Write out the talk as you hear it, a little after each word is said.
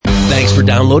Thanks for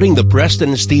downloading the Preston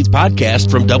and Steve podcast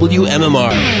from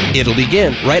WMMR. It'll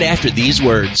begin right after these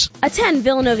words. Attend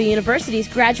Villanova University's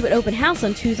Graduate Open House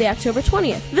on Tuesday, October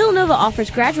 20th. Villanova offers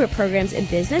graduate programs in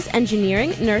business,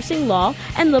 engineering, nursing, law,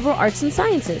 and liberal arts and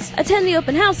sciences. Attend the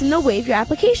open house and they'll waive your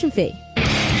application fee.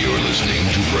 You're listening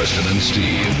to Preston and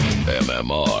Steve.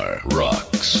 MMR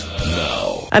rocks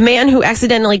now. A man who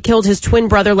accidentally killed his twin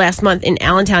brother last month in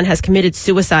Allentown has committed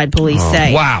suicide, police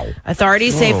say. Wow.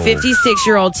 Authorities say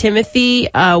 56-year-old Timothy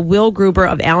Will Gruber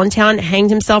of Allentown hanged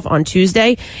himself on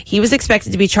Tuesday. He was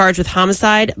expected to be charged with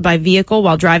homicide by vehicle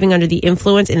while driving under the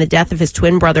influence in the death of his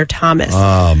twin brother, Thomas.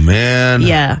 Oh, man.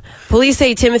 Yeah. Police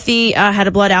say Timothy had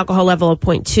a blood alcohol level of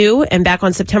 0.2, and back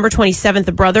on September 27th,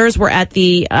 the brothers were at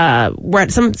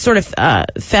some sort of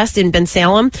fest in Ben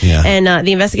Salem, and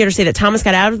the investigators say that Thomas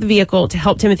got out of the vehicle to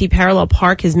help Timothy parallel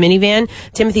park his minivan.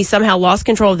 Timothy somehow lost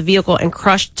control of the vehicle and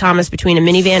crushed Thomas between a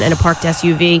minivan and a parked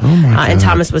SUV, and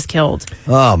Thomas was killed.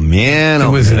 Oh, man. It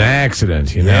was an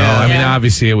accident, you know? Yeah. I mean,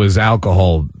 obviously it was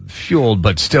alcohol fueled,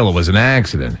 but still it was an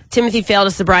accident. Timothy failed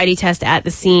a sobriety test at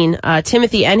the scene.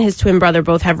 Timothy and his twin brother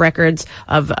both have records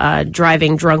of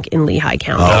driving drunk in Lehigh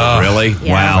County. Oh, really?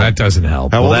 Yeah. Wow. That doesn't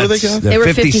help. How Well, old are they, that's- Kev? They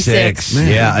were 56.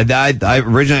 Yeah,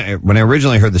 when I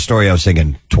originally heard the story, I was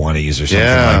thinking 20s or something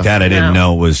like that. I didn't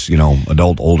know it was,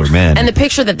 older men. And the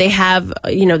picture that they have,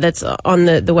 that's on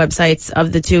the websites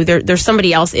of the two, there's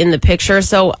somebody else in the picture.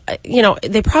 So,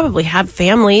 they probably have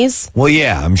families. Well,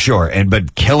 yeah, I'm sure.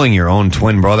 But killing your own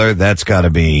twin brother, that's got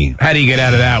to be How do you get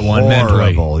out of that one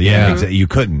horrible. mentally? Yeah, you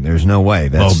couldn't. There's no way.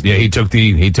 Well, yeah, he took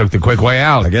the quick way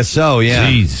out. I guess so, yeah.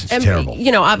 Jeez. It's terrible.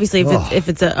 Obviously, if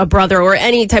it's a brother or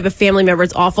any type of family member,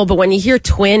 it's awful. But when you hear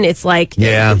twin, it's like,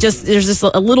 there's just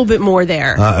a little bit more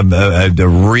there. A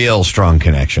real strong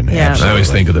connection. Yeah. Absolutely. I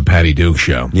always think of the Patty Duke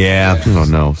show. Yeah. I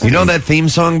don't know. You know that theme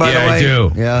song, by the way? I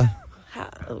do. Yeah.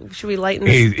 Should we lighten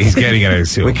this? He's getting it, I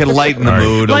assume. We can lighten the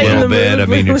mood a Lighten little the bit. mood. I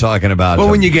mean, you're talking about... Well,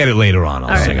 when you get it later on,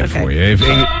 I'll sing it for you.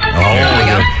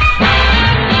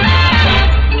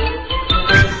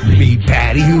 Meet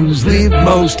Patty, who's lived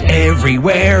most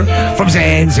everywhere, from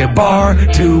Zanzibar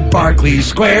to Barclays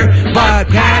Square. But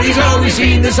Patty's always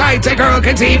seen the sights a girl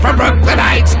can see from Brooklyn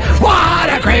Heights. What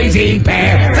a crazy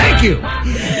pair! Thank you.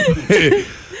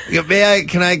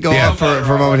 Can I go off for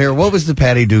a moment here? What was the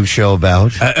Patty Duke show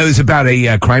about? It was about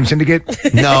a crime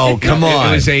syndicate. No, come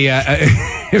on.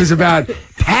 It was about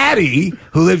Patty,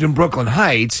 who lived in Brooklyn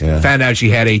Heights, found out she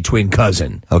had a twin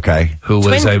cousin. Okay. Who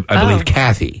was, I believe,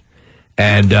 Kathy.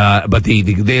 And but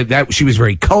she was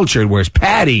very cultured, whereas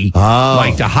Patty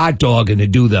liked to hot dog and to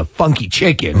do the funky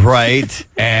chicken, right?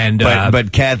 And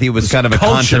but Kathy was kind of a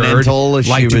cultured, continental.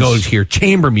 Liked to go hear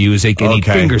chamber music and eat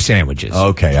finger sandwiches.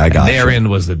 Okay, I got and therein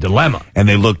was the dilemma. And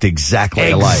they looked exactly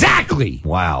alike. Exactly.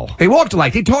 Wow. They walked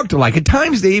alike. They talked alike. At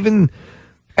times they even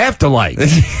effed alike.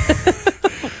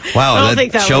 Wow,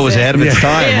 that show was ahead of its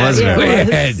time, wasn't it? Way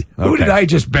ahead. Who did I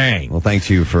just bang? Well, thanks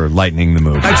you for lightening the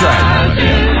mood. I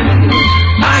tried.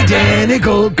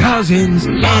 Identical cousins,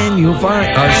 and you'll find...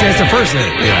 Oh, that's the first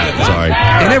thing. Yeah, sorry.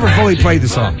 They never fully played the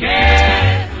song.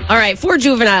 All right, 4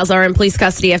 juveniles are in police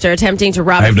custody after attempting to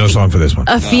rob I have no song for this one.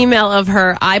 a female of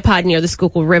her iPod near the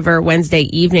Schuylkill River Wednesday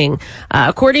evening.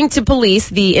 According to police,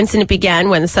 the incident began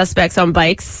when the suspects on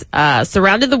bikes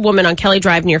surrounded the woman on Kelly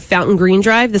Drive near Fountain Green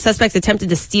Drive. The suspects attempted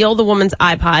to steal the woman's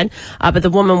iPod, but the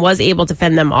woman was able to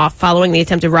fend them off. Following the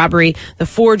attempted robbery, the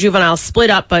 4 juveniles split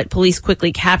up, but police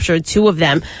quickly captured 2 of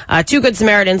them. 2 Good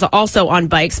Samaritans also on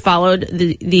bikes followed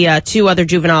the 2 other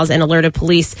juveniles and alerted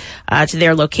police to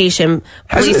their location.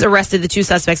 Police arrested the 2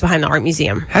 suspects behind the art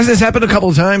museum. Has this happened a couple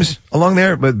of times along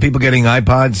there? But people getting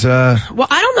iPods well,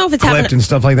 I don't know if it's clipped happened and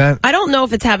stuff like that? I don't know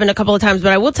if it's happened a couple of times,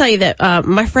 but I will tell you that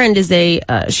my friend is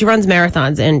she runs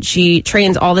marathons and she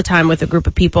trains all the time with a group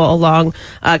of people along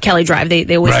Kelly Drive.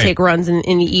 They always take runs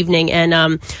in the evening,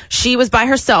 and she was by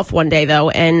herself one day though,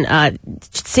 and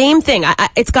same thing.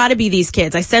 It's got to be these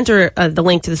kids. I sent her the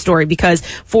link to the story because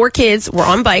 4 kids were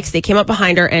on bikes. They came up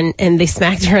behind her and they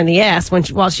smacked her in the ass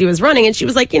while she was running, and she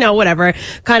was like, whatever,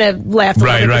 kind of laughed.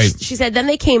 Right, right. She said then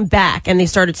they came back and they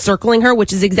started circling her,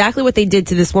 which is exactly what they did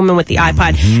to this woman with the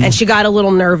iPod, and she got a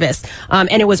little nervous.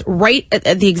 And it was right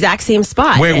at the exact same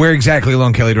spot. Where exactly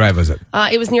along Kelly Drive was it?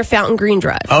 It was near Fountain Green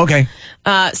Drive. Oh, okay.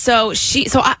 So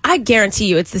I guarantee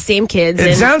you it's the same kids.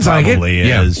 It sounds like it.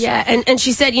 Is. Yeah, and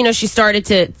she said, she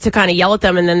started to kind of yell at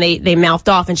them, and then they mouthed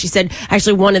off. And she said,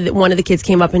 actually, one of the kids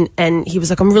came up and he was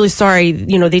like, "I'm really sorry.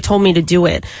 They told me to do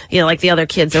it. Like the other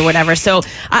kids or whatever." So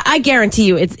I guarantee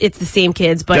you it's the same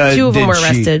kids, but two of them were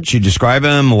arrested. She describe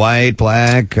him white,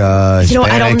 black,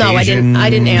 Hispanic, I don't know. Asian, I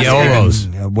didn't ask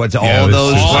her. What's all of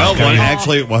those?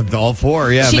 All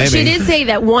four. Yeah, maybe. She did say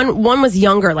that one was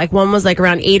younger, like one was like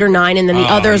around 8 or 9, and then the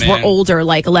others were older,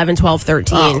 like 11, 12,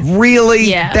 13. Really?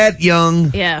 Yeah. That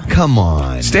young? Yeah. Come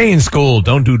on. Stay in school.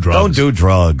 Don't do drugs. Don't do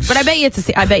drugs. But I bet you it's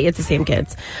the same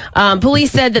kids.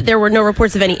 Police said that there were no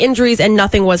reports of any injuries and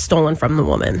nothing was stolen from the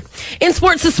woman. In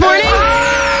sports this morning.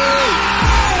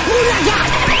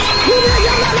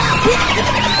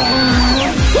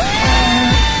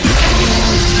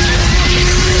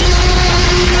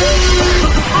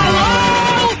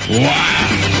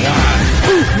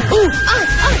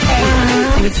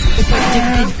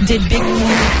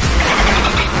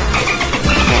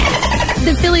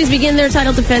 The Phillies begin their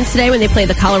title defense today when they play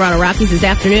the Colorado Rockies this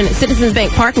afternoon at Citizens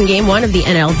Bank Park in Game 1 of the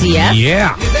NLDS.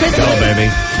 Yeah. Go,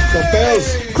 baby.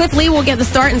 Cliff Lee will get the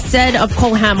start instead of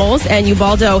Cole Hamels, and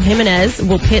Ubaldo Jimenez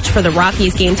will pitch for the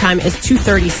Rockies. Game time is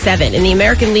 2:37. In the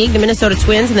American League, the Minnesota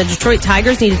Twins and the Detroit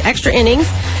Tigers needed extra innings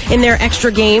in their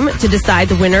extra game to decide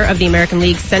the winner of the American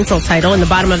League Central title. In the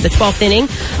bottom of the 12th inning,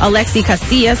 Alexi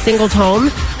Casilla singled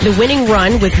home the winning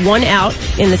run with 1 out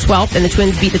in the 12th, and the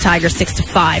Twins beat the Tigers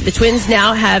 6-5. The Twins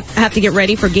now have to get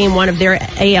ready for Game 1 of their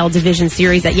AL Division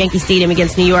Series at Yankee Stadium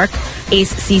against New York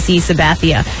ace CC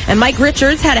Sabathia. And Mike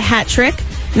Richards had a hat trick.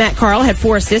 Matt Carl had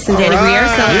 4 assists, and Danny Greer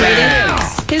celebrated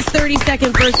his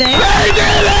 32nd birthday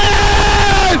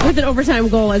with an overtime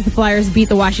goal as the Flyers beat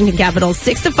the Washington Capitals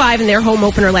 6-5 in their home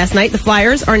opener last night. The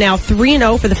Flyers are now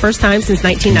 3-0 for the first time since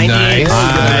 1998. Nice.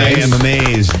 I am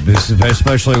amazed,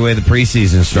 especially the way the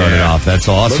preseason started off. That's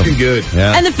awesome. Looking good.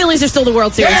 Yeah. And the Phillies are still the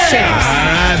World Series champs. All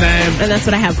right, man. And that's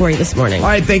what I have for you this morning. All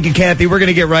right, thank you, Kathy. We're going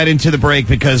to get right into the break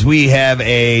because we have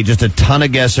just a ton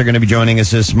of guests are going to be joining us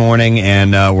this morning,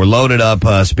 and we're loaded up.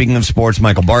 Speaking of sports,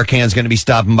 Michael Barkan's going to be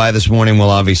stopping by this morning. We'll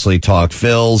obviously talk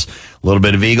Phils, a little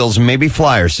bit of Eagles, and maybe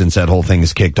Flyers since that whole thing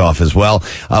is kicked off as well.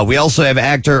 We also have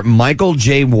actor Michael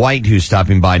J. White who's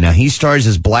stopping by. Now, he stars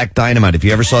as Black Dynamite. If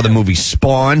you ever saw the movie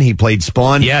Spawn, he played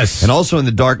Spawn. Yes. And also in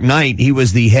The Dark Knight, he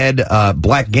was the head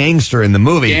black gangster in the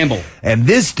movie. Gamble. And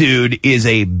this dude is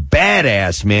a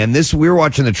badass, man. We were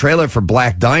watching the trailer for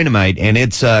Black Dynamite, and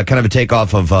it's kind of a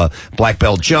takeoff of Black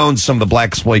Belt Jones, some of the black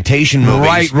exploitation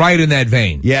movies. Right in that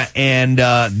vein. Yeah, and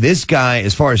this guy,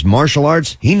 as far as martial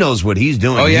arts, he knows what he's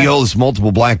doing. Oh, yeah. He holds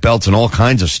multiple black belts in all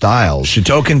kinds of styles.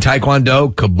 Shotokan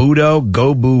Taekwondo, Kabuto,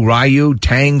 Gobu Ryu,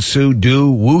 Tang Soo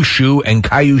Do, Wushu, and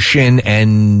Kaioshin,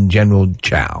 and General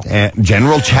Chow.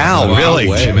 General Chow, Wow, really?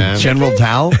 way, man. General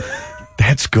Chow?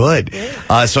 That's good.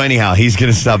 So anyhow, he's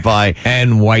going to stop by.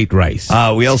 And white rice.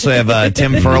 We also have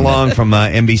Tim Furlong from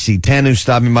NBC 10 who's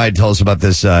stopping by to tell us about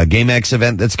this Game X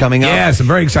event that's coming up. Yes, I'm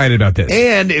very excited about this.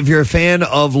 And if you're a fan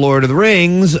of Lord of the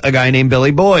Rings, a guy named Billy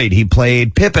Boyd. He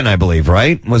played Pippin, I believe,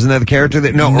 right? Wasn't that the character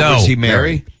that... No. Or was he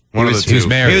Merry? One of the two. He was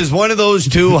married. He was one of those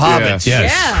two hobbits.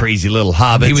 Yes. Yeah. Crazy little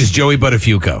hobbits. He was Joey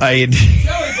Buttafuoco.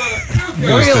 He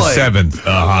was the seventh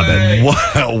Hobbit.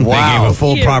 Wow. They gave a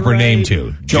full proper name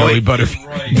to Joey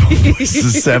Buttafuoco. Was the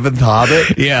seventh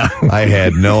hobbit? Yeah. I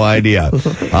had no idea. Isn't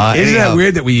that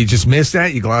weird that you just missed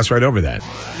that? You gloss right over that.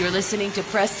 You're listening to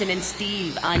Preston and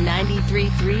Steve on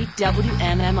 93.3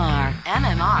 WMMR.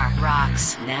 MMR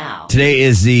rocks now. Today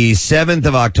is the 7th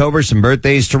of October. Some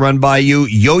birthdays to run by you.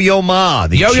 Yo-Yo Ma,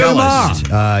 the Yo-Yo Ma.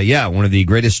 cellist. One of the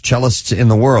greatest cellists in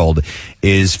the world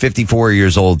is 54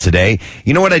 years old today.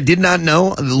 You know what I did not know?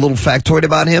 A little factoid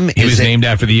about him. He was named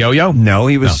after the yo-yo? No,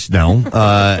 he was,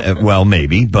 well,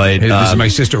 maybe, but... This is my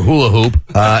sister Hula Hoop.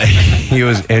 He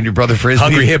was, and your brother Frisbee.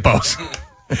 Hungry Hippos.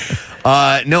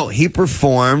 No, he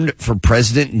performed for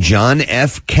President John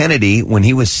F. Kennedy when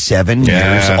he was 7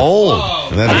 years old.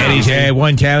 And he's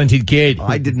one talented kid.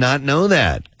 I did not know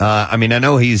that. I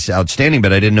know he's outstanding,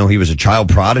 but I didn't know he was a child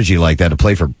prodigy like that to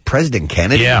play for President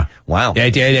Kennedy. Yeah. Wow.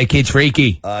 That kid's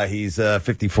freaky. He's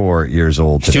 54 years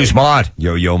old today. Too smart.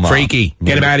 Yo-Yo Ma. Freaky.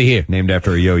 Get him out of here. Named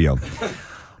after a yo-yo.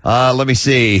 Let me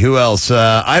see. Who else?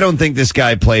 I don't think this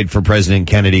guy played for President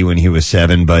Kennedy when he was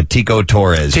 7, but Tico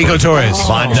Torres. Tico Torres.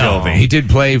 Bon Jovi. No, he did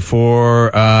play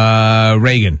for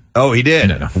Reagan. Oh, he did?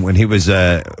 No. When he was, Who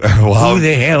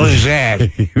the hell is that?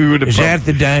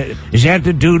 Is that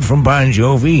the dude from Bon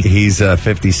Jovi? He's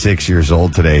 56 years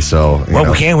old today, so...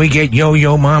 Can't we get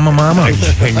Yo-Yo Mama?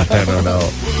 I don't know.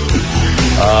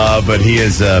 But he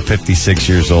is 56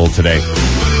 years old today.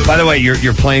 By the way,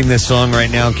 you're playing this song right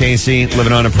now, Casey,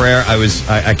 Living on a Prayer.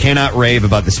 I cannot rave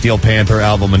about the Steel Panther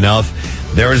album enough.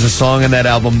 There is a song in that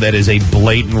album that is a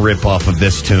blatant ripoff of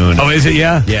this tune. Oh, is it?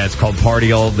 Yeah? Yeah, it's called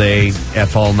Party All Day,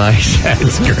 F All Night.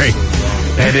 That's great.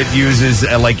 And it uses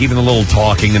like even the little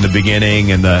talking in the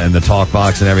beginning and the talk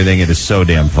box and everything. It is so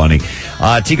damn funny.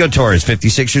 Tico Torres,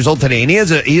 56 years old today, and he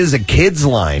has a kids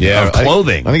line of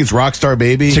clothing. I think it's Rockstar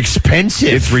Baby. It's expensive.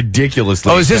 It's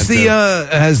ridiculously. Oh, is this expensive.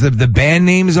 has the band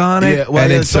names on it? Yeah, well,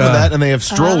 and it's some of that, and they have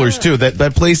strollers too.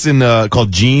 That place in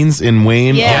called Jeans in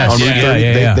Wayne Yes. on Route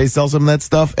 30, they sell some of that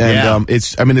stuff, and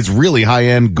it's really high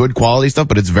end, good quality stuff,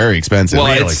 but it's very expensive.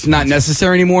 Well, it's not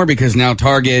necessary anymore because now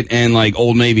Target and like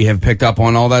Old Navy have picked up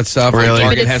on all that stuff. Really? Like,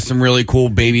 Target has some really cool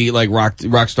baby like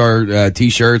Rockstar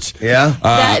T-shirts. Yeah,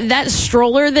 that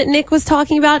stroller that Nick was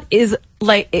talking about is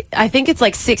like, I think it's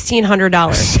like $1,600.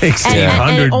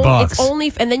 $1,600. It's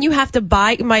only, and then you have to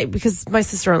buy because my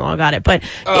sister-in-law got it, but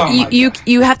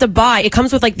you have to buy. It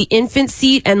comes with like the infant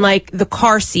seat and like the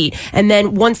car seat, and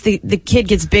then once the kid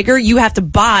gets bigger, you have to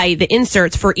buy the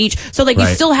inserts for each. So like you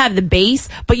still have the base,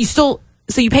 but you still.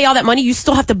 So you pay all that money, you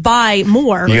still have to buy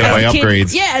more. You gotta buy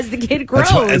upgrades. As the kid grows.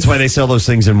 That's why they sell those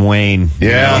things in Wayne.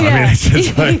 Yeah.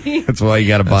 I mean, that's why you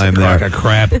got to buy them there. Crock of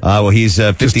crap. Well, he's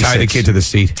 56. Just tie the kid to the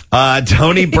seat.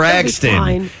 Tony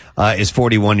Braxton is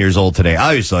 41 years old today. I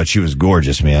always thought she was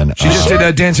gorgeous, man. She just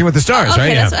did Dancing with the Stars, okay,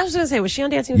 right? That's what I was going to say. Was she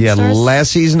on Dancing with the Yeah, Stars?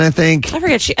 last season, I think. I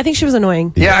forget. I think she was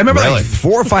annoying. Yeah, I remember Really? like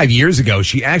 4 or 5 years ago,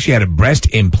 she actually had a breast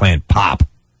implant pop.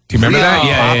 Do you remember that?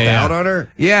 Popped out on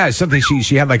her? Yeah, something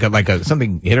she had like a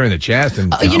something hit her in the chest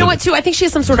and You know what, too? I think she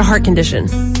has some sort of heart condition.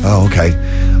 Oh, okay.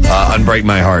 Unbreak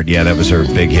My Heart. Yeah, that was her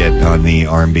big hit on the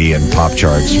R&B and pop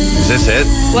charts. Is this it?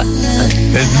 What?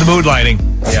 the mood lighting.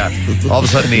 Yeah. All of a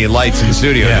sudden, the lights in the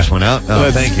studio just went out.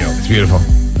 Oh, thank you. It's beautiful.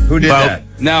 Who did that?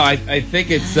 No, I think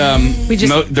it's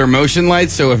they're motion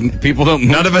lights. So if people don't,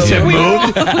 None of us have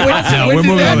moved. No, we're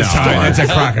moving all the time. That's a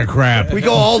crock of crap. We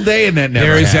go all day and that never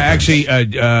There is happens.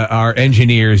 actually our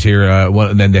engineers here.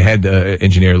 And then the head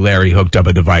engineer Larry hooked up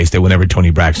a device that whenever Tony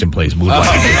Braxton plays mood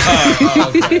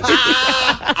lighting.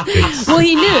 Well,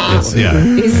 he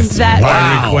knew. He's that.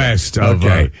 By request of.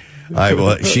 Okay. All right,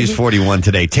 well, she's 41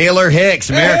 today. Taylor Hicks,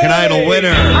 American Idol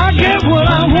winner. I get what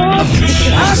I want.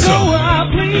 I go where I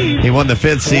please. He won the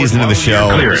 5th season of the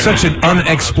show. Such an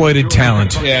unexploited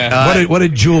talent. Yeah. What a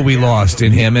jewel we lost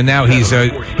in him, and now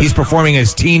he's performing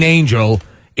as Teen Angel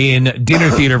in dinner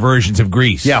theater versions of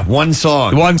Grease. Yeah, one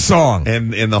song. One song.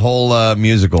 And in the whole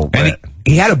musical. And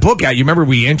he had a book out. You remember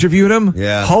we interviewed him?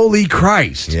 Yeah. Holy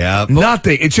Christ. Yeah.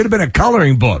 Nothing. It should have been a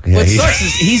coloring book. Yeah, What sucks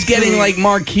is he's getting like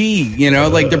marquee.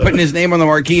 Like they're putting his name on the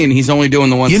marquee, and he's only doing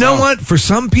the one. You know song. what? For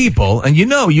some people, and you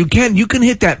can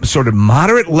hit that sort of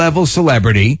moderate level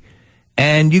celebrity,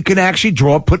 and you can actually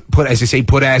put as I say,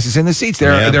 put asses in the seats.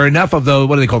 There are enough of the,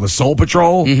 what do they call, the Soul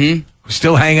Patrol,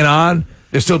 still hanging on.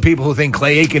 There's still people who think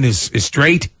Clay Aiken is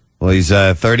straight. Well, he's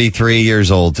 33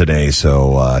 years old today,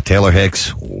 so Taylor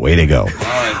Hicks, way to go.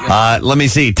 Let me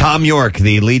see. Tom York,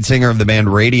 the lead singer of the band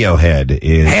Radiohead,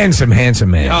 is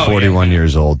Handsome man. 41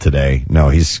 years old today. No,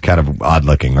 he's kind of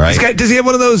odd-looking, right? Does he have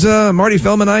one of those Marty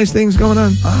Feldman eyes things going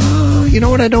on? You know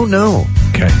what? I don't know.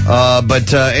 Okay.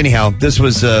 But anyhow, this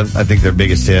was, I think, their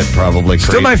biggest hit, probably.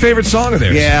 Still my favorite song of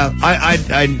theirs. Yeah,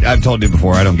 I've told you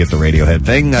before, I don't get the Radiohead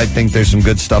thing. I think there's some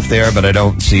good stuff there, but I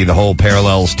don't see the whole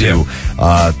parallels to,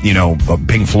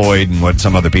 Pink Floyd and what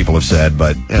some other people have said.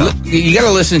 But You got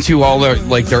to listen to all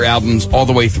their albums all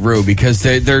the way through because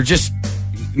they're just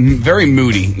very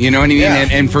moody. You know what I mean? Yeah.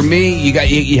 And for me,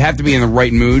 you have to be in the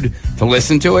right mood to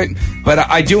listen to it. But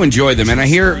I do enjoy them, and I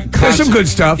hear there's some good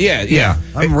stuff. Yeah.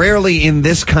 I'm rarely in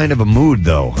this kind of a mood,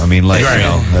 though. I mean, like,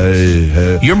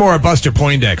 You're more a Buster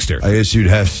Poindexter. I guess you'd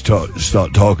have to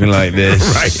start talking like this.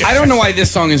 Right. I don't know why this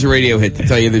song is a radio hit, to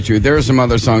tell you the truth. There are some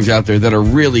other songs out there that are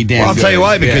really damn Well, I'll good. tell you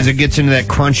why, because it gets into that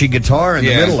crunchy guitar in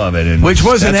the middle of it. And Which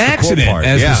was an that's the cool accident, part.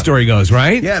 as the story goes,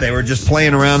 right? Yeah, they were just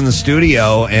playing around in the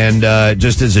studio, and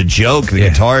just as a joke, the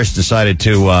guitarist decided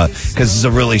to, because it's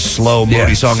a really slow,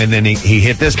 moody song, and then he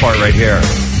hit this part right here.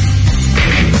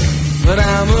 But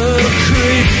I'm a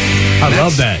creep. I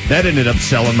love that. That ended up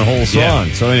selling the whole song.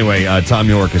 So anyway, Tom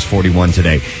York is 41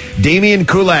 today. Damian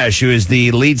Kulash, who is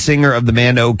the lead singer of the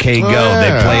band OK Go.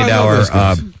 They played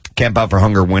our Camp Out for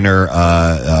Hunger winner,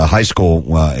 high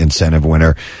school incentive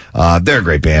winner. They're a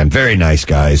great band. Very nice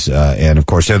guys. And, of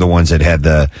course, they're the ones that had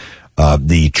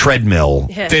the treadmill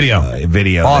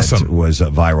video awesome. that was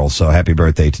viral. So happy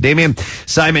birthday to Damien.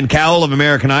 Simon Cowell of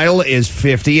American Idol is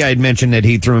 50. I'd mentioned that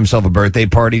he threw himself a birthday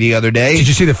party the other day. Did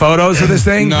you see the photos of this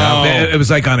thing? No. It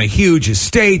was like on a huge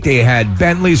estate. They had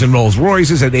Bentleys and Rolls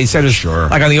Royces, and they said it's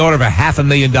like on the order of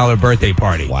 $500,000 birthday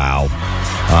party. Wow.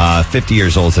 50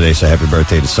 years old today, so happy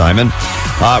birthday to Simon.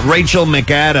 Rachel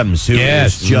McAdams, who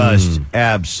is just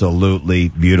absolutely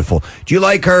beautiful. Do you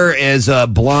like her as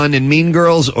blonde in Mean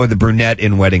Girls or the brunette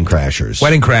in Wedding Crashers?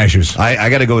 Wedding Crashers. I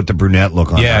got to go with the brunette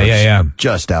look on her. Yeah.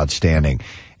 Just outstanding.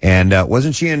 And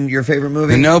wasn't she in your favorite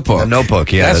movie? The Notebook. The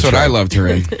Notebook, yeah. That's what right. I loved her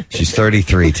in. She's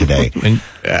 33 today. And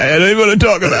I don't even want to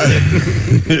talk about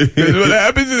it. Because what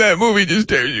happens in that movie just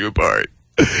tears you apart.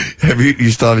 You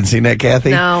still haven't seen that,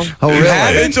 Kathy? No. Oh, really?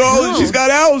 It's all, she's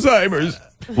got Alzheimer's.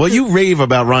 Well, you rave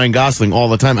about Ryan Gosling all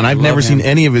the time, and I've never seen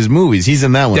any of his movies. He's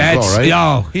in that one as well,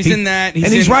 right? He's in that.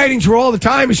 He's writing to her all the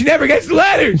time, and she never gets the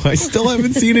letters. I still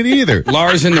haven't seen it either.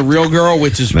 Lars and the Real Girl,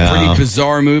 which is a pretty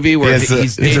bizarre movie where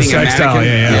he's dating a sex mannequin. doll.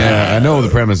 Yeah. I know the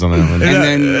premise on that one. And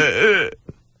then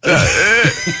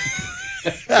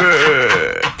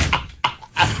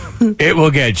It will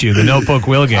get you. The Notebook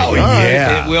will get you.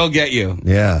 Yeah. it will get you.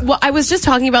 Yeah. Well, I was just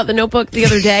talking about The Notebook the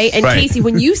other day, and Right. Casey,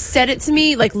 when you said it to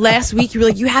me, like last week, you were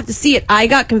like, you have to see it. I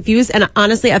got confused, and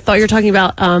honestly, I thought you were talking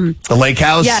about, The Lake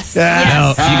House? yes. No,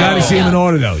 Yes. you got to see him in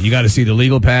order, though. You got to see the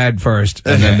legal pad first,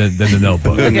 and then the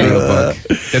Notebook.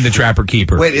 Then the Trapper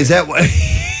Keeper. Wait, is that what?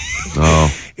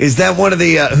 Oh. Is that one of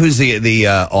the who's the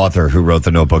author who wrote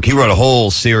the Notebook? He wrote a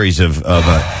whole series of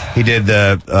he did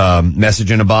the Message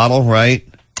in a Bottle, right?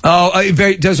 Oh,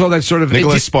 he does all that sort of...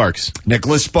 Nicholas Sparks.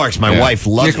 Nicholas Sparks. My wife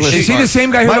loves Nicholas it. Is he the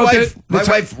same guy who My wrote wife, the my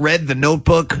wife read the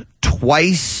Notebook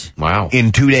twice. Wow.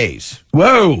 In 2 days.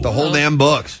 Whoa. The whole damn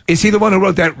books. Is he the one who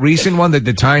wrote that recent one, that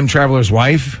the Time Traveler's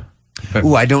Wife?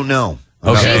 Ooh, I don't know.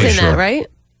 Okay. Not She's really in sure. that, right?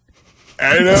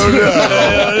 I don't know.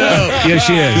 Yes,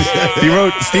 she is.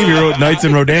 Steve wrote Nights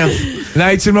in Rodanthe.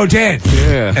 Knights and Rodanthe.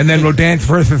 Yeah. And then Rodanthe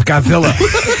versus Godzilla.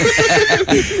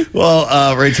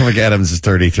 Well, Rachel McAdams is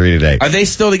 33 today. Are they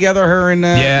still together, her and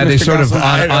Yeah, Mr. they sort of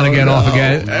Gosling? on again, off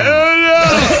again. I don't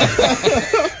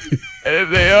know. If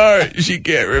they are, she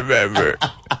can't remember.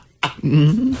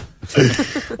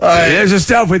 There's a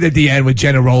stuff with at the end with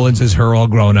Jenna Rollins as her all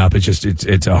grown up. It's just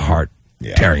it's a heart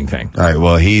tearing thing. All right,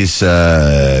 well,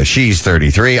 she's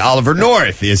 33. Oliver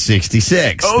North is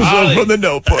 66. Also from the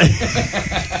Notebook.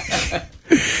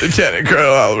 Lieutenant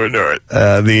Colonel Oliver North.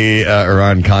 The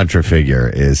Iran-Contra figure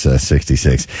is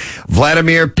 66.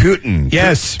 Vladimir Putin.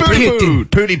 Yes,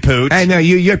 Putin. Pooty Poot. I know,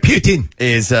 you're Putin.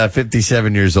 Is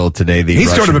 57 years old today. The He's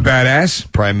Russian sort of a badass.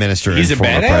 prime minister He's and a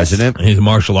former badass? president. He's a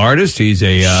martial artist. He's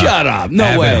a Shut up. No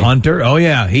avid way. hunter. Oh,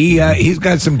 yeah. He's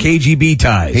got some KGB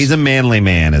ties. He's a manly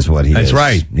man is what he is. That's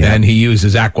right. Yeah. And he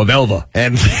uses Aquavelva.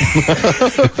 And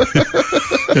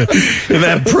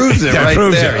that proves it That right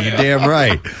proves there. it. You're damn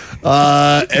right.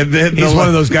 And then He's one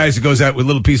of those guys who goes out with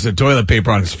little pieces of toilet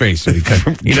paper on his face. So he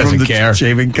doesn't From the care.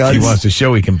 shaving cuts. He wants to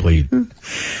show he can bleed. And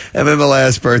then the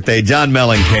last birthday, John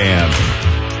Mellencamp,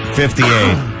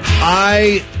 58.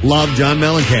 I love John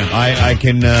Mellencamp. I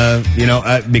can,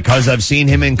 because I've seen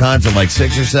him in concert like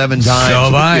 6 or 7 times. So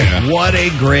have I. Yeah. What a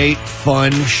great,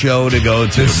 fun show to go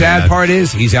to. The sad man. part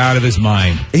is he's out of his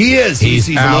mind. He is. He's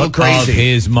a out little crazy. of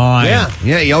his mind.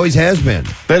 Yeah, he always has been.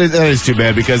 That is too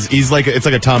bad because it's like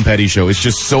a Tom Petty show. It's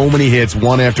just so many hits,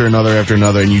 one after another,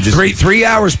 and you just 3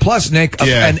 hours plus, Nick,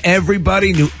 Yeah. and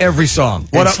everybody knew every song.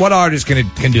 What artist can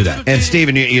do that? And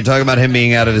Steven, you're talking about him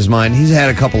being out of his mind. He's had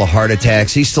a couple of heart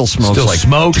attacks. He still smokes Still like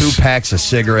smokes. 2 packs of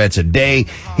cigarettes a day.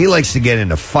 He likes to get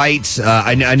into fights.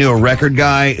 I knew a record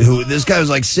guy this guy was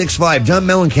like 6'5". John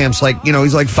Mellencamp's like,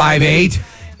 he's like 5'8".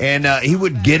 And he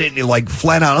would get it like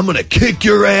flat out, I'm going to kick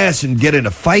your ass and get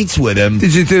into fights with him.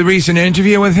 Did you the recent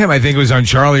interview with him? I think it was on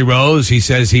Charlie Rose. He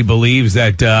says he believes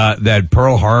that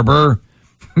Pearl Harbor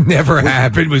never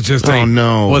happened. Was just Did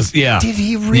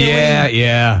he really?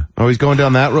 Yeah. Oh, he's going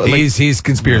down that road. He's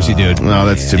conspiracy dude. No,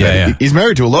 that's too bad. Yeah. He's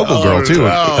married to a local girl too.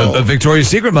 A Victoria's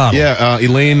Secret model. Yeah,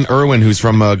 Elaine Irwin, who's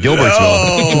from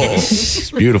Gilbertsville.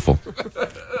 It's beautiful.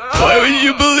 Why would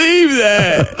you believe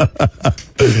that?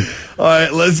 All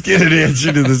right, let's get an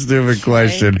answer to the stupid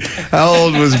question. How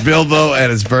old was Bilbo at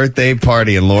his birthday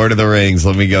party in Lord of the Rings?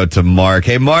 Let me go to Mark.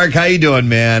 Hey, Mark, how you doing,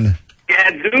 man?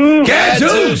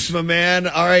 Gadzooks, my man.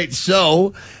 All right,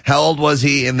 so how old was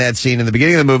he in that scene in the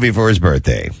beginning of the movie for his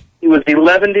birthday? He was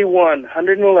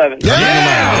 111.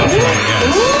 Yeah!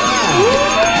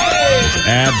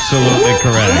 Absolutely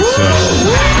correct. So.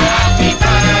 Happy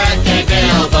birthday,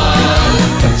 Bilbo.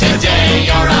 Today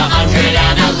you're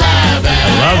 111.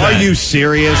 Are you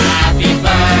serious? Happy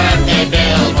birthday,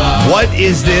 Bilbo. What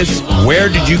is this? Where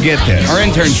did you get this? Our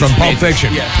intern's From Pulp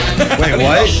Fiction. Wait,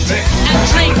 what?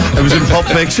 It was in Pulp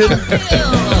Fiction?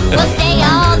 We'll stay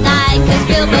all night because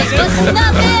Bilbo's pushing the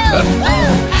bill.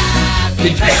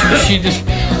 She just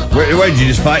Where did you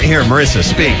just find? Here, Marissa,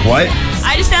 speak. What?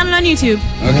 I just found it on YouTube.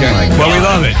 Okay. Well, we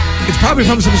love it. It's probably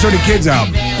from some sort of kids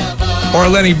album. Or a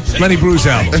Lenny Bruce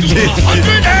album.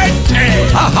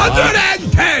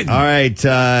 110! All right,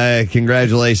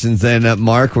 congratulations then,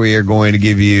 Mark. We are going to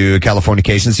give you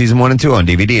Californication Season 1 and 2 on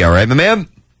DVD. All right, my man?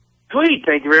 Sweet.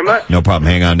 Thank you very much. No problem.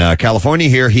 Hang on. California,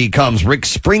 here he comes. Rick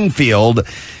Springfield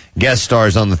guest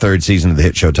stars on the third season of the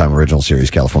hit Showtime original series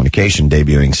Californication,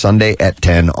 debuting Sunday at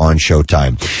 10 on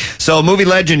Showtime. So movie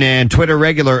legend and Twitter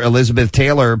regular Elizabeth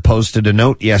Taylor posted a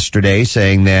note yesterday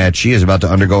saying that she is about to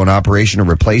undergo an operation to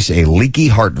replace a leaky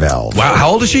heart valve. Wow,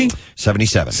 how old is she?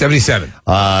 77. 77.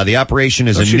 The operation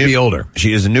is she'd be older.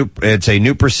 It's a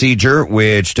new procedure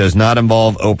which does not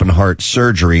involve open heart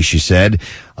surgery, she said.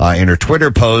 In her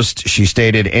Twitter post, she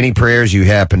stated, any prayers you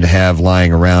happen to have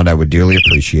lying around, I would dearly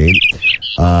appreciate.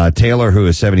 Taylor, who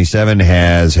is 77,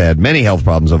 has had many health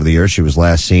problems over the years. She was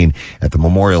last seen at the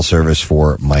memorial service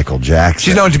for Michael Jackson.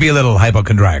 She's known to be a little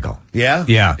hypochondriacal. Yeah?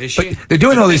 Yeah. Is she? But they're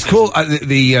doing all these cool,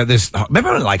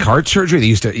 remember like heart surgery? They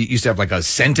used to have like a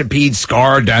centipede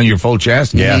scar down your full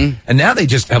chest. Yeah. Mm-hmm. And now they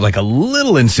just have like a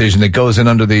little incision that goes in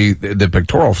under the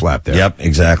pectoral flap there. Yep,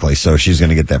 exactly. So she's going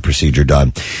to get that procedure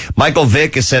done. Michael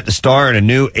Vick is set to star in a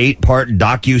new 8-part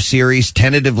docu-series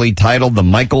tentatively titled The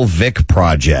Michael Vick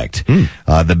Project.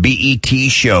 The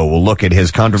BET show will look at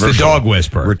his controversial It's the dog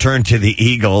whisperer. return to the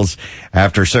Eagles.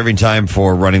 After serving time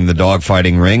for running the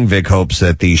dogfighting ring, Vick hopes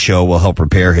that the show will help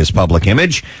repair his public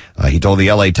image. He told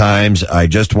the LA Times, I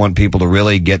just want people to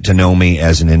really get to know me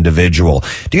as an individual.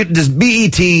 Does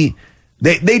BET...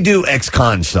 They do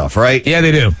ex-con stuff, right? Yeah,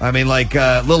 they do. I mean, like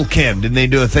Lil' Kim, didn't they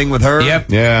do a thing with her?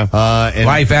 Yep. Yeah. And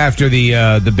Life after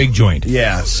the big joint.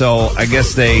 yeah, so I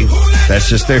guess that's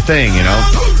just their thing, you know?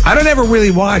 I don't ever really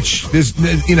watch this,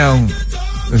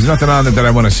 there's nothing on it that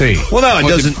I want to see. Well, no, it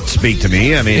doesn't speak to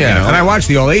me. I mean, Yeah, you know. and I watch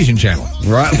the All Asian channel.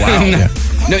 Right, wow. Yeah.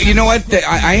 No, you know what?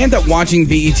 I end up watching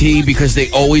BET because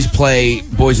they always play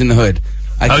Boys in the Hood.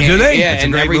 I Oh, can't- do they? Yeah, It's a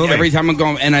and great movie. every time I'm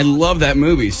going, and I love that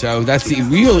movie. So that's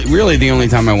really the only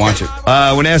time I watch it.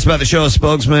 When asked about the show, a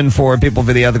spokesman for People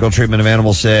for the Ethical Treatment of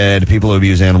Animals said people who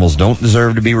abuse animals don't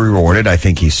deserve to be rewarded. I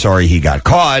think he's sorry he got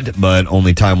caught, but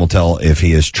only time will tell if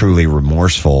he is truly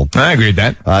remorseful. I agree with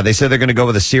that. They said they're going to go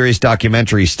with a serious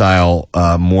documentary style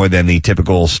more than the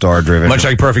typical star-driven Much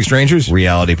like Perfect Strangers?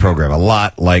 reality program. A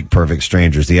lot like Perfect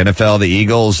Strangers. The NFL, the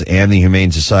Eagles, and the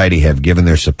Humane Society have given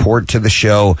their support to the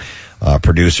show,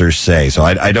 producers say. So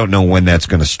I don't know when that's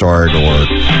going to start, but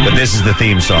this is the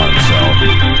theme song, so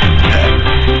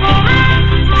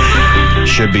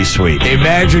should be sweet.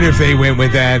 Imagine if they went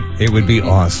with that. It would be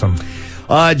awesome.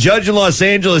 Judge in Los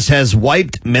Angeles has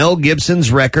wiped Mel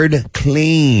Gibson's record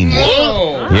clean.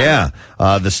 Whoa. Yeah.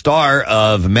 The star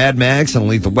of Mad Max and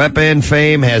Lethal Weapon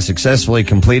fame has successfully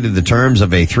completed the terms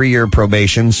of a 3-year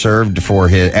probation served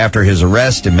after his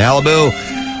arrest in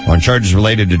Malibu on charges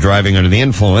related to driving under the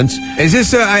influence. Is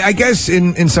this, I guess,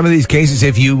 in some of these cases,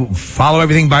 if you follow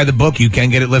everything by the book, you can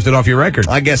get it lifted off your record?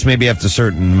 I guess maybe after a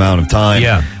certain amount of time.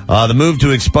 Yeah. The move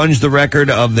to expunge the record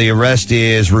of the arrest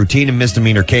is routine and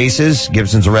misdemeanor cases.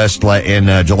 Gibson's arrest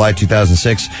in July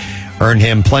 2006 earned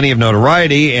him plenty of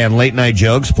notoriety and late-night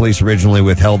jokes. Police originally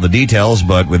withheld the details,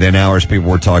 but within hours, people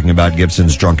were talking about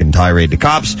Gibson's drunken tirade to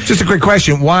cops. Just a quick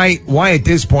question. Why at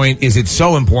this point is it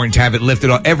so important to have it lifted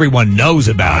off? Everyone knows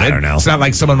about it. I don't know. It's not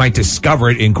like someone might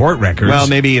discover it in court records. Well,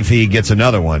 maybe if he gets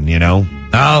another one, you know.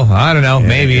 Oh, I don't know.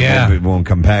 Maybe, yeah. It won't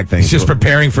compact things. He's just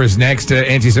preparing for his next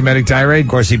anti-Semitic tirade. Of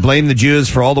course, he blamed the Jews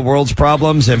for all the world's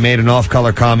problems and made an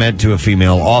off-color comment to a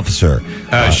female officer.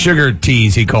 Sugar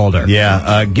tease, he called her.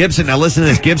 Yeah. Gibson, now listen to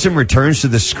this. Gibson returns to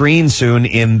the screen soon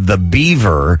in The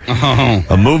Beaver,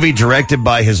 a movie directed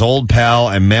by his old pal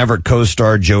and Maverick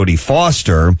co-star Jodie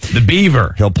Foster. The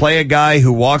Beaver. He'll play a guy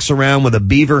who walks around with a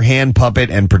beaver hand puppet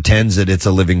and pretends that it's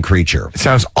a living creature. It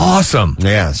sounds awesome.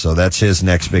 Yeah, so that's his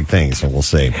next big thing, so we'll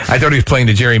see. I thought he was playing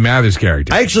the Jerry Mathers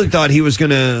character. I actually thought he was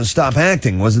going to stop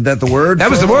acting. Wasn't that the word?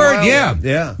 That was for the a word, while? yeah.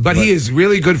 Yeah. But he is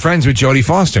really good friends with Jodie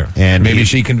Foster. And maybe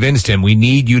she convinced him, we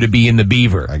need you to be in The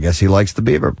Beaver. I guess he likes The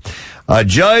Beaver. A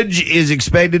judge is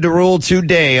expected to rule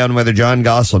today on whether John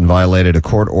Gosselin violated a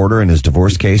court order in his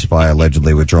divorce case by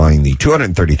allegedly withdrawing the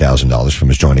 $230,000 from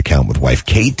his joint account with wife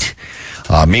Kate.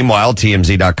 Meanwhile,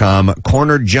 TMZ.com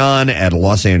cornered John at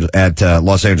Los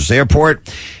Angeles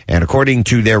airport, and according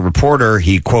to their reporter,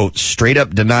 he, quote, straight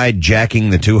up denied jacking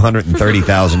the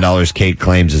 $230,000 Kate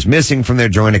claims is missing from their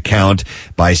joint account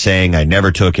by saying, I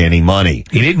never took any money.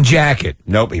 He didn't jack it.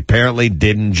 Nope, he apparently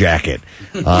didn't jack it.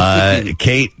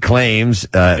 Kate claims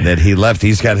that he left.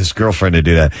 He's got his girlfriend to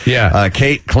do that. Yeah.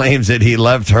 Kate claims that he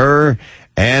left her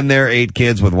and their 8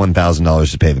 kids with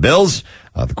 $1,000 to pay the bills.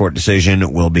 The court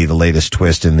decision will be the latest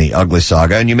twist in the Ugly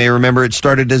Saga, and you may remember it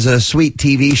started as a sweet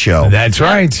TV show. That's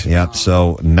right. Yep,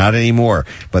 so not anymore,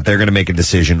 but they're going to make a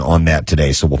decision on that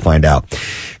today, so we'll find out.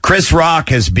 Chris Rock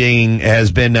has been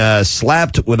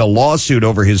slapped with a lawsuit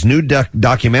over his new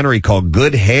documentary called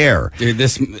Good Hair. Dude,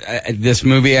 this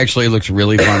movie actually looks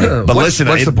really funny. But listen,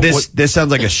 this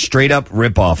sounds like a straight-up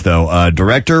ripoff, though.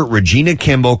 Director Regina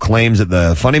Kimball claims that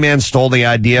the funny man stole the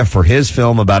idea for his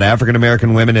film about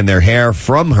African-American women and their hair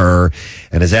from her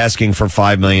and is asking for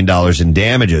 $5 million in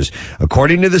damages.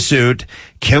 According to the suit,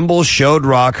 Kimball showed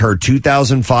Rock her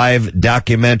 2005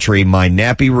 documentary, My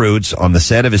Nappy Roots, on the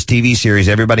set of his TV series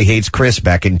Everybody Hates Chris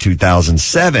back in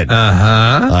 2007.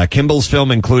 Kimball's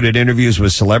film included interviews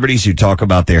with celebrities who talk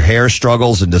about their hair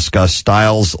struggles and discuss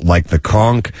styles like the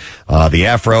conch, the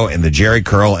afro, and the jerry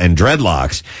curl and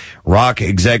dreadlocks. Rock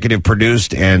executive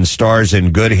produced and stars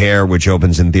in Good Hair, which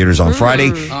opens in theaters on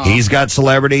Friday. He's got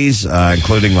celebrities,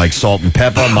 including like Salt and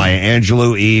Pepper, Maya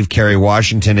Angelou, Eve, Kerry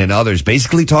Washington, and others,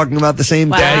 basically talking about the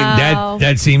same thing.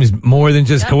 That seems more than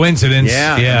just coincidence.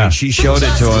 Yeah. I mean, she showed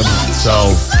it to him.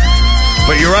 So,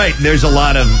 but you're right. There's a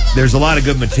lot of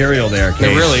good material there. Case.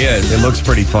 It really is. It looks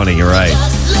pretty funny. You're right.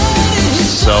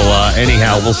 So,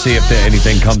 anyhow, we'll see if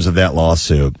anything comes of that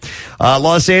lawsuit.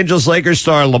 Los Angeles Lakers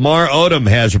star Lamar Odom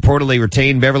has reportedly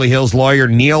retained Beverly Hills lawyer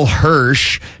Neil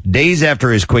Hirsch days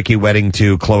after his quickie wedding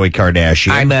to Khloe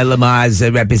Kardashian. I'm Lamar's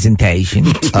representation.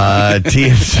 TMZ.com.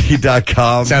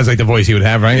 Sounds like the voice he would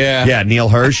have, right? Yeah, Neil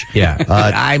Hirsch. Yeah.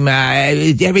 I'm,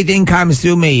 everything comes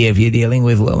through me if you're dealing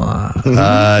with Lamar.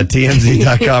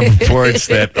 TMZ.com reports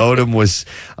that Odom was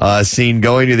seen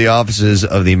going to the offices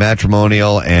of the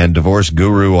matrimonial and divorce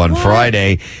guru on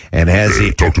Friday and has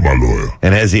talk to my lawyer.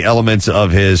 And has the elements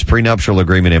of his prenuptial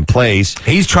agreement in place.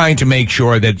 He's trying to make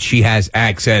sure that she has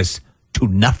access to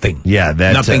nothing. Yeah,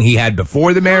 that's nothing he had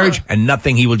before the marriage and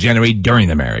nothing he will generate during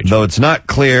the marriage. Though it's not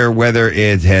clear whether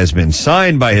it has been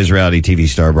signed by his reality TV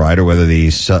star bride or whether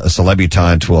the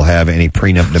celebutante will have any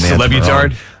prenup demands.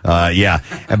 Celebutard? Yeah.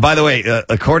 And by the way,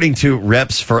 according to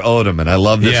reps for Odom, and I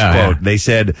love this quote, they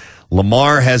said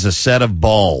Lamar has a set of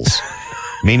balls.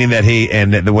 Meaning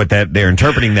that they're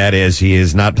interpreting that is he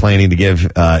is not planning to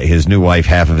give his new wife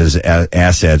half of his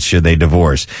assets should they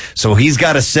divorce. So he's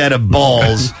got a set of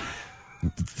balls.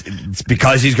 It's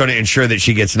because he's going to ensure that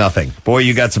she gets nothing. Boy,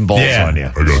 you got some balls on you.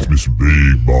 I got me some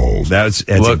big balls.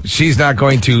 Look, she's not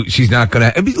going to.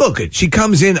 I mean, look, she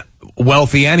comes in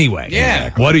wealthy anyway.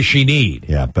 Yeah. What does she need?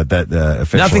 Yeah, but that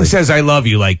officially... Nothing says I love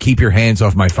you like keep your hands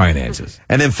off my finances.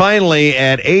 And then finally,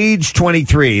 at age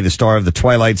 23, the star of the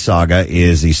Twilight Saga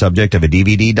is the subject of a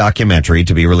DVD documentary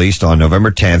to be released on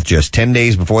November 10th, just 10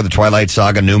 days before the Twilight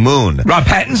Saga New Moon. Rob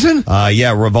Pattinson?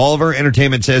 Yeah, Revolver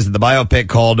Entertainment says that the biopic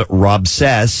called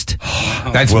Robsessed...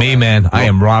 That's me, man. I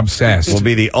am Robsessed. ...will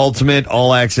be the ultimate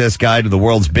all-access guide to the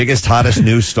world's biggest, hottest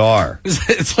new star.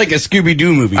 It's like a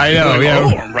Scooby-Doo movie. I know,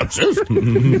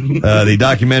 The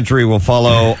documentary will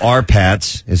follow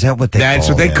R-Pats. Is that what they call him? That's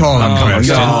what they call him,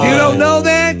 Preston. No. You don't know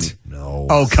that? No.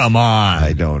 Oh, come on.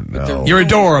 I don't know. You're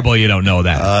adorable. You don't know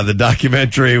that. The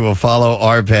documentary will follow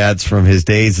R-Pats from his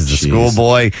days as a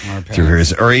schoolboy through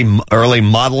his early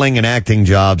modeling and acting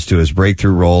jobs to his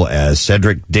breakthrough role as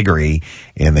Cedric Diggory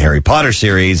in the Harry Potter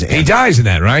series. He dies in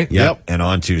that, right? Yep. And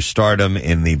on to stardom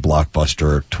in the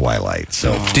blockbuster Twilight.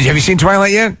 So, have you seen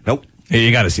Twilight yet? Nope. Yeah,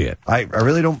 you got to see it. I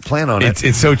really don't plan on it.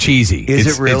 It's so cheesy. Is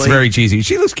it really? It's very cheesy.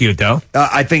 She looks cute, though.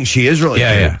 I think she is really cute.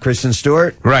 Yeah. Kristen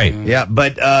Stewart? Right. Yeah,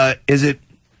 but is it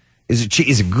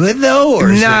good, though?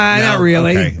 Or not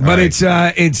really. Okay, but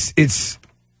right. it's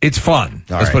fun.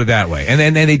 Let's right. put it that way. And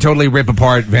then they totally rip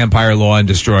apart vampire law and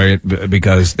destroy it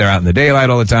because they're out in the daylight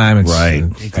all the time. Right.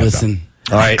 Listen.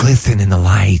 All right. Glisten in the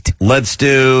light. Let's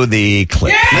do the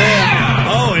clip. Yeah!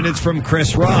 Oh, and it's from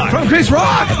Chris Rock. From Chris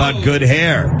Rock! About good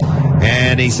hair.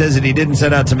 And he says that he didn't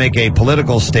set out to make a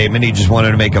political statement. He just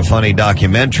wanted to make a funny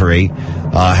documentary.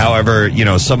 However,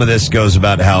 some of this goes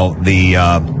about how the...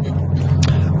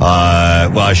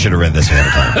 well, I should have read this ahead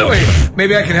of time. Wait,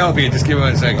 maybe I can help you. Just give me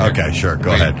 1 second. Okay, sure.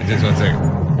 Go ahead. Just 1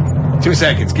 second. 2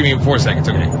 seconds. Give me 4 seconds.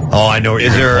 Okay. Oh, I know.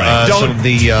 Is there some of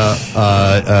the,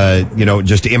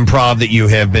 just improv that you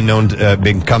have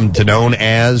become known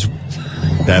as?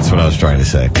 That's what I was trying to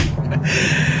say.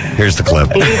 Here's the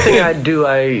clip. Anything I do,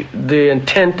 the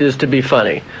intent is to be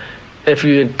funny. If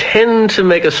you intend to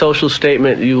make a social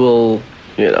statement, you will,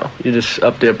 you're just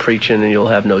up there preaching and you'll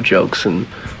have no jokes. And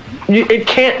it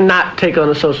can't not take on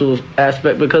a social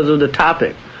aspect because of the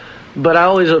topic. But I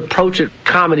always approach it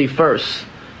comedy first.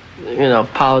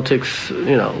 Politics,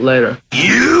 later.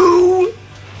 You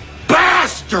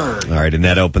bastard! Bastard! All right, and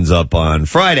that opens up on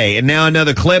Friday. And now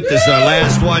another clip. This is our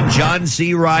last one. John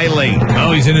C. Reilly.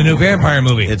 Oh, he's in a new vampire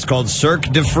movie. It's called Cirque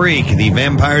du Freak, The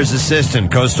Vampire's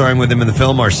Assistant. Co-starring with him in the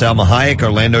film are Salma Hayek,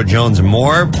 Orlando Jones, and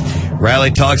more.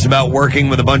 Riley talks about working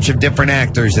with a bunch of different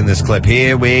actors in this clip.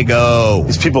 Here we go.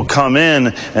 These people come in,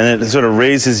 and it sort of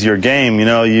raises your game. You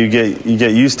know, you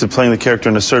get used to playing the character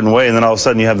in a certain way, and then all of a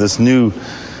sudden you have this new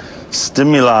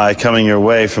stimuli coming your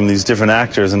way from these different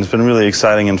actors, and it's been really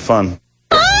exciting and fun.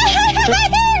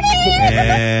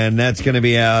 And that's going to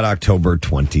be out October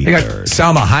 23rd. They got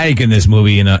Salma Hayek in this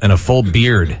movie in a full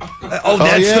beard. That's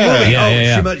the movie.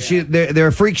 Yeah. They're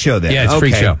a freak show then. Yeah, it's a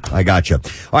freak show. I gotcha.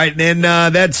 All right, and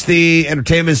that's the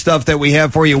entertainment stuff that we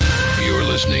have for you. You're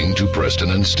listening to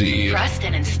Preston and Steve.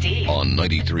 Preston and Steve. On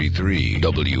 93.3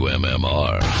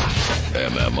 WMMR.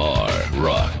 MMR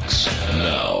rocks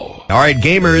now. All right,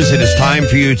 gamers, it is time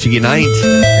for you to unite.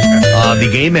 The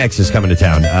GameX is coming to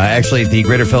town. Actually, at the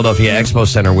Greater Philadelphia Expo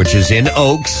Center, which is in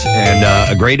Oaks,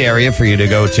 and a great area for you to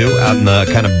go to out in the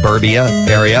kind of Burbia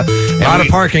area. A lot of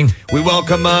parking. We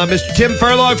welcome Mr. Tim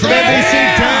Furlong from NBC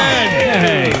 10.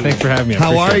 Hey, thanks for having me.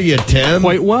 How are you, Tim?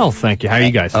 Quite well, thank you. How are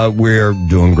you guys? We're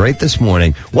doing great this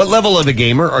morning. What level of a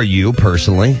gamer are you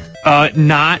personally?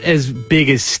 Not as big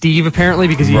as Steve, apparently,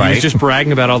 because he was just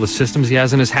bragging about all the systems he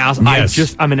has in his house.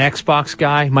 Yes. I'm an Xbox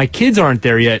guy. My kids aren't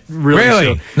there yet, really.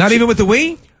 Really? Not even with the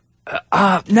Wii?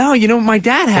 No, my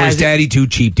dad has. Or is Daddy too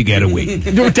cheap to get a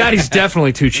Wii? No, Daddy's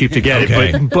definitely too cheap to get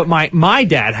it. But my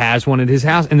dad has one at his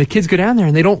house, and the kids go down there,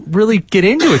 and they don't really get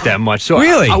into it that much. So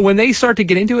really? When they start to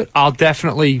get into it, I'll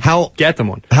definitely get them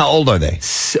one. How old are they?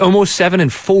 Almost 7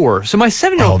 and 4. So my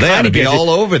 7-year-old they ought kind to of be gets all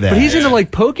it, over that. But he's into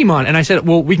like Pokemon, and I said,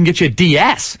 well, we can get you a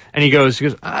DS. And he goes, no,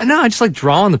 I just like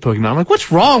drawing the Pokemon. I'm like,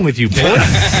 what's wrong with you, boy?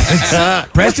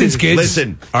 Preston's kids,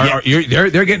 listen,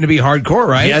 they're getting to be hardcore,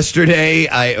 right? Yesterday,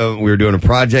 we were doing a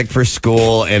project for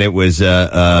school, and it was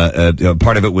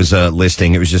part of it was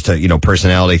listing. It was just a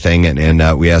personality thing,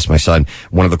 and we asked my son.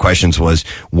 One of the questions was,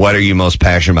 "What are you most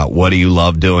passionate about? What do you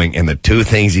love doing?" And the two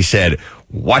things he said: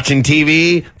 watching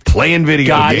TV, playing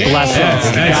video games. God bless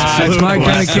him. That's my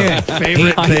kind of kid.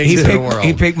 Favorite things in the world.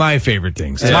 He picked my favorite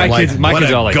things. My kids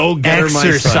are like go-getter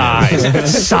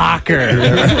exercise, soccer.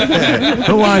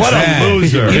 Who wants what that? a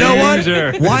loser. You know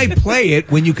what? Why play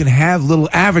it when you can have little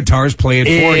avatars play it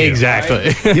for you?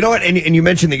 Exactly. You know what? And you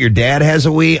mentioned that your dad has a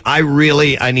Wii.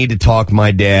 I need to talk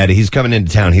my dad. He's coming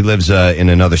into town. He lives in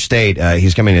another state.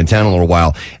 He's coming into town a little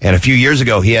while. And a few years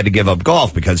ago, he had to give up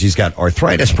golf because he's got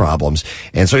arthritis problems.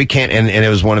 And so he can't, and it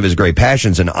was one of his great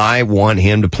passions, and I want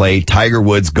him to play Tiger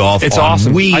Woods golf It's on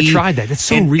awesome. Wii. I tried that. It's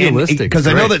so realistic. Because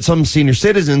I know that some senior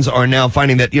citizens are now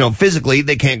finding that, physically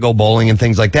they can't go bowling and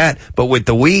things like that, but with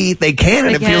the Wii, they can,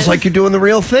 and it feels like you're doing the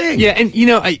real thing. Yeah, and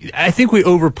I think we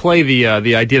overplay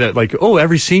the idea that like,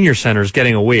 every senior center is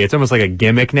getting a Wii. It's almost like a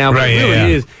gimmick now, but it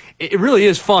really is. It really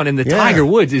is fun, and the Tiger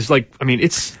Woods is like,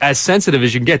 it's as sensitive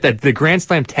as you can get. That the Grand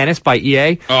Slam Tennis by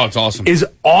EA, it's awesome, is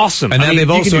awesome. And then they've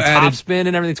also added topspin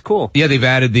and everything's cool. Yeah, they've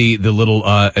added the little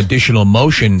additional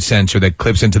motion sensor that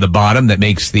clips into the bottom that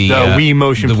makes the Wii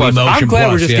Motion the Plus. Wii Motion I'm glad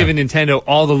Plus, we're just giving Nintendo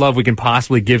all the love we can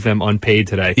possibly give them unpaid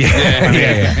today.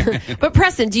 But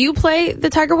Preston, do you play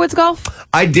the Tiger Woods golf?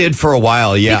 I did for a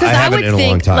while. Yeah, because I haven't in a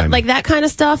long time. Like that kind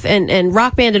of stuff and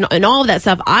Rock Band and all of that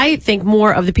stuff. I think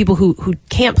more of the people who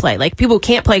can't play, like people who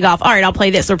can't play golf. All right, I'll play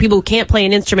this. Or people who can't play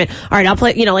an instrument. All right, I'll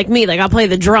play. Like me, like I'll play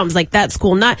the drums. Like that's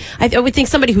cool. I would think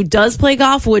somebody who does play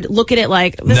golf would look at it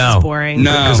like this is boring.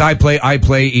 No, because I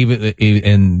play even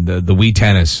in the Wii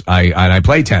tennis. I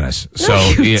play tennis. So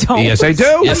yes, I do.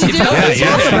 Yes, you do.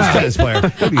 Yeah, tennis player.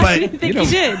 But I didn't think you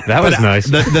did. That was nice.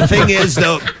 The thing is,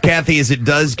 though, Kathy, is it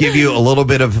does give you a little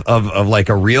bit of like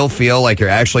a real feel, like you're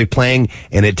actually playing,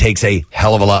 and it takes a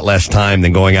hell of a lot less time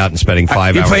than going out and spending 5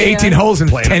 hours. You play 18 holes in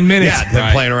 10 minutes. Yeah,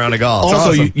 than playing around a golf.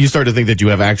 Also, awesome. you start to think that you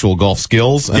have actual golf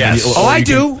skills. Yes. I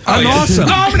do. I'm awesome.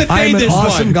 Oh, I'm going to fade this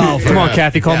awesome golfer. Come on,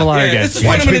 Kathy, call him a liar again. This is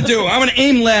what I'm going to do. I'm going to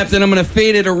aim left, and I'm going to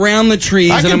fade it around the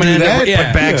trees. I can and I'm do going that. to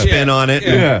Put backspin on it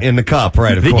in the cup,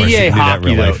 right? Of The course. EA You can do that in Hockey,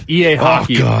 real though, life. EA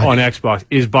Hockey on Xbox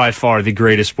is by far the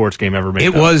greatest sports game ever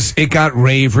made. It got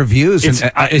rave reviews. It's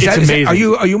amazing. Are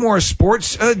you more a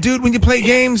sports dude when you play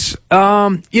games?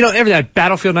 Everything that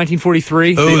Battlefield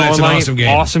 1943. Oh, that's online, an awesome game.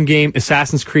 Awesome game.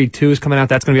 Assassin's Creed 2 is coming out.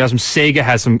 That's going to be awesome. Sega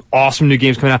has some awesome new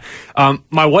games coming out.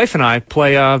 My wife and I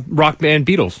play Rock Band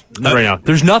Beatles right now.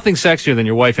 There's nothing sexier than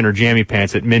your wife in her jammy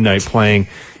pants at midnight playing,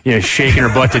 shaking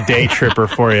her butt to Day Tripper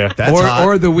for you.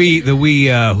 Or the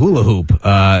Wii hula hoop.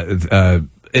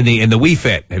 in the Wii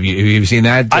Fit. Have you seen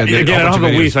that? Again, I don't have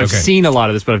a Wii, so I've seen a lot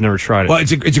of this, but I've never tried it. Well,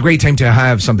 it's a great time to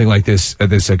have something like this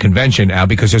convention now,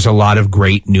 because there's a lot of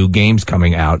great new games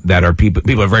coming out that are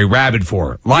people are very rabid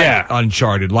for, like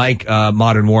Uncharted, like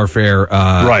Modern Warfare.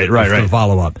 Right. The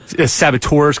follow up.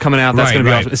 Saboteur's coming out. That's going to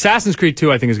be awesome. Assassin's Creed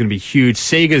 2, I think, is going to be huge.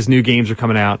 Sega's new games are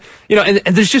coming out. And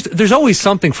there's always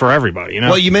something for everybody.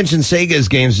 Well, you mentioned Sega's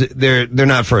games. They're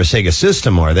not for a Sega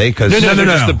system, are they? No.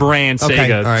 Just the brand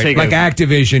Sega. Right. Sega. Like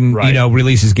Activision,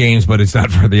 releases games, but it's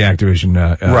not for the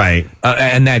Activision. Right.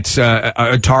 And that's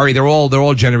Atari. They're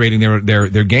all generating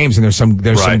their games, and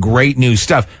there's some great new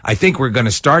stuff. I think we're going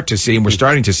to start to see, and we're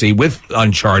starting to see with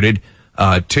Uncharted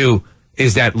 2,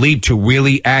 is that leap to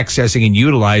really accessing and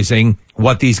utilizing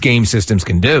what these game systems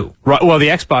can do. Right. Well, the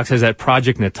Xbox has that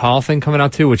Project Natal thing coming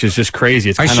out too, which is just crazy.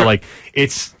 It's kind of like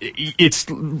it's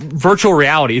virtual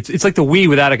reality. It's like the Wii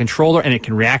without a controller, and it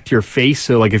can react to your face.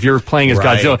 So, like, if you're playing as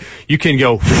Godzilla, you can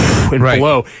go and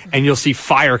blow, and you'll see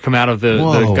fire come out of the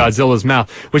Godzilla's mouth,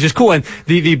 which is cool. And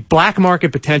the black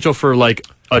market potential for like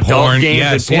adult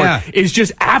games and porn is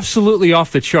just absolutely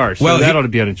off the charts. So that ought to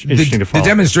be interesting to follow. The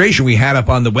demonstration we had up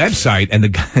on the website, and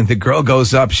the girl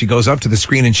goes up to the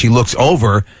screen and she looks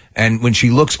over, and when she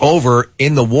looks over,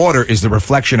 in the water is the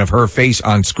reflection of her face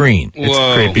on screen.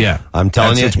 It's creepy. Yeah. I'm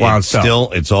telling you, it's wild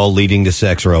stuff. It's all leading to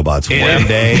sex robots. One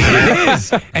day. It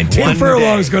is. And Tim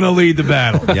Furlong's going to lead the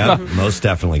battle. Yeah, most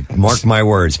definitely. Mark my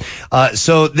words.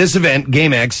 So this event,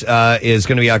 GameX, is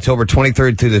going to be October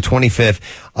 23rd through the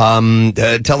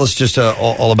 25th. Tell us just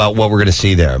all about what we're going to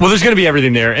see there. Well, there's going to be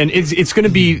everything there, and it's going to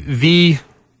be the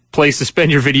place to spend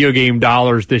your video game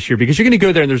dollars this year, because you're going to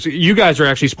go there, and you guys are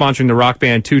actually sponsoring the Rock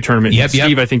Band 2 tournament. Yep,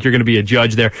 Steve, I think you're going to be a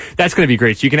judge there. That's going to be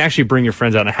great. So you can actually bring your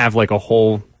friends out and have like a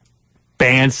whole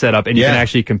band set up, and you can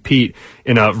actually compete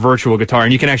in a virtual guitar,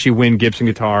 and you can actually win Gibson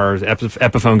guitars,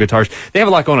 Epiphone guitars. They have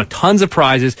a lot going on, tons of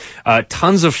prizes,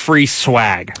 tons of free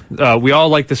swag. We all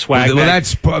like the swag. Well,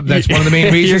 that's one of the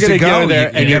main reasons you're to go there,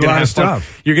 and you you're get a lot of fun.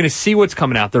 stuff. You're going to see what's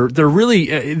coming out. They're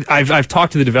really. I've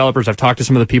talked to the developers. I've talked to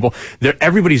some of the people.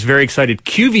 Everybody's very excited.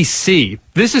 QVC.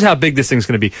 This is how big this thing's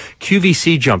going to be.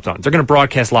 QVC jumped on. They're going to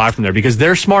broadcast live from there, because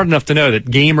they're smart enough to know that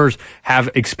gamers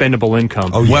have expendable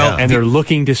income. And they're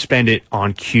looking to spend it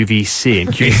on QVC.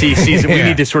 And QVC sees that we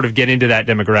need to sort of get into that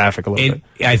demographic a little bit.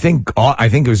 I think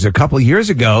it was a couple of years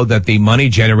ago that the money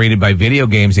generated by video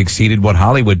games exceeded what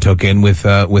Hollywood took in with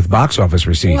box office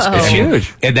receipts. Whoa. It's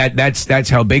huge. And that's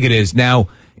how big it is. Now,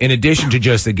 in addition to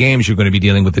just the games, you're going to be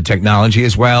dealing with the technology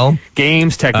as well.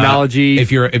 Games, technology.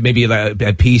 If you're maybe a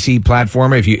PC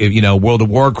platformer, if you know World of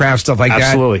Warcraft, stuff like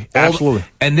Absolutely. that. Absolutely.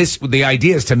 And the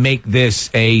idea is to make this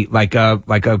like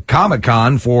a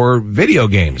Comic-Con for video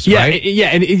games, right? Yeah,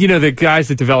 and the guys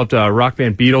that developed Rock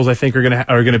Band Beatles, I think, are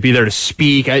gonna be there to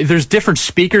speak. There's different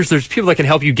speakers. There's people that can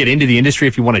help you get into the industry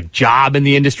if you want a job in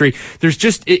the industry. There's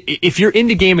just if you're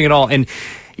into gaming at all, and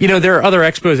there are other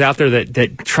expos out there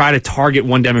that try to target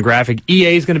one demographic.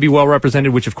 EA is going to be well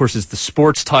represented, which of course is the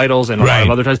sports titles and a lot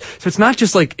of other titles. So it's not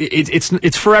just like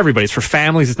it's for everybody. It's for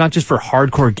families. It's not just for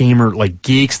hardcore gamer like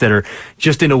geeks that are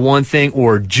just into one thing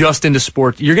or just into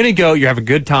sports. You're going to go. You have a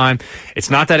good time.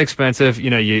 It's not that expensive.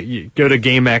 You go to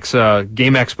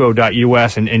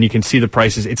GameExpo.us and you can see the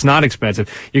prices. It's not expensive.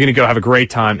 You're going to go have a great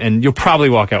time, and you'll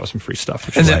probably walk out with some free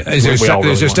stuff. And is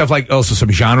there stuff like also some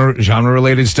genre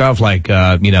related stuff like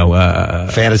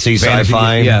fantasy,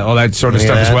 sci-fi, all that sort of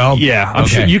stuff as well. Yeah, I'm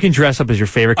sure you can dress up as your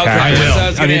favorite character. I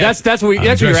will. I mean, that's what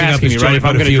you're asking me, right? If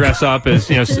I'm going to dress up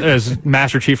as as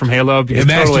Master Chief from Halo,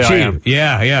 Master Chief.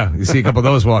 Yeah. You see a couple of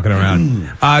those walking around.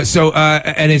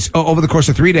 And it's over the course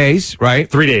of 3 days, right?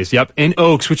 3 days. Yep, in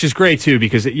Oaks, which is great too,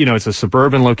 because it's a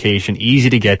suburban location, easy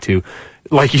to get to.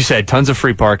 Like you said, tons of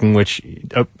free parking, which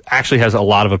actually has a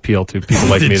lot of appeal to people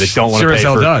like me that don't want to pay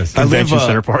for convention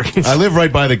center parking. I live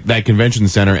right by that convention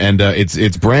center, and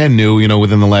it's brand new.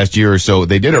 Within the last year or so,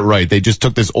 they did it right. They just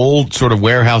took this old sort of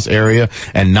warehouse area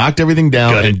and knocked everything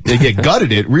down and they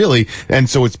gutted it really, and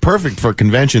so it's perfect for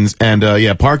conventions. And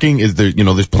parking is there.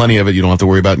 There's plenty of it. You don't have to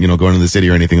worry about going to the city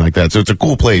or anything like that. So it's a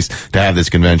cool place to have this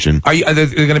convention. Are there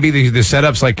going to be the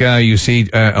setups like you see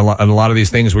a lot of these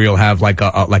things where you'll have like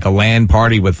a LAN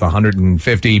party with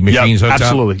 150 machines hooked up?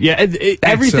 Absolutely. Yeah,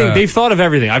 everything. They've thought of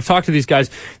everything. I've talked to these guys.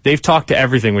 They've talked to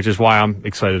everything, which is why I'm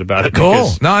excited about it. Cool.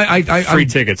 No, I free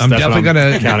tickets. I'm definitely going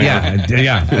to.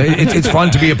 Yeah. It's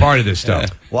fun to be a part of this stuff.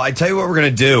 Well, I tell you what we're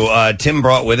going to do. Tim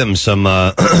brought with him some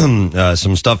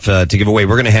stuff to give away.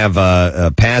 We're going to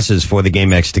have passes for the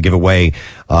GameX to give away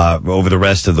over the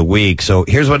rest of the week. So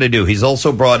here's what I do. He's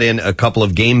also brought in a couple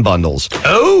of game bundles.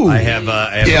 Oh, I have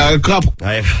a couple.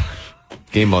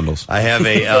 Game bundles. I have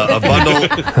a bundle.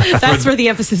 That's where the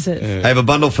emphasis is. I have a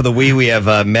bundle for the Wii. We have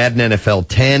Madden NFL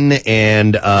 10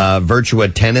 and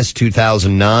Virtua Tennis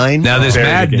 2009. Now,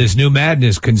 this new Madden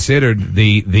is considered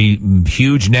the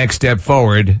huge next step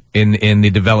forward in the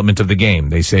development of the game.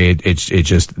 They say it's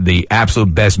just the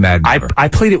absolute best Madden ever. I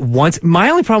played it once. My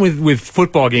only problem with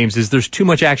football games is there's too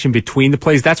much action between the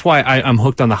plays. That's why I'm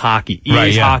hooked on the hockey.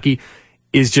 EA's hockey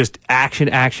is just action.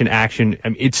 I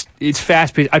mean, it's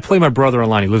fast paced. I play my brother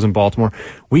online. He lives in Baltimore.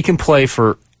 We can play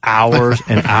for hours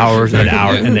and hours and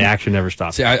hours, and the action never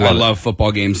stops. See, I love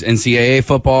football games, NCAA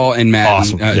football and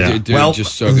Madden. Awesome. Well,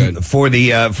 just so good. For the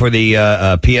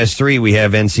PS3, we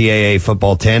have NCAA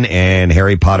Football 10 and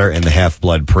Harry Potter and the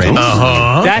Half-Blood Prince.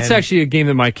 That's actually a game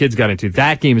that my kids got into.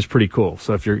 That game is pretty cool.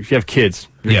 So if you have kids.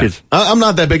 Kids. I'm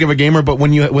not that big of a gamer, but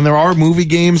when there are movie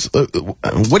games,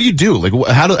 what do you do? Like,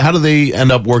 how do they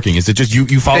end up working? Is it just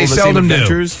you follow the same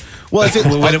adventures? Well, is it,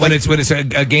 when it's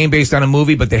a game based on a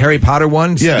movie, but the Harry Potter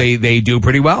ones, they do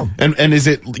pretty well. And is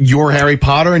it your Harry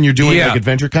Potter and you're doing like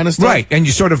adventure kind of stuff? Right, and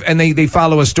you sort of they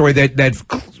follow a story that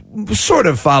sort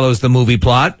of follows the movie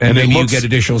plot, and maybe you get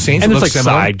additional scenes. And there's like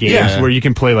side games where you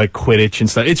can play like Quidditch and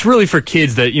stuff. It's really for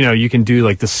kids that, you can do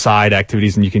like the side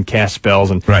activities and you can cast spells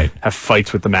and have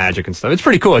fights with the magic and stuff. It's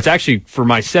pretty cool. It's actually, for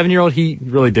my 7-year-old, he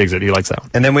really digs it. He likes that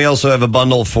one. And then we also have a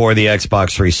bundle for the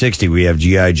Xbox 360. We have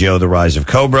G.I. Joe, The Rise of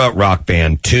Cobra, Rock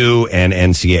Band 2, and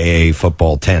NCAA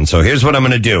Football 10. So here's what I'm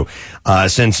going to do.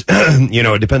 Since,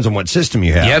 it depends on what system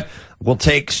you have. Yep. We'll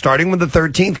take, starting with the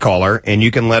 13th caller, and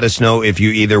you can let us know if you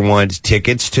either want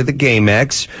tickets to the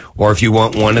GameX or if you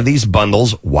want one of these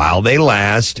bundles while they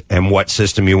last, and what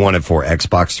system you want it for,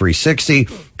 Xbox 360,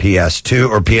 PS2,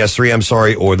 or PS3, I'm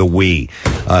sorry, or the Wii.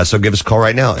 So give us a call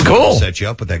right now. And we'll set you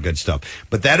up with that good stuff.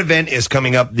 But that event is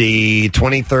coming up the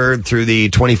 23rd through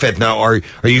the 25th. Now, are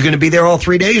you going to be there all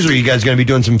 3 days, or are you guys going to be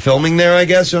doing some filming there, I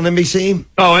guess, on NBC?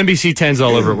 Oh, NBC 10's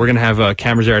all over. We're going to have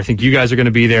cameras there. I think you guys are going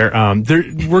to be there.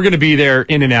 We're going to be there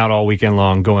in and out all weekend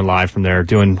long, going live from there,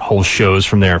 doing whole shows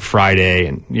from there Friday,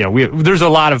 and there's a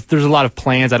lot of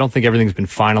plans. I don't think everything's been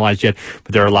finalized yet,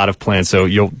 but there are a lot of plans. So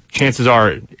chances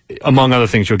are, among other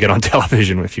things, you'll get on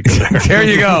television if you go there. There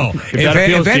you go.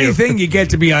 if anything, you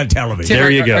get to be on television. Tim,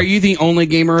 there you go. Are you the only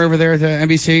gamer over there at the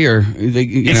NBC, or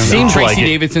it seems Tracy like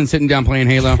Davidson sitting down playing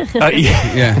Halo?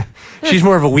 Yeah. She's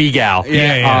more of a Wii gal.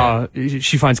 Yeah.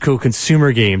 She finds cool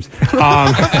consumer games. No,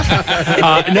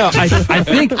 I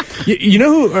think you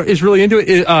know who is really into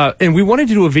it. And we wanted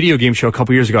to do a video game show a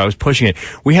couple years ago. I was pushing it.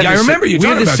 I remember you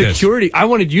talking about security. this. I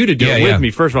wanted you to do it with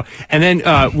me first of all, and then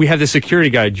we have the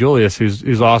security guy Julius,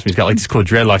 who's awesome. He's got like these cool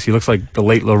dreadlocks. He looks like the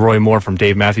late Leroy Moore from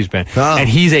Dave Matthews Band, and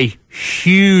he's a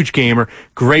huge gamer,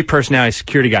 great personality,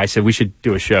 security guy. Said we should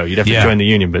do a show. You'd have to join the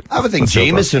union, but I would think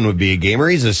Jameson would be a gamer.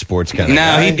 He's a sports kind of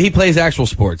guy. No, he plays actual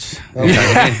sports.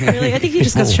 Okay. Really? I think he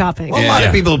just goes shopping. Well, a lot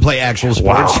of people who play actual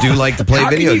sports do like to play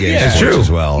video games. That's true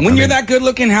as well. When you're that good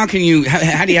looking, how do you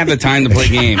have the time to play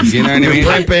games? You know what I mean?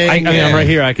 I'm right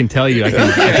here. I can tell you. I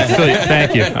can feel you.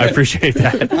 Thank you. I appreciate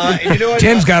that.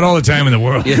 Tim's got all the time in the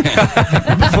world.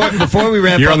 Before we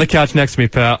wrap up, you're on the couch next to me,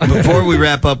 pal. Before we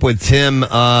wrap up with Tim,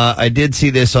 I did see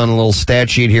this on a little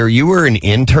stat sheet here. You were an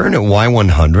intern at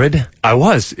Y100? I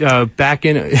was back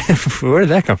in. Where did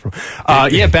that come from?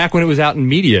 Back when it was out in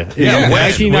media. Yeah,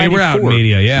 we were out in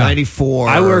media. Yeah, 94.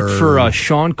 I worked for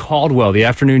Sean Caldwell, the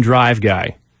afternoon drive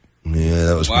guy. Yeah,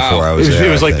 that was before I was there.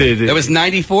 It was like that was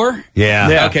 94?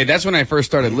 Yeah. Okay, that's when I first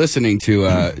started listening to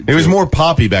it was more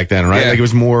poppy back then, right? Yeah. Like it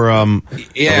was more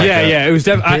It was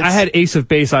I had Ace of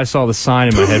Base. I saw the sign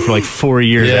in my head for like 4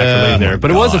 years after living there.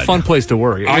 But it was a fun place to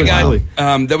work.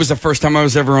 That was the first time I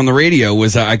was ever on the radio.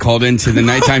 Was I called into the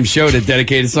nighttime show to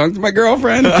dedicate a song to my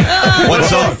girlfriend.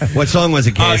 What song was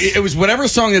it, Case? It was whatever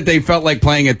song that they felt like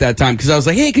playing at that time, because I was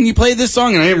like, hey, can you play this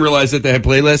song? And I didn't realize that they had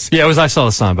playlists. Yeah, it was I Saw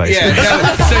the Sign by Ace of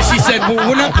Base. So she said, well,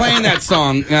 we're not playing that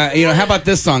song. How about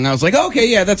this song? I was like, okay,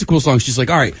 yeah, that's a cool song. She's like,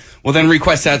 all right, well then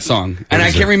request that song. And I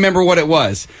can't remember what it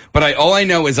was, but all I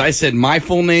know is I said my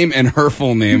full name and her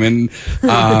full name. And did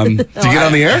you get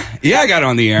on the air? Yeah, I got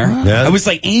on the air. Yeah. I was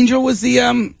like, Angel was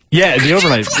the the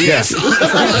overnight. Yes.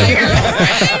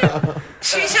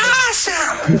 She's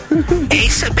awesome.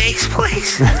 Ace of Base,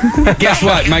 please. Guess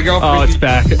what? My girlfriend. Oh, it's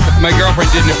back. My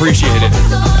girlfriend didn't appreciate it.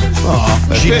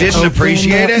 She didn't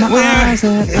appreciate it?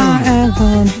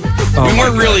 We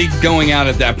weren't really going out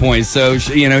at that point, so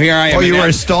here I am. Oh, you were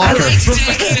a stalker. I'd like to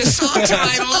dedicate a song to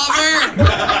my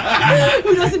lover.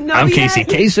 Who doesn't know I'm yet? Casey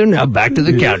Kasem. Now back to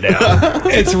the countdown.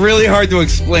 It's really hard to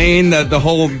explain the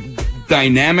whole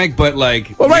dynamic, but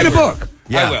like. Well, write a book.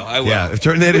 I will. Yeah,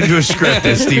 turn that into a script,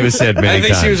 as Steve has said many I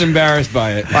think times. she was embarrassed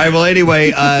by it. All right, well,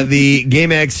 anyway, the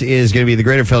Game X is going to be the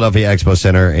Greater Philadelphia Expo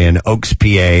Center in Oaks, PA,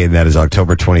 and that is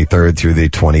October 23rd through the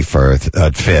 5th.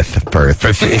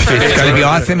 It's going to be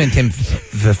awesome, and Tim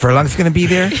Furlong's going to be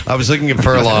there. I was looking at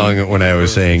Furlong when I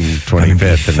was saying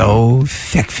 25th. And so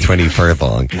sexy. 20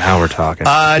 Furlong. Now we're talking.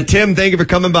 Tim, thank you for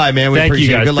coming by, man. We Thank you,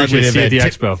 appreciate guys. it. Good luck with Appreciate it, it. See you man.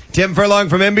 at the Expo. Tim Furlong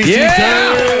from NBC.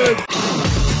 Yeah!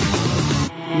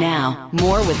 Now,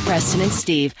 more with Preston and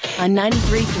Steve on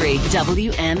 93.3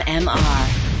 WMMR.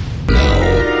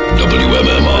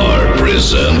 WMMR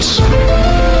presents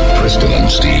Preston and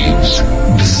Steve's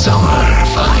Bizarre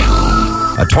File.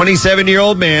 A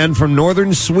 27-year-old man from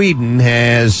northern Sweden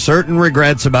has certain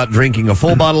regrets about drinking a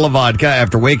full bottle of vodka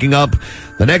after waking up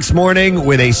the next morning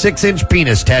with a 6-inch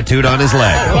penis tattooed on his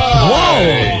leg.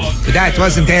 Whoa! That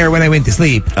wasn't there when I went to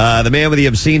sleep. The man with the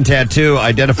obscene tattoo,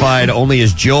 identified only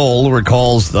as Joel,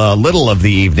 recalls little of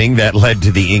the evening that led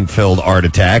to the ink-filled art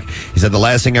attack. He said, "The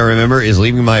last thing I remember is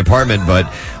leaving my apartment, but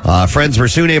friends were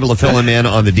soon able to fill him in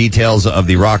on the details of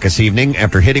the raucous evening.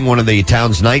 After hitting one of the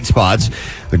town's night spots,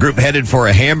 the group headed for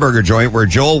a hamburger joint where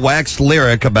Joel waxed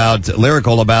lyrical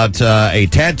about a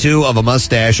tattoo of a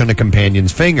mustache on a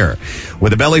companion's finger.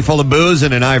 With a belly full of booze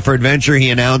and an eye for adventure, he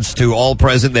announced to all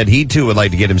present that he too would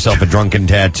like to get himself a drunken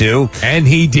tattoo. And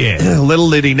he did. Little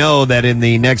did he know that in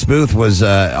the next booth was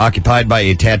occupied by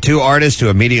a tattoo artist who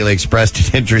immediately expressed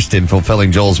an interest in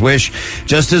fulfilling Joel's wish,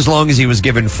 just as long as he was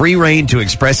given free rein to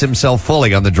express himself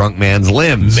fully on the drunk man's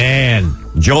limbs. Man.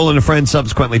 Joel and a friend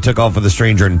subsequently took off with the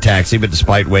stranger in a taxi, but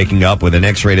despite waking up with an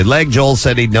X-rated leg, Joel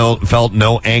said he felt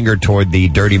no anger toward the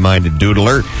dirty-minded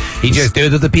doodler. He just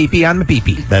doodled the pee-pee on the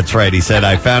pee-pee. That's right. He said,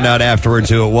 "I found out afterwards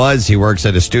who it was. He works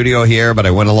at a studio here, but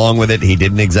I went along with it. He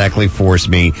didn't exactly force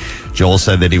me." Joel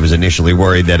said that he was initially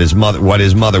worried that what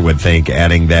his mother would think,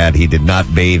 adding that he did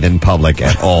not bathe in public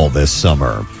at all this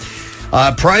summer.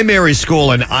 Primary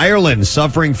school in Ireland,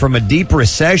 suffering from a deep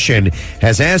recession,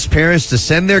 has asked parents to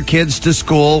send their kids to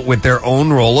school with their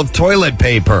own roll of toilet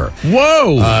paper.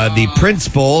 Whoa! The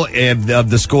principal of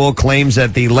the school claims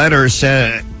that the letter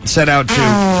set out to...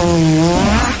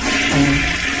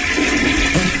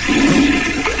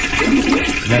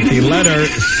 that the letter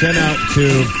sent out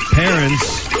to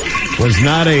parents was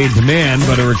not a demand,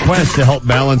 but a request to help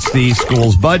balance the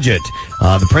school's budget.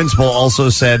 The principal also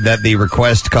said that the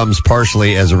request comes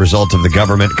partially as a result of the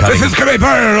government cutting... This is going to be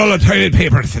a roll of toilet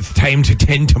paper. It's time to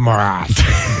tend to more.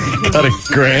 cutting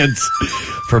grants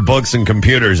for books and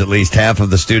computers. At least half of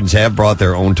the students have brought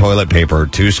their own toilet paper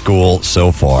to school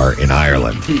so far in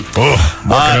Ireland.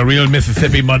 Oh, a real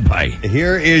Mississippi mud pie.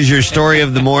 Here is your story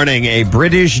of the morning. A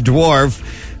British dwarf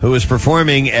who was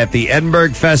performing at the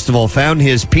Edinburgh Festival found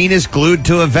his penis glued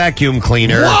to a vacuum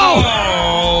cleaner. Whoa!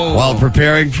 While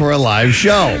preparing for a live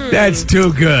show. That's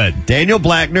too good. Daniel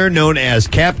Blackner, known as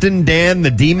Captain Dan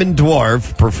the Demon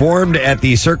Dwarf, performed at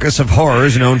the Circus of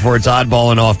Horrors, known for its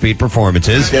oddball and offbeat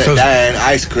performances. Dan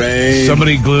ice cream.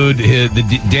 Somebody glued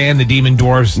Dan the Demon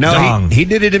Dwarf's dong. He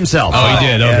did it himself. Oh, he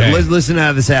did? Okay. Listen to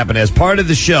how this happened. As part of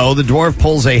the show, the dwarf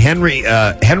pulls a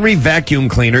Henry vacuum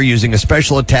cleaner using a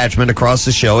special attachment across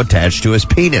the show attached to his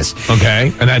penis.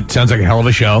 Okay, and that sounds like a hell of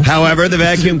a show. However, the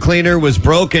vacuum cleaner was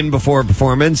broken before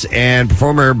performance, and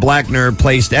performer Blackner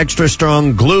placed extra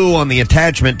strong glue on the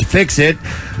attachment to fix it,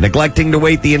 neglecting to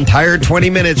wait the entire 20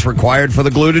 minutes required for the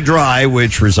glue to dry,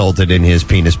 which resulted in his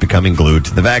penis becoming glued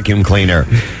to the vacuum cleaner.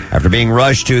 After being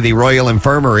rushed to the Royal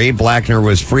Infirmary, Blackner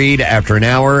was freed after an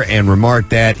hour and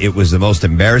remarked that it was the most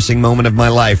embarrassing moment of my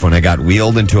life when I got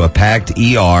wheeled into a packed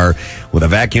ER with a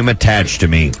vacuum attached to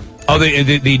me. Oh,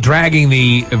 the dragging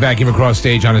the vacuum across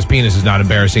stage on his penis is not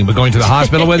embarrassing, but going to the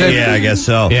hospital with it? Yeah, I guess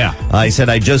so. Yeah. He said,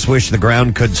 I just wish the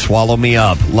ground could swallow me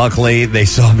up. Luckily, they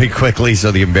saw me quickly,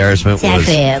 so the embarrassment It's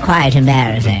actually quite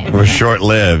embarrassing. was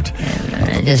short-lived.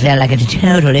 I just felt like a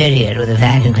total idiot with a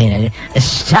vacuum cleaner. It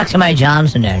stuck to my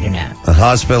Johnson, don't you know? The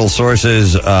hospital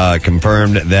sources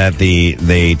confirmed that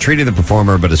they treated the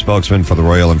performer, but a spokesman for the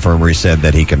Royal Infirmary said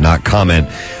that he could not comment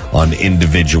on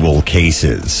individual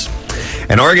cases.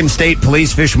 An Oregon State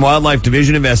Police Fish and Wildlife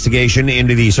Division investigation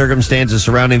into the circumstances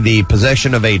surrounding the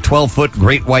possession of a 12-foot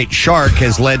great white shark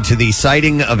has led to the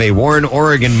sighting of a Warren,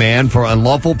 Oregon man for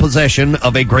unlawful possession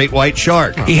of a great white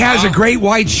shark. He has a great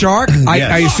white shark?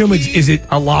 Yes. I assume is it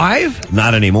alive?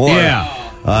 Not anymore.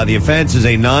 Yeah. The offense is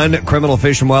a non-criminal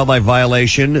fish and wildlife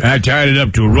violation. I tied it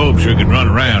up to a rope so it can run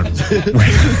around.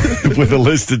 With a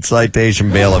listed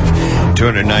citation bail of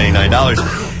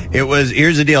 $299.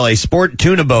 Here's the deal. A sport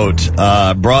tuna boat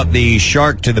brought the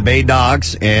shark to the Bay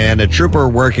docks, and a trooper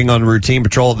working on routine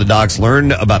patrol at the docks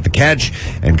learned about the catch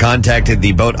and contacted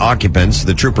the boat occupants.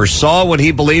 The trooper saw what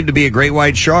he believed to be a great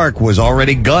white shark was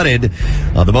already gutted.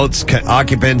 The boat's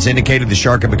occupants indicated the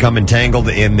shark had become entangled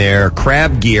in their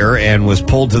crab gear and was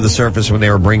pulled to the surface when they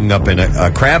were bringing up in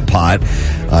a crab pot.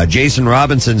 Jason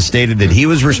Robinson stated that he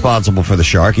was responsible for the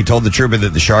shark. He told the trooper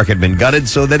that the shark had been gutted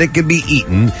so that it could be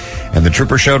eaten, and the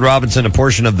trooper showed Robinson a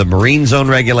portion of the Marine Zone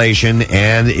regulation,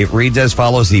 and it reads as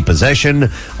follows: the possession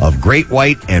of great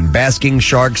white and basking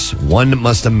sharks, one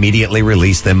must immediately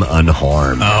release them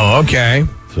unharmed. Oh, okay.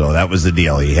 So that was the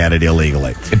deal. He had it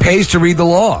illegally. It pays to read the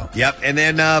law. Yep. And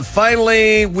then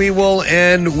finally, we will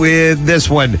end with this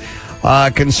one.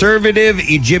 Conservative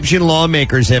Egyptian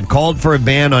lawmakers have called for a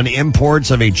ban on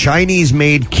imports of a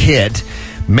Chinese-made kit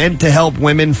meant to help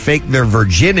women fake their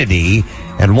virginity,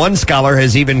 and one scholar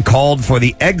has even called for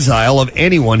the exile of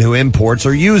anyone who imports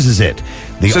or uses it.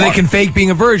 So they can fake being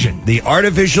a virgin. The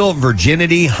artificial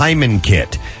virginity hymen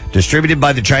kit, distributed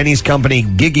by the Chinese company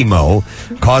Gigimo,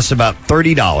 costs about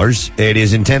 $30. It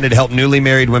is intended to help newly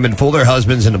married women fool their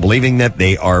husbands into believing that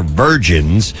they are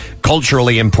virgins,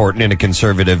 culturally important in the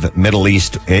conservative Middle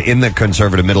East,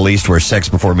 where sex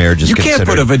before marriage is considered. You can't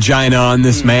put a vagina on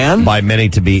this man. By many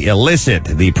to be illicit.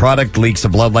 The product leaks a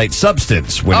blood-like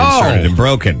substance when inserted and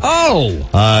broken.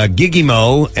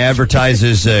 Gigimo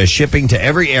advertises shipping to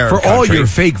every Arab country. For all your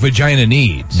fake vagina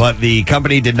needs. But the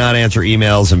company did not answer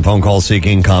emails and phone calls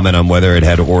seeking comment on whether it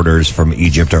had orders from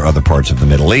Egypt or other parts of the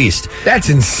Middle East. That's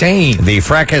insane. The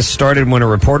fracas started when a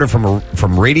reporter from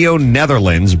Radio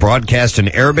Netherlands broadcast an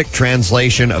Arabic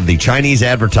translation of the Chinese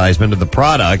advertisement of the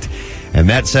product, and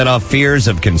that set off fears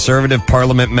of conservative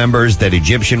parliament members that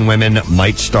Egyptian women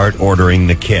might start ordering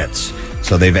the kits.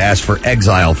 So they've asked for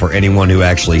exile for anyone who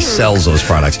actually sells those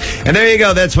products. And there you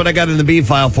go. That's what I got in the B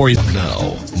file for you.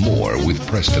 Now, more with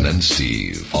Preston and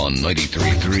Steve on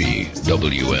 93.3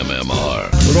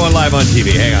 WMMR. We're going live on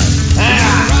TV. Hang on.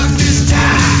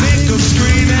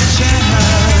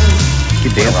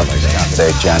 Keep dancing like that.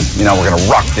 Say, Jen, we're going to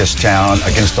rock this town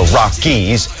against the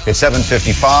Rockies. It's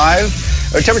 7:55.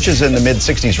 Temperatures in the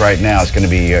mid-60s right now. It's going to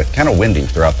be kind of windy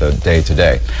throughout the day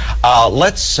today.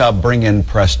 Let's bring in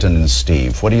Preston and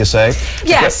Steve. What do you say?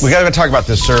 Yes. We got to talk about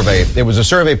this survey. It was a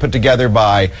survey put together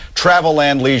by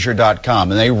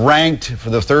TravelAndLeisure.com, and they ranked for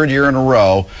the third year in a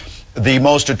row the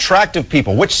most attractive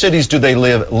people. Which cities do they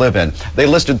live in? They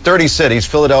listed 30 cities.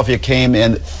 Philadelphia came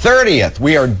in 30th.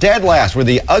 We are dead last. We're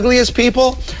the ugliest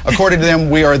people. According to them,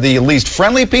 we are the least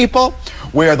friendly people.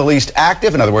 We are the least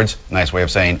active. In other words, nice way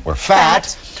of saying we're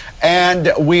fat.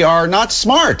 And we are not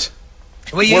smart.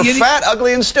 Well, we're fat,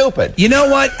 ugly, and stupid. You know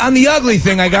what? On the ugly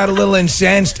thing, I got a little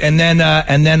incensed, and then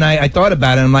I thought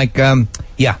about it. I'm like,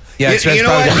 yeah. You know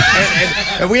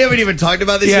what? And we haven't even talked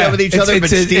about this yet with each other,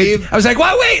 but Steve... I was like,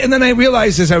 well, wait. And then I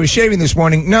realized as I was shaving this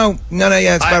morning, no,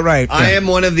 it's about right. Yeah. I am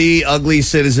one of the ugly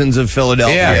citizens of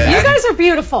Philadelphia. Yeah. You guys are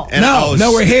beautiful. And no,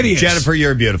 we're hideous. Jennifer,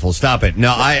 you're beautiful. Stop it.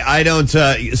 No, I don't...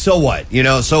 so what?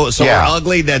 So we're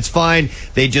ugly, that's fine.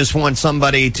 They just want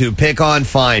somebody to pick on,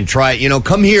 fine. Try it.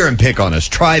 Come here and pick on us.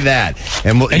 Try that.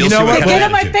 And you'll see what get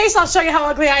in my face, I'll show you how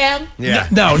ugly I am. Yeah.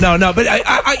 No. But,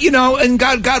 and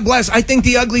God bless, I think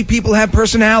the ugly people have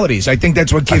personalities. I think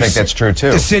that's what gives I think that's true,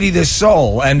 too. The city this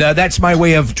soul. And that's my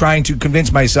way of trying to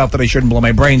convince myself that I shouldn't blow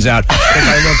my brains out because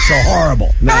I look so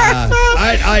horrible.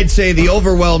 I'd say the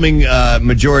overwhelming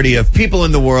majority of people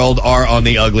in the world are on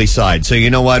the ugly side. So you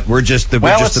know what? We're just the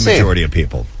majority of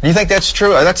people. You think that's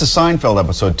true? That's a Seinfeld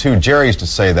episode, too. Jerry used to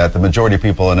say that the majority of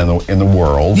people in the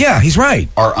world he's right.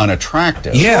 Are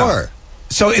unattractive. Yeah. Sure.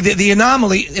 So the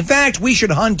anomaly, in fact, we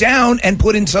should hunt down and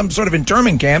put in some sort of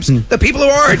internment camps the people who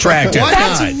are attractive.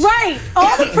 That's right.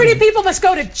 All the pretty people must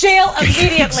go to jail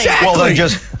immediately. Exactly. Well, then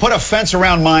just put a fence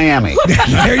around Miami.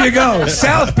 There you go.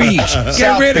 South Beach.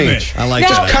 Get rid of it. I like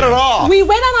that. Just cut it off. We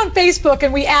went out on Facebook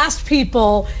and we asked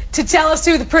people to tell us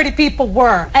who the pretty people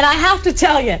were. And I have to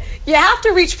tell you, you have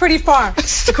to reach pretty far.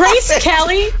 Grace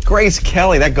Kelly. Grace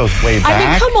Kelly, that goes way back. I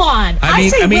mean, come on.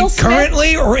 I mean,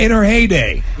 currently or in her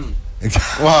heyday?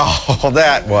 Well,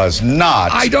 that was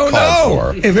not. I don't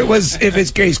know if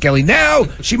it's Grace Kelly now.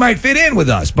 She might fit in with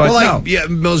us, but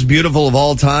most beautiful of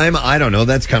all time. I don't know.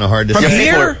 That's kind of hard to say. From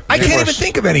here, I can't even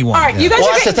think of anyone. All right, you guys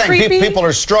are that's the getting thing. creepy. People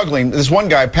are struggling. This one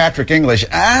guy, Patrick English.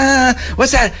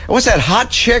 What's that hot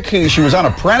chick who she was on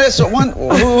Apprentice? Who is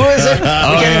it? We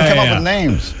can't even come up with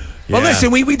names. Well,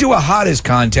 listen, we do a hottest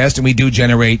contest, and we do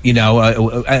generate,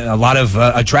 a lot of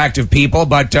attractive people,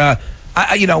 but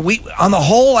we on the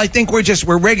whole, I think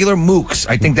we're regular mooks.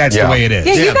 I think that's the way it is.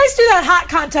 Yeah, you guys do that hot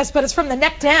contest, but it's from the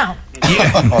neck down.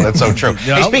 Oh, that's so true.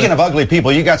 Hey, speaking of ugly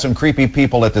people, you got some creepy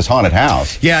people at this haunted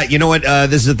house. Yeah, you know what?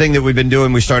 This is the thing that we've been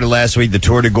doing. We started last week, the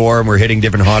Tour de Gore, and we're hitting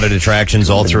different haunted attractions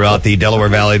all throughout the Delaware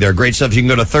Valley. They're great stuff. You can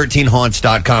go to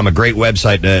 13haunts.com, a great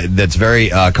website that's very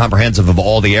comprehensive of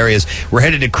all the areas. We're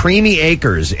headed to Creamy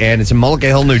Acres, and it's in Mullica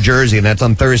Hill, New Jersey, and that's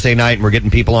on Thursday night, and we're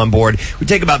getting people on board. We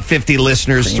take about 50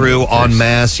 listeners through en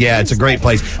masse. Yeah, it's a great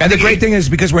place. And the great thing is,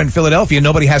 because we're in Philadelphia,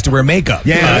 nobody has to wear makeup.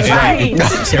 Yeah, that's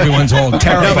right. Everyone's all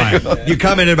terrified. You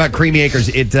commented about Creamy Acres.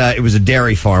 It was a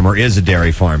dairy farm, or is a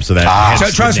dairy farm, so that so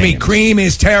trust me, cream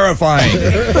is terrifying.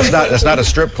 That's not a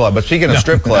strip club, but speaking of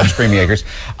strip clubs, Creamy Acres,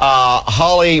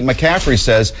 Holly McCaffrey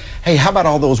says, hey, how about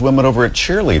all those women over at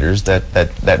Cheerleaders,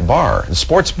 that bar, the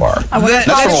sports bar?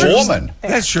 That's for a woman.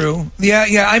 That's true.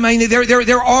 Yeah. I mean,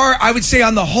 there are, I would say,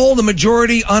 on the whole, the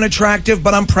majority unattractive,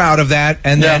 but I'm proud of that.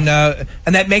 And then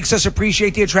and that makes us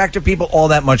appreciate the attractive people all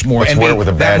that much more, and be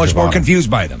that much more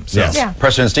confused by them. So. Yes. Yeah.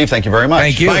 Preston and Steve, thank you very much.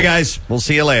 Thank you. Bye, guys. We'll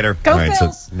see you later. Go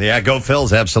Phils. Go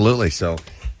Phils, absolutely. So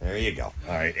there you go.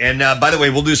 All right. And by the way,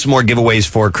 we'll do some more giveaways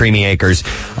for Creamy Acres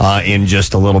in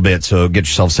just a little bit, so get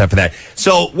yourself set for that.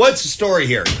 So what's the story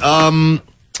here? What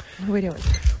are we doing?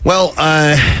 Well,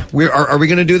 are we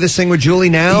going to do this thing with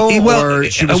Julie now? Well,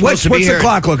 what's the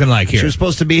clock looking like here? She was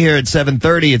supposed to be here at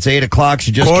 7:30. It's 8 o'clock.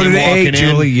 She just came walking in.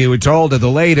 Julie, you were told at the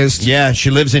latest. Yeah,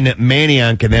 she lives in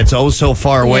Manayunk, and that's so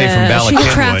far away from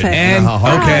Ballackinwood. And how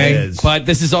hard it is. But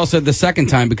this is also the second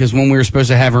time, because when we were supposed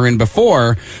to have her in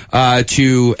before,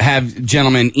 to have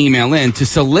gentlemen email in to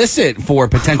solicit for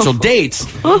potential dates,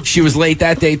 she was late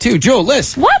that day too. Jewel,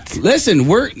 listen. What? Listen,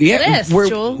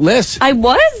 Liz. I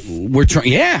was? We're trying.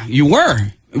 Yeah, you were.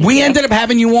 We ended up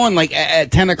having you on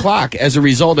at 10 o'clock as a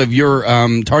result of your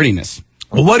tardiness.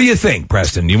 Well, what do you think,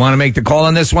 Preston? Do you want to make the call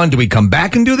on this one? Do we come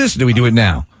back and do this, or do we do it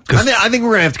now? I think we're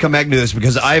going to have to come back and do this,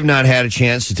 because I have not had a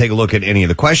chance to take a look at any of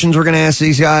the questions we're going to ask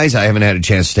these guys. I haven't had a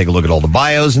chance to take a look at all the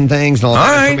bios and things and all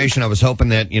that information. I was hoping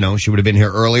that, she would have been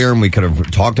here earlier and we could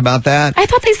have talked about that. I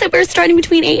thought they said we were starting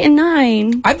between 8 and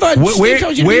 9. I thought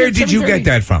where did you get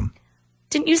that from?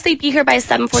 Didn't you say be here by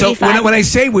 7:45? So when I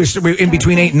say we're in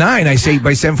between 8 and 9, I say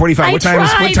by 7:45.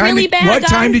 What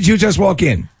time did you just walk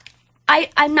in?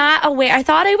 I'm not aware. I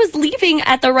thought I was leaving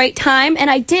at the right time, and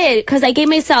I did, because I gave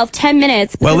myself 10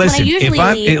 minutes. Well, listen, when I usually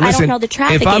leave, I don't know the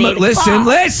traffic.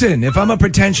 Listen, if I'm a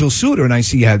potential suitor and I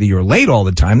see how you're late all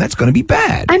the time, that's going to be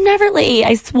bad. I'm never late,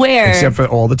 I swear. Except for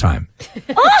all the time.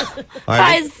 All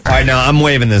right, now I'm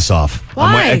waving this off.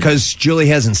 Why? Because Julie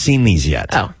hasn't seen these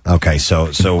yet. Oh. Okay,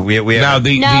 so we have...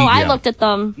 I looked at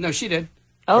them. No, she did.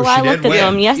 I looked at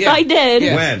them. Yes, I did.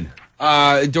 Yeah. When?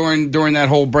 During that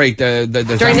whole break, the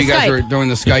time you guys were doing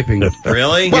the Skyping.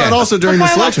 Really? Well, and also during the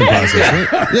selection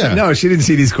process, right? Yeah. No, she didn't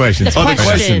see these questions. The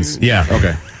questions. Yeah.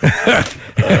 Okay.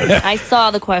 I saw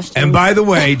the questions. And by the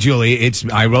way, Julie,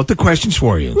 I wrote the questions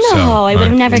for you. No, I would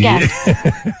have never guessed.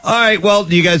 All right, well,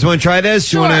 do you guys want to try this?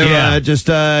 Sure. You want to just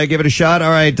give it a shot?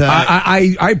 All right.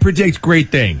 I predict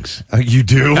great things. You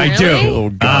do? I do. Oh,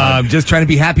 God. I'm just trying to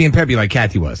be happy and peppy like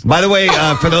Kathy was. By the way,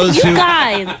 for those you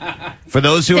guys. For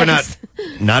those who are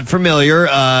not familiar,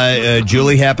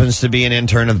 Julie happens to be an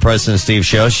intern of the Preston and Steve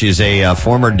show. She's a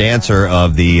former dancer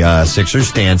of the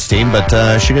Sixers dance team,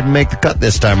 but she didn't make the cut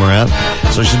this time around,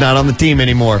 so she's not on the team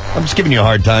anymore. I'm just giving you a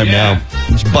hard time now.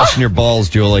 I'm just busting your balls,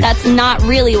 Julie. That's not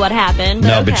really what happened.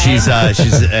 No, but she's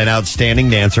an outstanding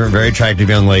dancer, a very attractive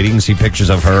young lady. You can see pictures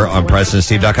of her on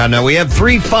PrestonandSteve.com. Now, we have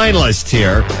 3 finalists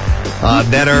here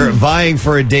that are vying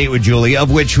for a date with Julie,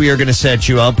 of which we are going to set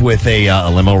you up with a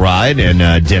limo ride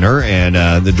and dinner, and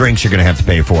the drinks you're going to have to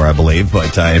pay for, I believe,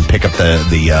 but and pick up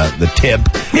the tip.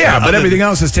 Yeah, but everything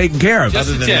else is taken care of.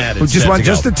 Other than that, we just want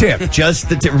just the tip. Just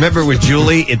the tip. Remember, with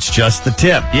Julie, it's just the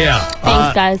tip. Yeah.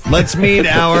 Thanks, guys. Let's meet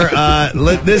our.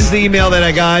 This is the email that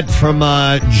I got from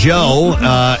Joe,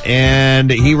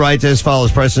 and he writes as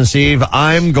follows: Preston Steve,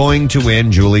 I'm going to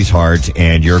win Julie's heart,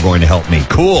 and you're going to help me.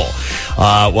 Cool.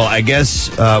 Well, I guess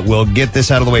we'll get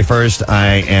this out of the way first.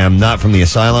 I am not from the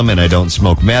asylum, and I don't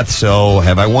smoke meth, so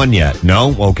have I won yet?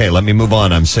 No? Okay, let me move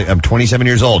on. I'm 27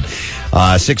 years old,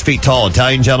 6 feet tall,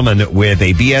 Italian gentleman with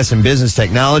a BS in business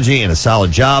technology and a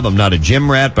solid job. I'm not a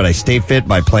gym rat, but I stay fit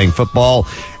by playing football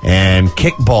and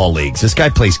kickball leagues. This guy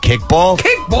plays kickball?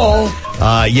 Kickball?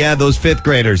 Yeah, those 5th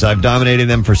graders. I've dominated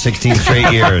them for 16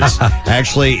 straight years.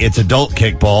 Actually, it's adult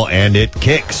kickball, and it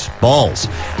kicks balls.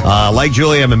 Like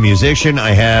Julie, I'm a musician.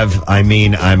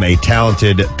 I'm a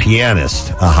talented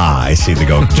pianist. Aha, I see the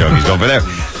joke he's going for there.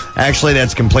 Actually,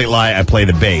 that's a complete lie. I play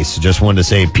the bass. Just wanted to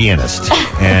say pianist.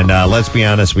 And let's be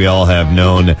honest, we all have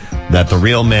known that the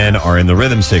real men are in the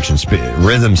rhythm section.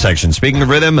 Speaking of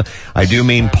rhythm, I do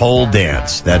mean pole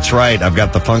dance. That's right. I've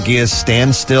got the funkiest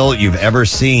standstill you've ever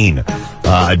seen.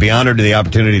 I'd be honored to the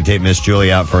opportunity to take Miss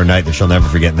Julie out for a night that she'll never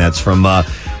forget, and that's from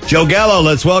Joe Gallo.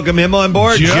 Let's welcome him on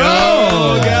board. Joe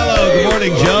Gallo. Good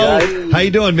morning, Joe. How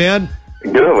you doing, man?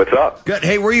 Good. What's up? Good.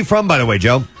 Hey, where are you from, by the way,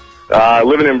 Joe?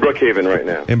 Living in Brookhaven right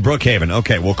now. In Brookhaven.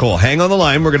 Okay, well, cool. Hang on the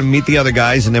line. We're going to meet the other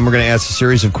guys, and then we're going to ask a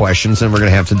series of questions, and we're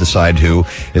going to have to decide who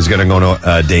is going to go on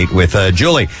a date with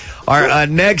Julie. Our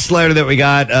next letter that we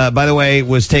got, by the way,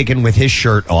 was taken with his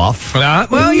shirt off.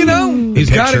 Well, you know, he's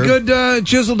got a good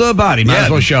chiseled body. Might as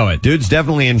well show it. Dude's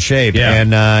definitely in shape. Yeah.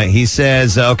 And he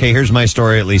says, okay, here's my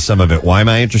story, at least some of it. Why am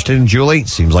I interested in Julie?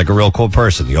 Seems like a real cool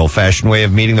person. The old-fashioned way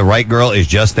of meeting the right girl is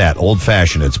just that,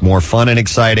 old-fashioned. It's more fun and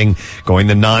exciting going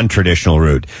the non-traditional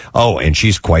route. Oh, and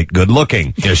she's quite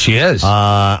good-looking. Yes, she is.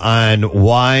 And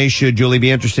why should Julie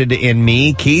be interested in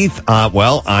me, Keith?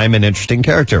 Well, I'm an interesting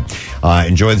character.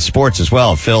 Enjoy the sports as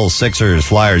well. Phil's, Sixers,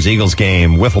 Flyers, Eagles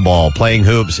game, wiffle ball, playing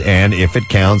hoops, and if it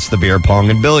counts, the beer pong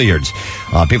and billiards.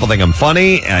 People think I'm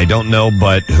funny. I don't know,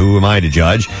 but who am I to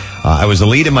judge? I was the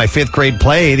lead in my 5th grade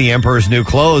play, The Emperor's New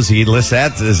Clothes. He lists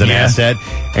that as an asset.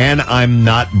 And I'm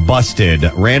not busted.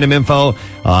 Random info,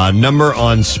 number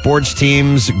on sports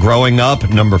teams growing up,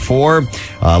 number 4.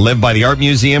 Lived by the Art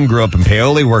Museum, grew up in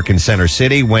Paoli, work in Center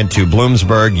City, went to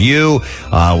Bloomsburg U,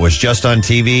 was just on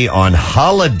TV on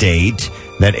Holiday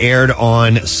that aired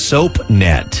on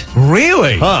SoapNet.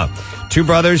 Really? Huh. 2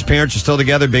 brothers, parents are still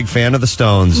together, big fan of the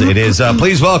Stones. It is,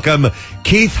 please welcome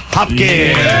Keith Hopkins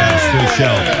to the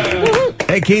show.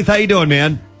 Hey, Keith, how you doing,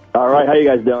 man? All right, how you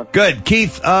guys doing? Good.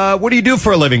 Keith, what do you do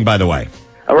for a living, by the way?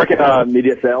 I work in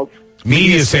media sales.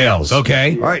 Media sales,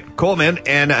 okay. All right, cool, man.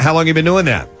 And how long have you been doing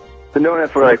that? Been doing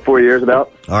it for like 4 years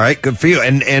about. All right, good for you.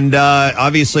 And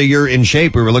obviously you're in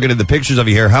shape. We were looking at the pictures of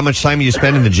you here. How much time do you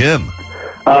spend in the gym?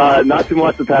 Not too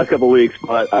much the past couple of weeks,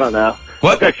 but I don't know.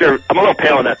 What picture? I'm a little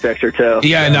pale in that picture too.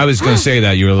 Yeah, and I was going to say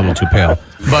that you were a little too pale.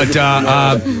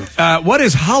 But what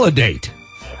is Holiday?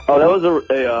 Oh, that was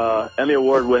a Emmy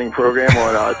Award-winning program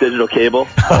on digital cable.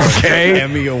 Okay.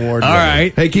 Emmy Award. All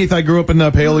right. Hey, Keith, I grew up in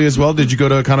Paoli as well. Did you go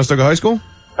to Conestoga High School?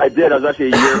 I did. I was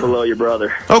actually a year below your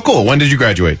brother. Oh, cool. When did you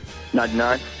graduate?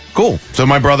 99. Cool. So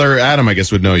my brother Adam, I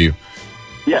guess, would know you.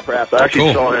 Yeah, perhaps. I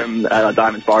actually saw him at a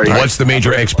Diamond's party. What's the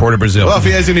major export of Brazil? Well, if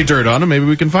he has any dirt on him, maybe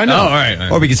we can find out. Oh, all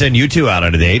right. Or we can send you 2 out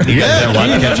on a date. You guys have a lot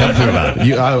to catch up to about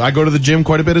it. I go to the gym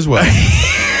quite a bit as well.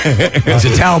 He's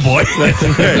a towel boy.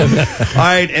 All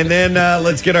right, and then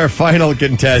let's get our final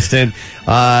contestant.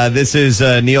 This is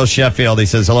Neil Sheffield. He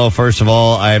says, hello. First of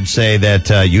all, I'd say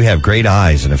that you have great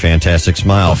eyes and a fantastic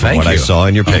smile from what I saw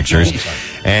in your pictures.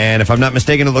 And if I'm not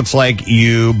mistaken, it looks like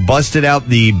you busted out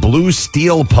the blue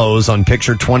steel pose on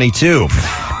picture 22.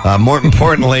 More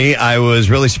importantly, I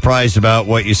was really surprised about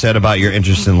what you said about your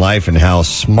interest in life and how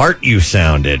smart you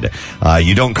sounded.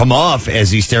 You don't come off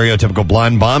as the stereotypical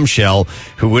blonde bombshell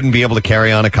who wouldn't be able to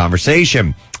carry on a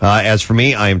conversation. As for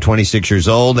me, I am 26 years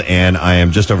old, and I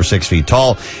am just over 6 feet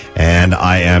tall, and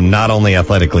I am not only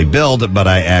athletically built, but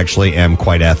I actually am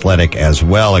quite athletic as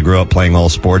well. I grew up playing all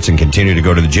sports and continue to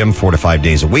go to the gym 4 to 5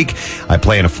 days a week. I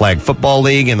play in a flag football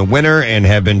league in the winter and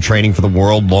have been training for the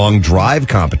World Long Drive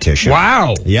competition.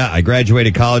 Wow. Yeah, I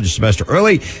graduated college a semester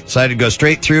early, decided to go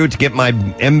straight through to get my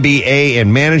MBA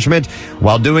in management.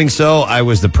 While doing so, I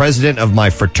was the president of my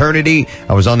fraternity.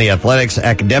 I was on the athletics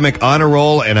academic honor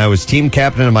roll, and I was team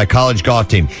captain of my college golf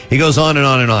team. He goes on and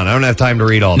on and on. I don't have time to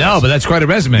read all this. No, but that's quite a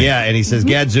resume. Yeah, and he says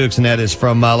Gadzooks, and that is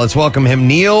from, let's welcome him,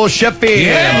 Neil Sheffield.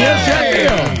 Yeah, Neil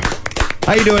Sheffield.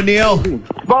 How you doing, Neil?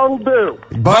 Bartle-do.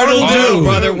 Bartle-do,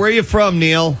 brother. Where are you from,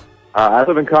 Neil? I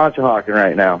live in Conshohocken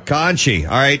right now. Conchi.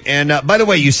 All right. And by the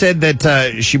way, you said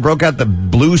that she broke out the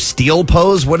blue steel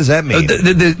pose. What does that mean?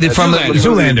 From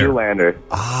Zoolander. Zoolander.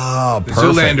 Oh, perfect.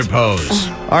 Zoolander pose.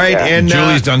 All right. Yeah. And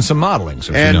Julie's done some modeling,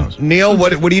 so she knows. Neil,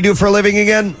 what do you do for a living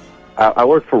again? I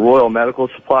work for Royal Medical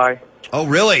Supply. Oh,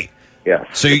 really? Yes.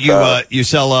 So you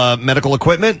sell medical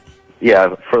equipment?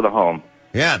 Yeah, for the home.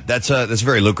 Yeah, that's a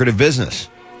very lucrative business.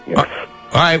 Yes.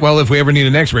 All right. Well, if we ever need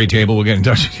an X-ray table, we'll get in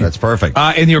touch with you. That's perfect.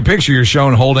 In your picture, you're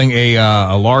shown holding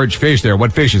a large fish there.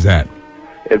 What fish is that?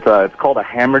 It's called a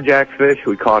hammerjack fish.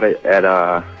 We caught it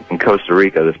in Costa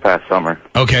Rica this past summer.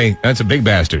 Okay, that's a big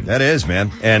bastard. That is,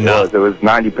 man. And it was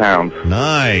 90 pounds.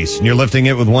 Nice. And you're lifting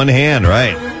it with one hand,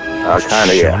 right? Kind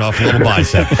of, yeah. Showing off a little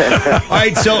bicep. All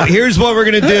right, so here's what we're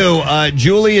going to do.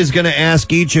 Julie is going to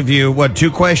ask each of you, 2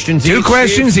 questions each? 2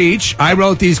 questions each. I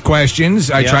wrote these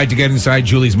questions. I tried to get inside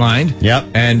Julie's mind. Yep.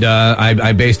 And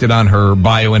I based it on her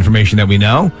bio information that we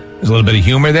know. There's a little bit of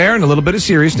humor there and a little bit of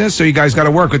seriousness, so you guys got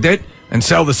to work with it. And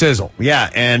sell the sizzle. Yeah,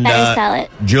 and Better sell it.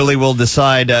 Julie will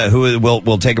decide who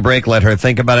we'll take a break, let her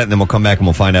think about it, and then we'll come back and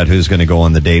we'll find out who's going to go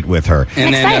on the date with her.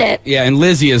 And excited. Then, and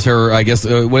Lizzie is her, I guess,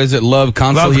 what is it, Love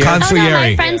Consigliere? Oh, no,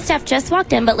 my friend Steph just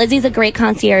walked in, but Lizzie's a great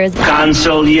concierge as well.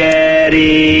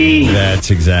 Consigliere.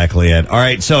 That's exactly it. All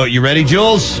right, so you ready,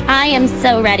 Jules? I am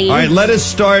so ready. All right, let us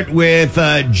start with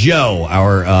Joe,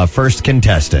 our first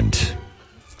contestant.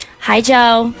 Hi,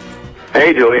 Joe.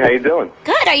 Hey, Julie, how you doing?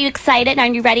 Good. Are you excited? Are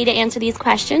you ready to answer these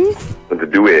questions? Let's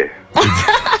do it.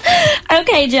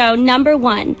 Okay, Joe. Number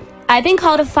 1. I've been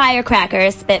called a firecracker,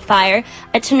 a spitfire,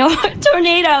 a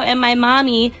tornado, and my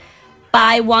mommy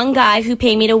by one guy who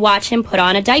paid me to watch him put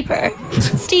on a diaper.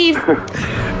 Steve,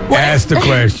 ask the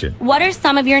question. What are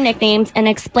some of your nicknames, and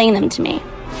explain them to me?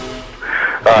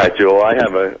 All right, Jewel, I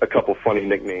have a couple funny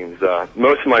nicknames.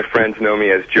 Most of my friends know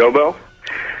me as Jobo.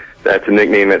 That's a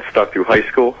nickname that stuck through high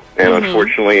school, and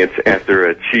unfortunately, it's after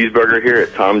a cheeseburger here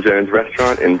at Tom Jones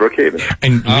Restaurant in Brookhaven.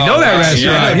 And we know that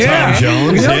restaurant, yeah. Tom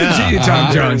Jones, We know yeah. the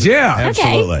Tom Jones, yeah.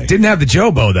 Absolutely. Didn't have the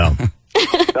Jobo, though.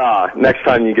 Next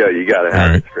time you go, you got to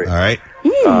have it. It's great. All right.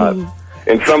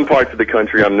 In some parts of the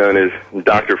country, I'm known as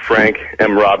Dr. Frank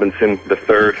M. Robinson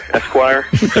III, Esquire.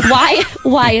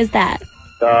 Why is that?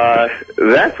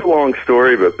 That's a long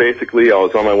story, but basically I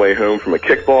was on my way home from a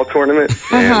kickball tournament.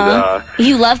 And,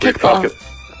 you love kickball.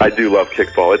 I do love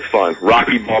kickball. It's fun.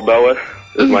 Rocky Balboa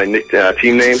is my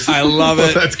team name. I love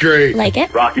it. That's great. Like it?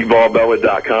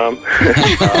 RockyBalboa.com.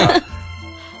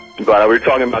 But we were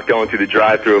talking about going through the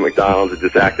drive-thru at McDonald's and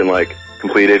just acting like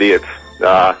complete idiots.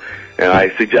 And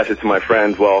I suggested to my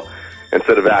friends, well,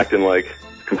 instead of acting like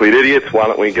complete idiots, why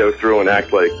don't we go through and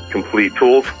act like complete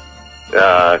tools?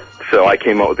 So I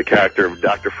came up with the character of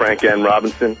Dr. Frank N.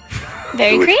 Robinson.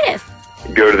 Very creative.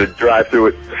 Go to the drive-thru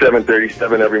at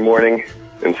 7:37 every morning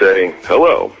and say,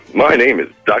 "Hello, my name is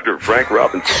Dr. Frank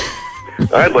Robinson.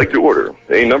 I'd like to order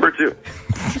a number 2.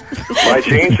 My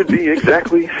change should be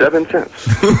exactly 7 cents."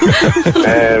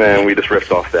 And then we just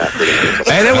riffed off that.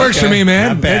 Hey, that works for me,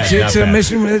 man. Not bad, It's not a bad.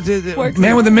 mission,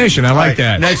 man with a mission. I like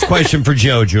that. Next question for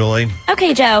Joe, Julie.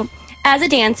 Okay, Joe. As a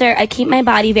dancer, I keep my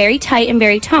body very tight and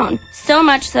very toned. So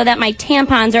much so that my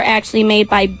tampons are actually made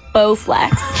by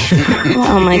Bowflex.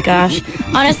 Oh my gosh.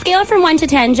 On a scale from 1 to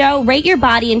 10, Joe, rate your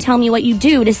body and tell me what you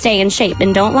do to stay in shape.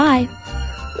 And don't lie.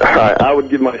 I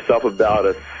would give myself about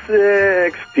a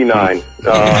 69.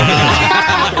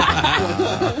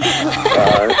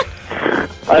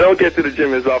 I don't get to the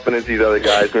gym as often as these other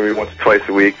guys, maybe once or twice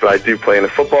a week, but I do play in a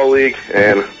football league,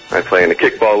 and I play in a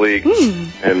kickball league,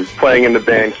 and playing in the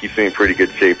band keeps me in pretty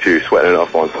good shape, too, sweating it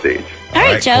off on stage. All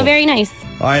right, Joe, cool. very nice.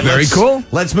 All right, Very cool.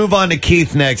 Let's move on to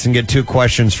Keith next and get 2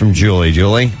 questions from Julie.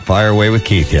 Julie, fire away with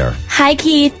Keith here. Hi,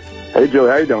 Keith. Hey, Joey,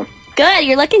 how you doing? Good.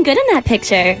 You're looking good in that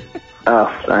picture. Oh,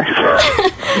 thanks.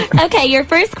 Okay, your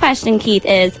first question, Keith,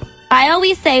 is, I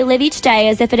always say live each day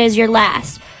as if it is your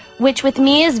last, which with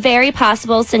me is very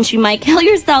possible since you might kill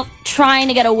yourself trying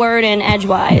to get a word in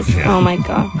edgewise. Oh, my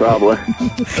God. Probably.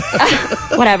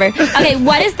 Whatever. Okay,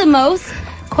 what is the most,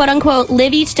 quote-unquote,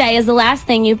 live each day is the last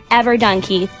thing you've ever done,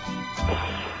 Keith?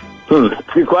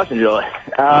 Good question, Julie.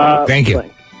 Thank you.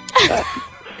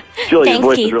 Julie, Thanks, your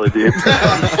voice Keith. is really deep.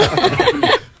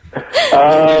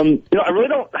 I really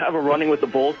don't have a running with the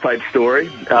bulls type story,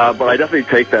 but I definitely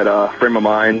take that frame of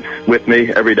mind with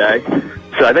me every day.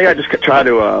 So I think I just try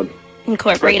to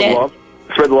Incorporate it.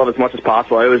 spread the love as much as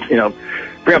possible. I always,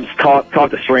 bring up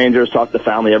talk to strangers, talk to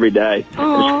family every day.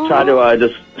 Just try to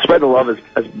just spread the love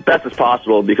as best as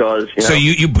possible because So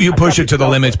you push it to the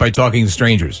limits by talking to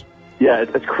strangers. Yeah,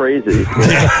 it's crazy.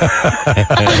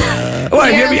 Well,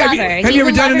 have you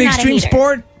ever done an extreme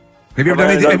sport? Have you ever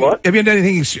done anything? Have you ever done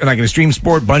anything like an extreme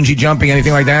sport, bungee jumping,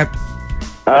 anything like that?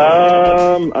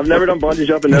 I've never done bungee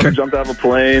jumping, never jumped out of a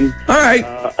plane. All right.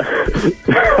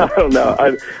 I don't know.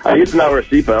 I used to not wear a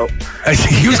seatbelt. I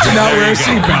used to not wear a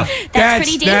seatbelt. That's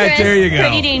pretty dangerous. There you go.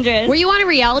 Pretty dangerous. Were you on a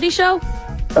reality show?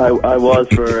 I was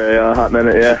for a hot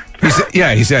minute, yeah.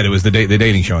 He said it was the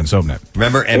dating show on SoapNet.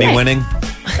 Remember Emmy winning?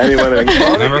 Emmy winning.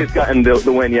 I don't think he's gotten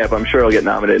the win yet, but I'm sure he'll get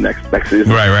nominated next season.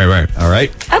 Right. All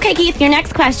right. Okay, Keith, your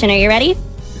next question. Are you ready?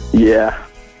 Yeah.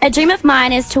 A dream of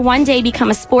mine is to one day become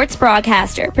a sports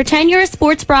broadcaster. Pretend you're a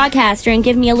sports broadcaster and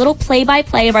give me a little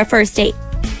play-by-play of our first date.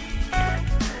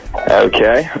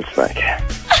 Okay, let's think.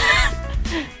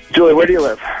 Julie, where do you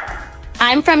live?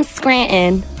 I'm from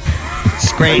Scranton.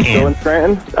 Scranton. Still in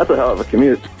Scranton? That's a hell of a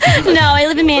commute. No, I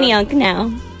live in Manayunk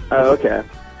now. Oh, okay.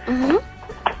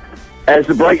 As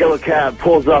the bright yellow cab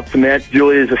pulls up to Aunt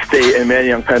Julie's estate in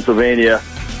Manayunk, Pennsylvania,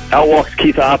 out walks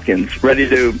Keith Hopkins, ready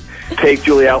to take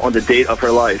Julie out on the date of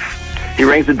her life. He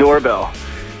rings the doorbell.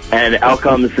 and out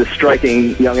comes this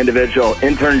striking young individual,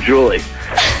 intern Julie.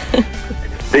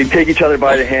 They take each other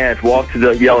by the hand, walk to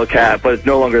the yellow cab, but it's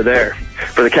no longer there.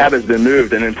 For the cab has been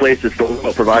moved, and in place is the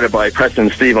limo provided by Preston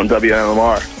and Steve on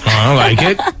WMMR. I like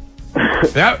it.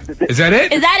 Is that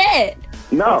it? Is that it?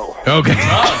 No. Okay.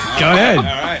 Go ahead. All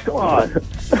right. Come on.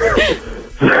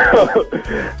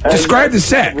 Describe the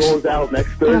sex. Rolls out next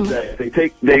Thursday.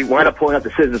 They wind up pulling up to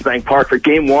Citizens Bank Park for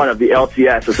Game 1 of the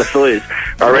LCS as the Phillies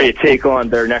are ready to take on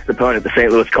their next opponent, the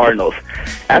St. Louis Cardinals.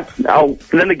 And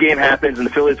then the game happens and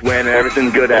the Phillies win and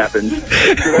everything good happens. And all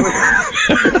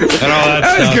that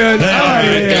That was stuff. good.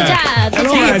 Good job. Good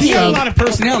job. You have a lot of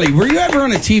personality. Were you ever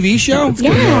on a TV show?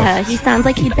 Yeah, he sounds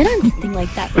like he'd been on something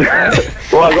like that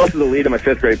before. Well, I was also the lead in my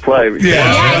 5th grade play. Yeah,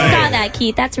 I saw that,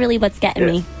 Keith. That's really what's getting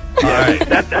me. All right,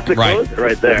 that's the closer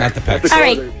right there. Not the pecs. All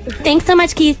right. Thanks so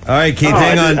much, Keith. All right, Keith,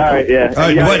 hang on. All right, yeah.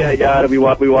 All right, Yeah. We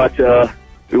watch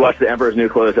The Emperor's New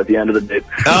Clothes at the end of the day.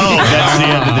 Oh, that's the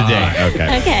end of the day.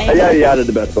 Okay. Okay. Yeah, that's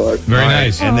the best part. Very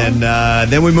nice. And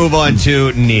then we move on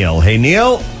to Neil. Hey,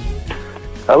 Neil.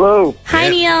 Hello. Hi,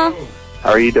 Neil. How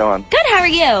are you doing? Good. How are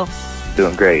you?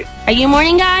 Doing great. Are you a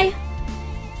morning guy?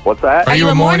 What's that? Are you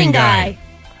a morning guy?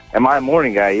 Am I a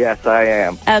morning guy? Yes, I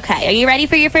am. Okay. Are you ready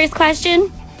for your first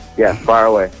question? Yes, fire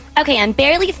away. Okay, I'm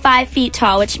barely 5 feet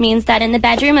tall, which means that in the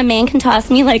bedroom a man can toss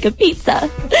me like a pizza.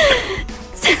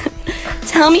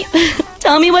 Tell me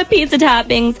what pizza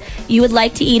toppings you would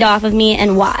like to eat off of me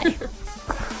and why.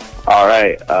 All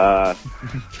right. I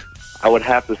would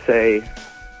have to say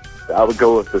I would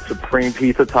go with the supreme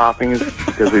pizza toppings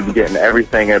because we'd be getting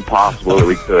everything impossible that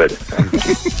we could.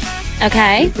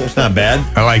 Okay. That's not bad.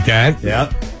 I like that.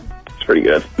 Yeah. It's pretty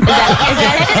good. That's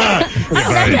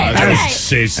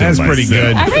pretty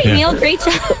good. All right, Neil, great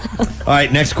job. All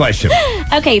right, next question.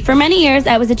 Okay, for many years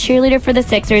I was a cheerleader for the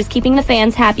Sixers, keeping the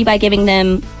fans happy by giving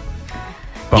them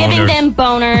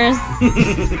boners.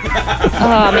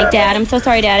 Oh, my dad. I'm so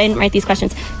sorry, Dad. I didn't write these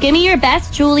questions. Give me your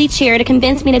best Julie cheer to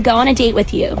convince me to go on a date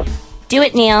with you. Do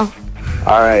it, Neil.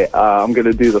 All right. I'm going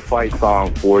to do the fight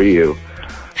song for you,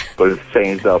 but it's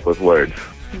changed up with words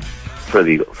for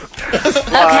the Eagles.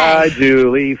 Fly,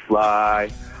 Julie, fly.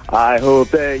 I hope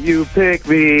that you pick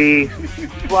me.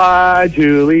 Fly,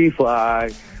 Julie,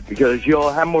 fly. Because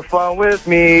you'll have more fun with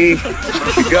me.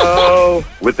 Go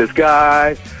with this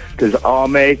guy. Because I'll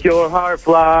make your heart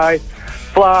fly.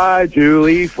 Fly,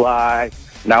 Julie, fly.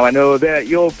 Now I know that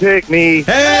you'll pick me.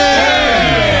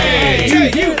 Hey!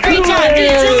 Great job,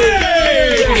 Neil.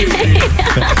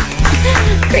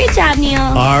 Great job, Neil.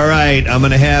 All right, I'm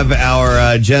going to have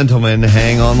our gentleman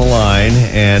hang on the line,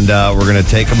 and we're going to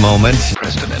take a moment.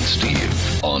 Preston and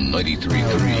Steve on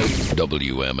 93.3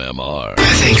 WMMR.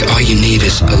 I think all you need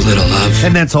is a little love.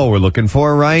 And that's all we're looking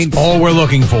for, right? All we're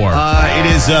looking for. It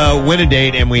is Win a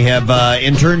Date, and we have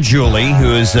intern Julie,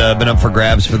 who has been up for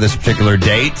grabs for this particular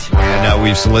date. And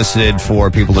we've solicited for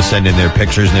people to send in their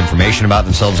pictures and information about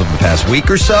themselves over the past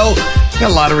week or so.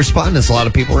 Got a lot of respondents. A lot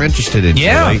of people are interested in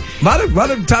Yeah, Julie. a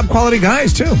lot of top quality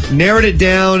guys, too. Narrowed it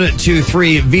down to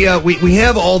 3 via we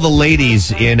have all the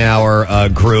ladies in our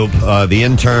group, the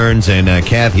interns, and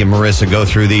Kathy and Marissa go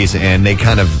through these, and they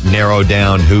kind of narrow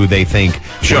down who they think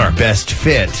would best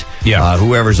fit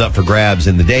whoever's up for grabs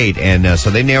in the date. And so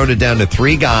they narrowed it down to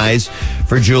 3 guys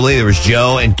for Julie. There was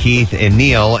Joe and Keith and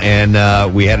Neil,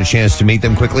 and we had a chance to meet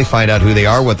them quickly, find out who they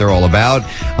are, what they're all about.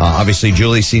 Obviously,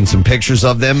 Julie's seen some pictures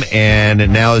of them, and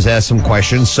now has asked some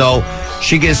questions. So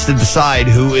she gets to decide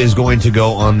who is going to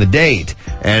go on the date.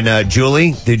 And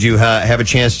Julie, did you have a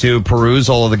chance to peruse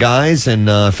all of the guys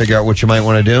and figure out what you might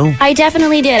want to do? I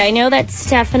definitely did. I know that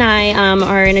Steph and I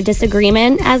are in a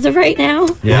disagreement as of right now.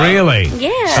 Yeah. Really?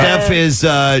 Yeah. Steph is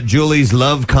Julie's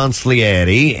love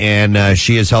consigliere, and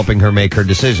she is helping her make her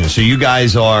decision. So you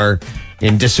guys are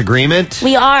in disagreement?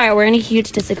 We are. We're in a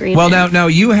huge disagreement. Well, now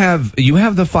you have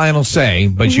the final say,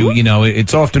 but you know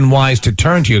it's often wise to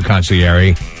turn to your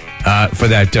consigliere for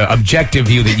that objective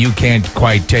view that you can't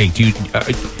quite take. Do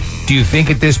you think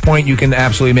at this point you can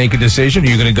absolutely make a decision? Are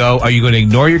you going to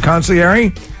ignore your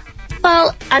consigliere?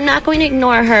 Well, I'm not going to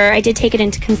ignore her. I did take it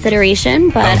into consideration,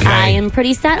 but I am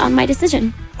pretty set on my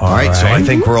decision. All right, so I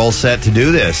think we're all set to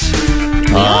do this.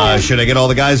 Should I get all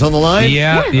the guys on the line?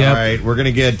 Yeah. All right, we're going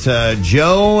to get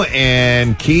Joe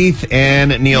and Keith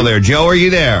and Neil there. Joe, are you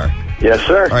there? Yes,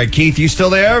 sir. All right, Keith, you still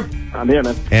there? I'm here,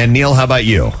 man. And Neil, how about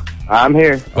you? I'm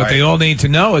here. What they all need to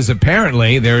know is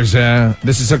apparently this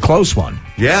is a close one.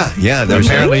 Yeah.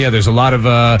 There's a lot of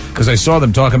because I saw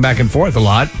them talking back and forth a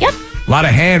lot. Yep. A lot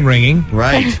of hand wringing.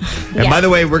 Right. And by the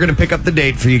way, we're going to pick up the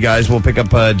date for you guys. We'll pick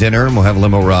up dinner and we'll have a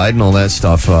limo ride and all that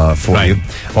stuff for you.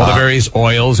 All the various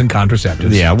oils and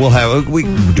contraceptives. Yeah, we'll have.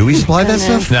 Do we supply that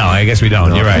stuff? No, I guess we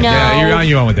don't. You're right. No. Yeah, you're on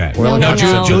your own with that.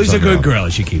 No. Julie's a good girl,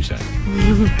 as she keeps saying.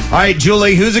 All right,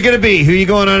 Julie, who's it going to be? Who are you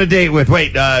going on a date with?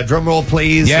 Wait, drum roll,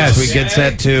 please. Yes. As we get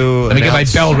set to. Let me get my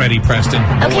bell ready, Preston.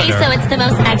 Okay, so it's the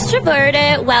most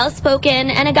extroverted,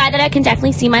 well-spoken, and a guy that I can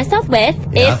definitely see myself with.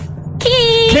 Yeah. It's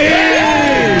Keith.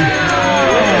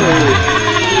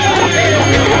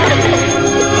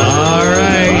 All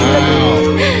right.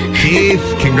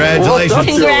 Keith, congratulations.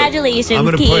 Congratulations, I'm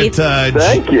going to Keith. put.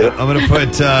 Thank you. I'm going to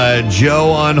put Joe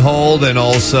on hold and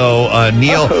also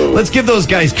Neil. Let's give those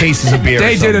guys cases of beer.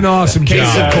 They did an awesome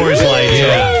case job. of Coors Light.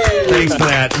 Yeah. Thanks for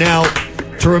that. Now,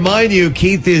 to remind you,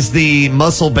 Keith is the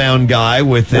muscle-bound guy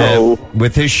with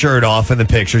his shirt off in the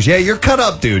pictures. Yeah, you're cut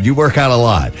up, dude. You work out a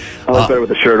lot. I look better with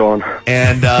the shirt on.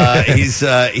 And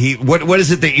what is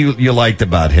it that you liked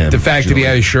about him? The fact that he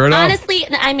had his shirt on? Honestly,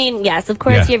 I mean, yes, of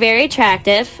course, you're very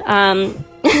attractive. But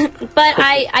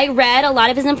I read a lot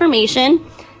of his information,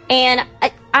 and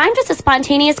I'm just a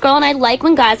spontaneous girl, and I like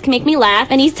when guys can make me laugh.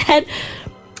 And he said,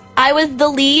 I was the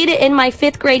lead in my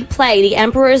 5th grade play, The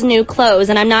Emperor's New Clothes,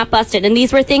 and I'm not busted. And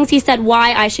these were things he said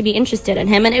why I should be interested in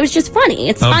him, and it was just funny.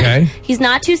 It's funny. He's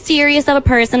not too serious of a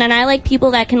person, and I like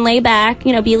people that can lay back,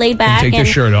 be laid back. And take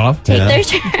their shirt off. Take their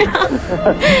shirt off.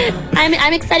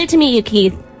 I'm excited to meet you,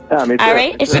 Keith. Yeah, me too. All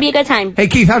right? It should be a good time. Hey,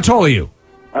 Keith, how tall are you?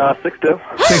 6'2".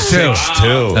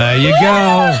 6'2". There you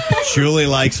go. Julie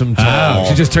likes him tall.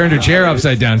 She just turned her chair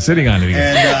upside down, sitting on it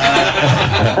again.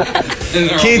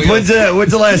 Keith, when's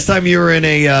the last time you were in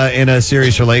a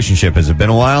serious relationship? Has it been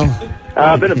a while?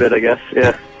 Been a bit, I guess.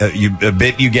 Yeah.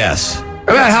 You guess.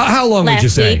 About how long would you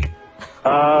say?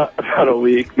 About a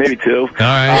week, maybe 2. All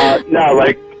right.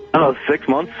 No, 6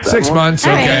 months. 6 months.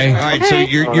 Okay. All right. So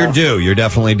you're due. You're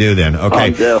definitely due then. Okay.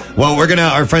 I'm due. Well,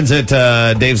 our friends at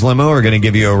Dave's Limo are gonna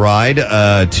give you a ride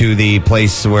to the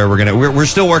place where we're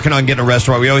still working on getting a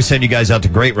restaurant. We always send you guys out to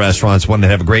great restaurants, one that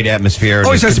have a great atmosphere.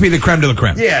 Always has to be the creme de la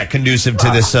creme. Yeah, conducive to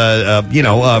this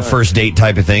first date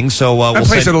type of thing. So that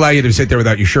place would allow you to sit there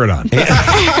without your shirt on.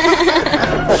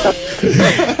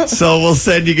 So we'll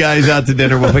send you guys out to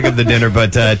dinner. We'll pick up the dinner,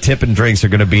 but tip and drinks are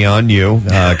going to be on you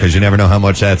because you never know how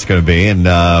much that's going to be, and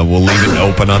we'll leave it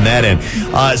open on that end.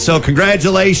 So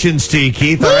congratulations to you,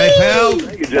 Keith. All right, pal?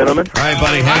 Thank you, gentlemen. All right,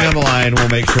 buddy. Hang on the line. We'll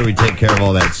make sure we take care of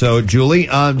all that. So, Julie,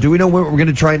 do we know when we're going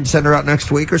to try and send her out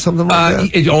next week or something like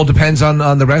that? It all depends on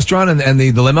the restaurant and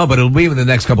the limo, but it'll be within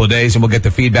the next couple of days, and we'll get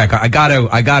the feedback. I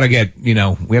gotta get, we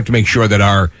have to make sure that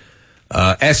our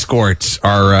escorts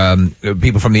are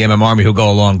people from the MM Army who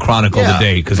go along chronicle the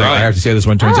date, because I have to say this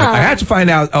one turns out. I had to find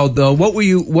out. What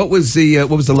was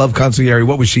the love consigliere?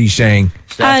 What was she saying?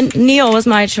 Neil was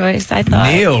my choice. I thought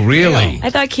Neil, really? I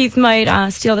thought Keith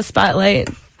might steal the spotlight.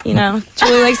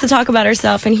 Julie likes to talk about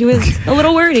herself, and he was a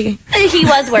little wordy. He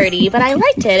was wordy, but I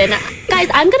liked it. And guys,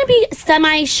 I'm going to be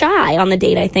semi-shy on the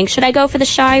date, I think. Should I go for the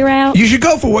shy route? You should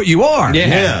go for what you are.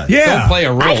 Yeah. Don't play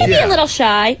a role. I can be a little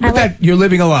shy. But you're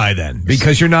living a lie then,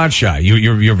 because you're not shy.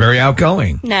 You're very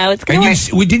outgoing. No, it's going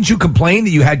to work. Didn't you complain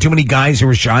that you had too many guys who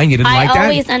were shy and you didn't like that? I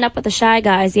always end up with the shy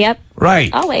guys, yep.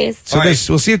 Right. Always. So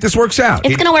we'll see if this works out.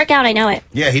 It's going to work out, I know it.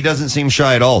 Yeah, he doesn't seem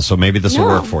shy at all, so maybe this will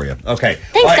work for you. Okay.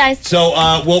 Thanks, guys. So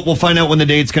we'll find out when the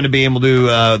date's going to be, and we'll do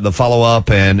the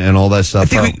follow-up and all that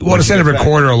stuff. I think we want to send a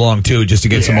recorder along, too, just to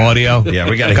get some audio. Yeah,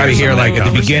 we got to hear like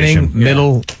at the beginning,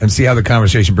 middle, and see how the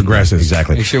conversation progresses.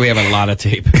 Exactly. Make sure we have a lot of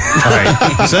tape. All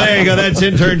right. So there you go. That's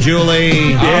intern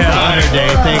Julie. On her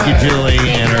day. Thank you, Julie,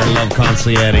 and her love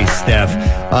consigliere, Steph.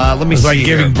 Let me see. Like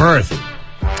giving birth.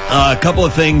 A couple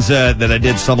of things that I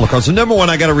did stumble across. So number one,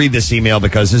 I got to read this email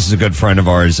because this is a good friend of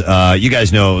ours. You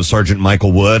guys know Sergeant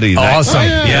Michael Wood. He's awesome.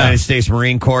 United States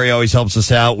Marine Corps. He always helps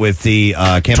us out with the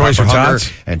Camp Toys for for Hunger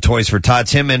Tots. and Toys for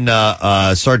Tots. Him and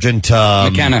Sergeant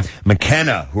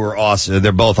McKenna, who are awesome.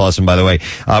 They're both awesome, by the way.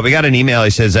 We got an email. He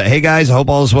says, "Hey guys, I hope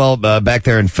all is well back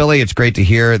there in Philly. It's great to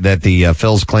hear that the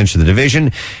Phils clinched the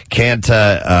division.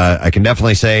 I can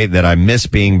definitely say that I miss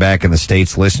being back in the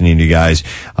States listening to you guys.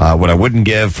 What I wouldn't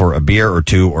give for a beer or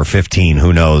 2 or 15,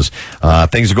 who knows?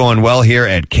 Things are going well here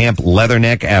at Camp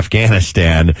Leatherneck,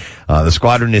 Afghanistan. The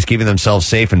squadron is keeping themselves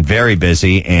safe and very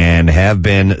busy, and have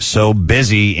been so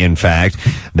busy, in fact,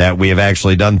 that we have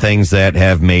actually done things that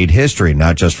have made history,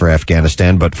 not just for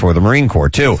Afghanistan, but for the Marine Corps,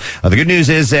 too. The good news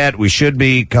is that we should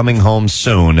be coming home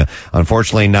soon.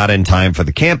 Unfortunately, not in time for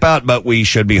the camp out, but we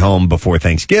should be home before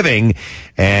Thanksgiving,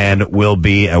 and will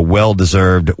be a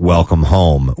well-deserved welcoming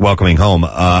home.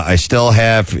 I still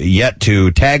have have yet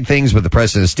to tag things with the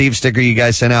Preston and Steve sticker you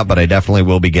guys sent out, but I definitely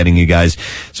will be getting you guys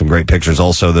some great pictures.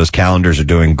 Also, those calendars are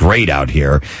doing great out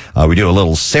here. We do a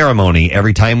little ceremony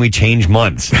every time we change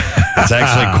months. It's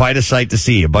actually quite a sight to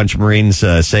see. A bunch of Marines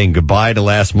saying goodbye to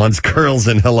last month's girls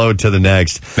and hello to the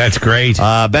next. That's great.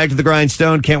 Back to the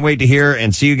grindstone. Can't wait to hear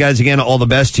and see you guys again. All the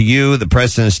best to you, the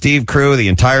Preston and Steve crew, the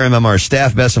entire MMR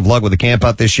staff. Best of luck with the camp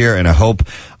out this year, and I hope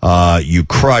you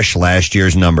crush last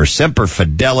year's number. Semper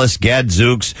Fidelis,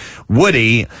 Gadzooks,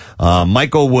 Woody,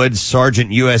 Michael Woods,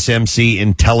 Sergeant USMC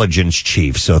Intelligence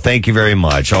Chief. So thank you very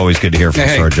much. Always good to hear from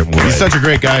Sergeant Wood. He's such a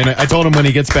great guy, and I told him when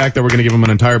he gets back that we're going to give him an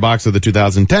entire box of the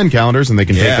 2010 calendars, and they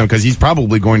can take them because he's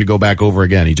probably going to go back over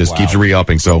again. He just keeps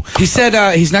re-upping. So he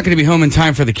said he's not going to be home in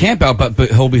time for the camp out, but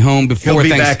he'll be home before. He'll be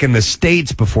back in the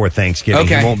States before Thanksgiving.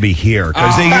 Okay. He won't be here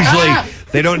because they usually.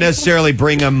 They don't necessarily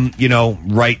bring them,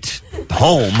 right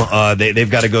home. They've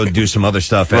got to go do some other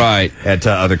stuff at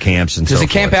other camps and so forth.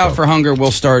 Because the Camp Out for Hunger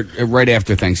will start right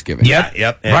after Thanksgiving.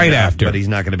 Yep. And, right after. But he's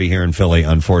not going to be here in Philly,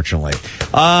 unfortunately.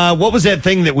 What was that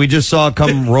thing that we just saw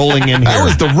come rolling in here? That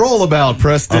was the rollabout,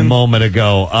 Preston. A moment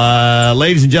ago.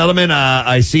 Ladies and gentlemen,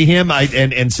 I see him.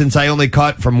 And since I only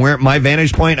caught from my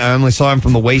vantage point, I only saw him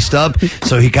from the waist up.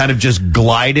 So he kind of just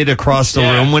glided across the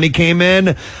room when he came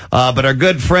in. But our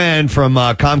good friend from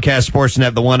Comcast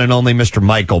Sportsnet, the one and only Mr.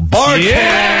 Michael Barkhead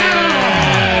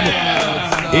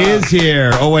is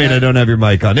here. Oh, wait, I don't have your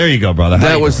mic on. There you go, brother.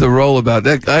 That was the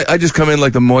rollabout. I just come in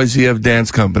like the Moiseev Dance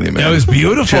Company, man. That was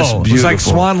beautiful. Just beautiful. It was like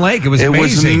Swan Lake. It was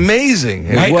amazing.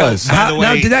 It was.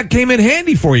 Now, did that came in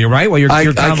handy for you, right? While you're I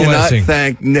convalescing. cannot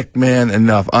thank Nick Mann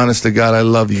enough. Honest to God, I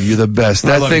love you. You're the best.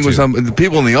 That thing was, the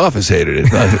people in the office hated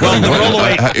it.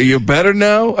 Are you better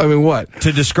now? I mean, what?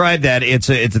 To describe that, it's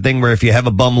a thing where if you have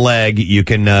a bum leg, you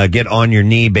can get on your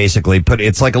knee, basically.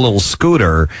 It's like a little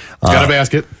scooter. Got a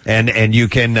basket. And you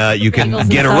can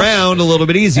get around a little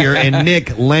bit easier. And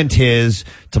Nick lent his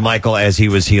to Michael as he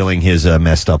was healing his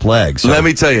messed up leg. So. Let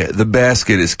me tell you, the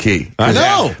basket is key. I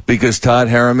know. Because Todd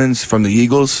Harriman's from the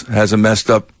Eagles has a messed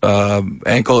up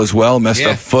ankle as well, messed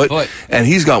up foot, and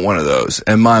he's got one of those,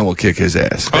 and mine will kick his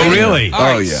ass. Oh, really? All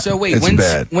right, yeah. So wait, it's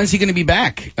bad. When's he going to be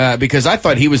back? Because I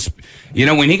thought he was,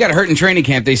 when he got hurt in training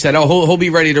camp, they said, he'll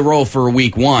be ready to roll for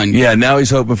week 1. Yeah, now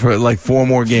he's hoping for like 4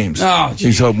 more games. Oh,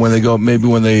 he's hoping when they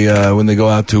go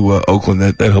out to Oakland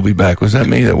that he'll be back. Was that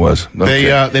me? That was.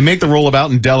 Okay. They make the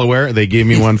rollabout in Delaware. They gave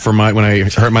me one for when I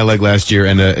hurt my leg last year,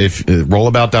 and if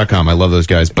rollabout.com. I love those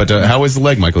guys. But how is the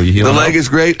leg, Michael? You healing? The leg is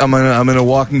great. I'm in a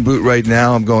walking boot right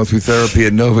now. I'm going through therapy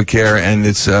at NovaCare, and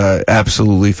it's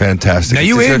absolutely fantastic. Now,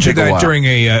 you injured that during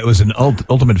it was an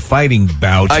ultimate fighting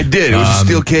bout. I did. It was a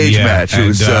steel cage match. It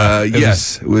was,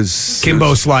 it was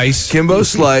Kimbo Slice. Kimbo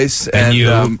Slice. And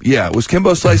was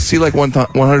Kimbo Slice, is he like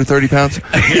 130 pounds?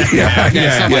 Yeah,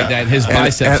 something like that. His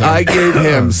biceps. And I gave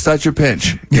him such a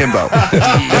pinch, Kimbo.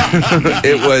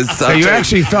 It was. So you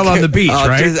actually fell on the beach,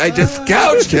 right? I just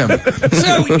gouged him.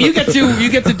 So you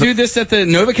get to do this at the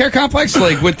NovaCare complex,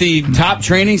 like with the top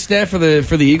training staff for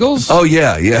the Eagles. Oh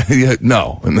yeah.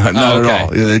 No, not at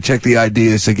all. Yeah, they check the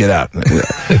ID and say get out. No,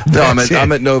 I'm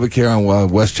at NovaCare on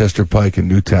Westchester Pike and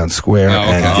Newtown Square,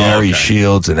 and Gary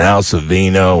Shields and Al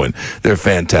Savino, and they're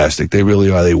fantastic. They really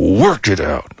are. They worked it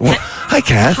out. Well, hi,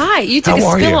 Kath. Hi, you took a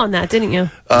spill on that, didn't you?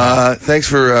 Thanks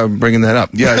for bringing that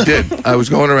up. Yeah, I did. I was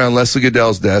going around Leslie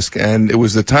Goodell's desk, and it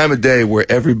was the time of day where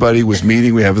everybody was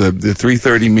meeting. We have the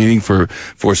 3:30 meeting for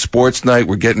sports night.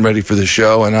 We're getting ready for the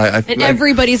show, and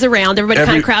everybody's around. Everybody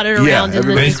kind of crowded around in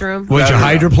the newsroom. Was you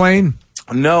hydroplane?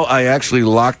 No, I actually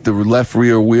locked the left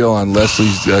rear wheel on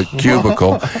Leslie's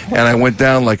cubicle, and I went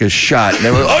down like a shot. And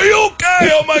they were, "Are you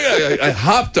okay? Oh my God!" I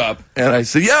hopped up, and I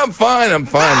said, "Yeah, I'm fine. I'm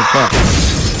fine.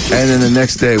 And then the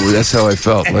next day, that's how I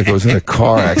felt, like I was in a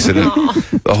car accident.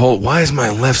 Why is my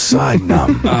left side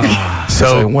numb?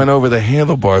 So I went over the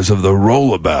handlebars of the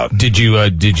rollabout. Did you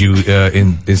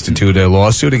institute a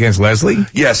lawsuit against Leslie?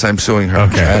 Yes, I'm suing her.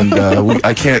 Okay. And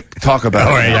I can't talk about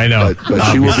it. All right, I know. But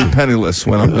she will be penniless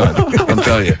when I'm done. I'm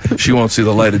telling you, she won't see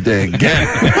the light of day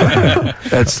again.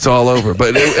 It's all over.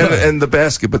 But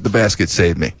the basket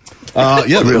saved me.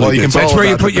 Really, well, that's where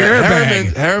you put your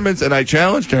airbag. Harriman's, and I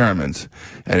challenged Harriman's,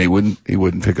 and he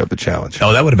wouldn't pick up the challenge.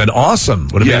 Oh, that would have been awesome.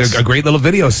 Would have been a great little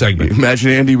video segment.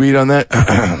 Imagine Andy Reid on that.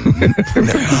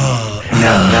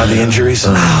 Now the injuries.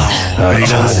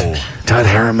 Todd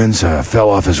Harriman's fell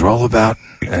off his rollabout,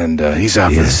 and he's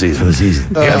out for the season.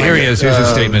 Here he is. Here's his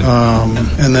statement.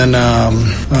 And then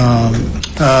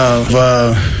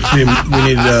we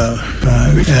need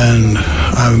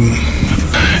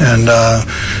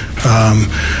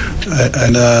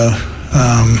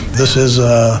this is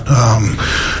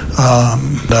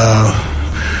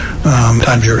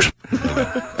time's yours.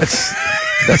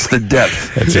 That's the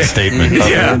depth. That's a statement. Of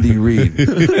Andy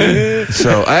Reid.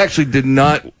 So I actually did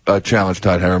not challenge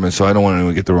Todd Harriman, so I don't want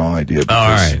anyone to get the wrong idea. Because, all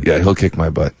right. Yeah, he'll kick my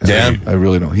butt. Yeah. I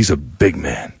really don't. He's a big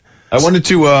man. I wanted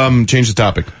to change the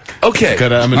topic. Okay. Nick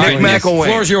McElwain.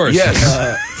 Floor's yours. Yes.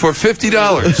 For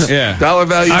 $50. Yeah. Dollar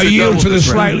value. I yield to the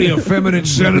slightly effeminate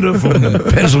senator from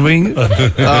Pennsylvania.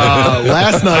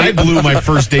 Last night I blew my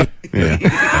first date. Yeah.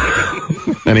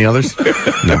 Any others?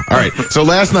 No. All right. So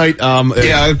last night,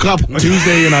 a couple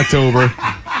Tuesday in October.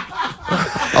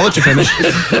 I'll let you finish.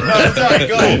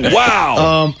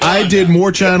 Wow. I did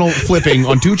more channel flipping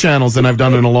on 2 channels than I've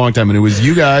done in a long time, and it was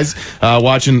you guys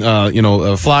watching,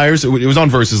 Flyers. It was on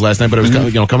Versus last night, but it was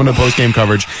coming to post game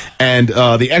coverage, and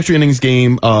the extra innings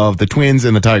game of the Twins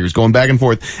and the Tigers going back and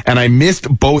forth, and I missed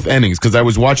both innings because I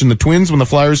was watching the Twins when the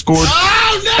Flyers scored.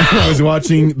 Oh, no! I was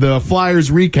watching the Flyers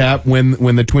recap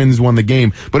when the Twins won the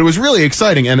game, but it was really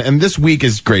exciting, and this week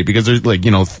is great because there's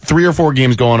 3 or 4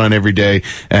 games going on every day,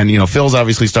 and Phil's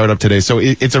obviously started up today, so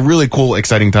it's a really cool,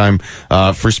 exciting time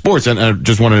for sports, and I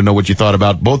just wanted to know what you thought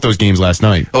about both those games last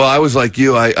night. Well, I was like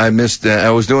you. I missed.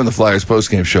 I was doing the Flyers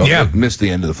post-game show. Yeah. I missed the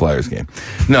end of the Flyers game.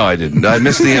 No, I didn't. I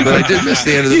missed the end, but I did miss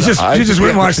the end of the. You just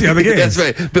went and watched the other game. That's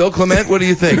right. Bill Clement, what do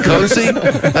you think? Cozy?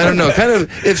 I don't know. Kind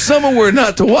of. If someone were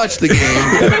not to watch the game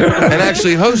and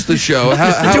actually host the show,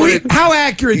 how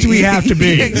accurate do we have to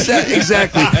be?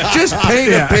 Exactly. Just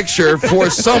paint a picture for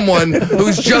someone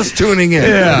who's just tuning in.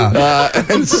 Yeah.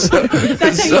 That's how you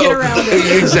get around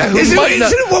it. Exactly. Isn't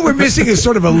it what we're missing is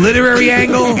sort of a literary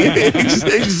angle?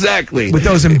 Exactly. With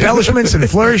those embellishments and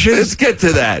flourishes? Let's get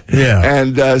to that. Yeah.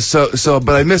 And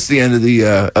but I missed the end of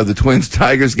the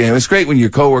Twins-Tigers game. It's great when your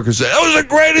coworkers say, that was the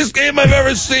greatest game I've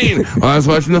ever seen. I was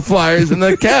watching the Flyers and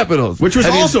the Capitals. Which was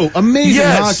also amazing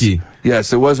hockey.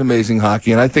 Yes, it was amazing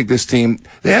hockey, and I think this team,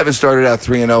 they haven't started out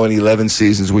 3-0 in 11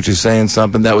 seasons, which is saying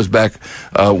something. That was back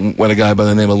when a guy by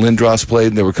the name of Lindros played,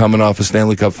 and they were coming off a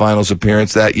Stanley Cup Finals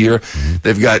appearance that year. Mm-hmm.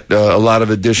 They've got a lot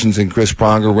of additions in Chris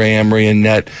Pronger, Ray Emery, and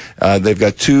net. They've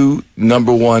got 2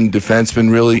 number 1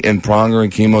 defensemen, really, in Pronger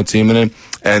and Kimmo Timonen.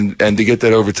 And to get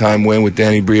that overtime win with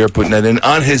Danny Briere putting that in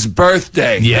on his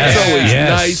birthday. Yes. That's always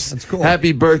nice. That's cool.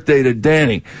 Happy birthday to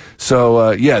Danny. So,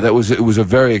 it was a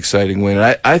very exciting win.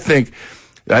 And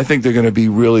I think they're going to be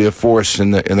really a force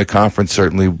in the conference.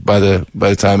 Certainly by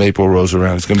the time April rolls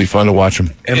around, it's going to be fun to watch them.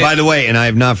 And by the way, and I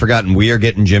have not forgotten, we are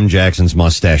getting Jim Jackson's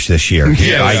mustache this year.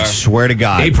 Yeah, I swear to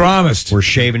God, he promised. We're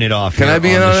shaving it off. Can I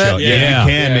be in on that? Yeah, you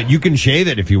can. But you can shave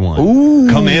it if you want. Ooh,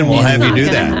 come in, we'll have you do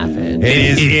that.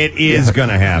 It is going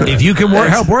to happen. If you can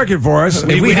help work it for us,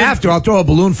 if we have to, I'll throw a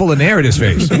balloon full of air at his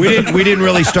face. We didn't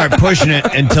really start pushing it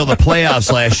until the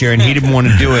playoffs last year, and he didn't want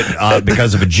to do it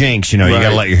because of a jinx. You got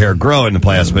to let your hair grow in the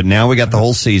playoffs. But now we got the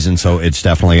whole season, so it's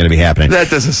definitely going to be happening. That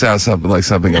doesn't sound like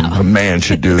something a man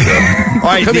should do, though. All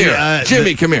right, come here,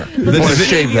 Jimmy. Come here. I want to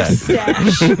shave that.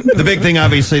 The big thing,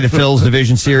 obviously, the Phil's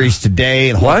Division Series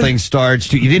today. The whole thing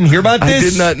starts. You didn't hear about this? I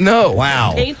did not know.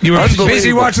 Wow. You were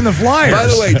busy watching the Flyers. By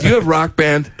the way, do you have Rock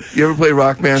Band? You ever play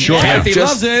Rock Band? Sure. Kathy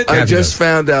loves it. I just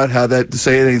found out how that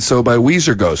 "Say It Ain't So" by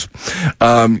Weezer goes.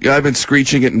 I've been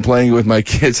screeching it and playing it with my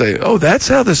kids. That's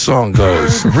how the song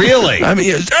goes. Really? I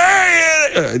mean,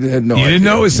 I had no idea. You didn't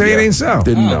know it was "Say It Ain't So"?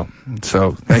 Didn't know.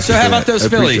 So, thanks. So how about those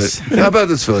Phillies? How about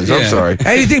those Phillies? I'm sorry.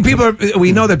 Hey, do you think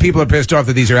we know that people are pissed off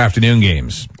that these are afternoon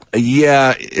games?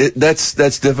 Yeah, that's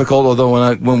difficult.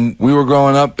 Although when we were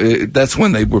growing up, that's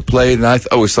when they were played, and I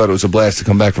always thought it was a blast to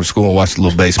come back from school and watch a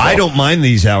little baseball. I don't mind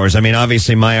these hours. I mean,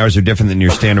 obviously my hours are different than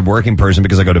your standard working person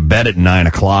because I go to bed at 9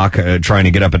 o'clock, trying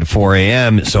to get up at 4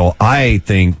 a.m. So I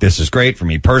think this is great for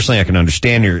me personally. I can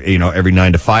understand every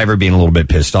 9 to 5er being a little bit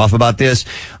pissed off about this,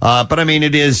 but I mean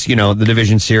it is the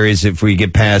Division Series. If we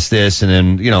get past this, and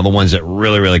then the ones that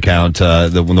really count,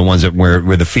 the ones that where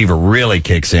the fever really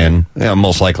kicks in,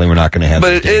 most likely we're not going to have.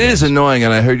 But it is annoying,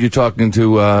 and I heard you talking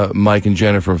to Mike and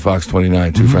Jennifer from Fox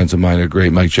 29, 2 friends of mine. Are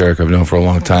great. Mike Jarek I've known for a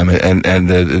long time, and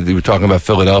they were talking about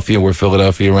Philadelphia, where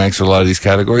Philadelphia ranks in a lot of these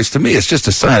categories. To me, it's just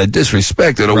a sign of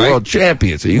disrespect to the world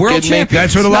champions. Are you world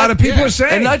champions. That's what a lot of people are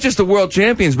saying. And not just the world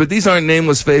champions, but these aren't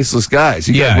nameless, faceless guys.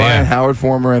 You got Ryan Howard,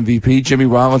 former MVP, Jimmy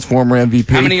Rollins, former MVP.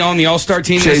 How many on the All-Star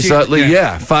team? Chase Utley,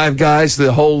 5 guys,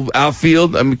 the whole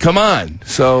outfield. I mean, come on.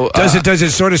 So does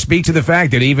it sort of speak to the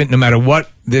fact that even no matter what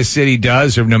this city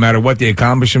does, or no matter what the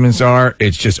accomplishments are,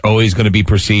 it's just always going to be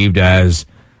perceived as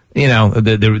You know,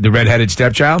 the redheaded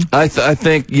stepchild? I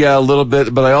think, yeah, a little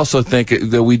bit, but I also think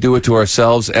that we do it to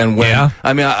ourselves. And when,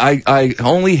 I mean, I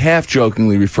only half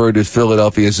jokingly refer to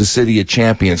Philadelphia as the city of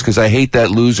champions because I hate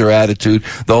that loser attitude,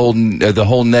 the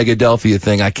whole Negadelphia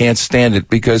thing. I can't stand it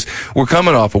because we're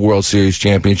coming off a World Series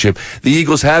championship. The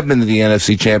Eagles have been to the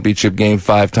NFC Championship game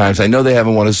 5 times. I know they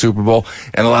haven't won a Super Bowl,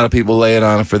 and a lot of people lay it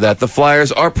on them for that. The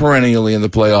Flyers are perennially in the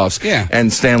playoffs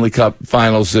and Stanley Cup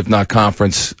finals, if not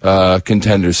conference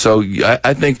contenders. So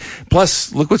I think,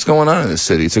 plus, look what's going on in this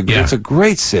city. It's a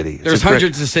great city. There's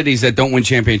hundreds of cities that don't win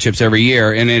championships every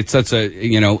year, and it's such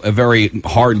a very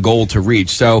hard goal to reach.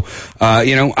 So,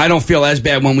 I don't feel as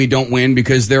bad when we don't win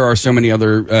because there are so many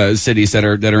other cities that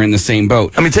are in the same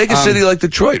boat. I mean, take a city like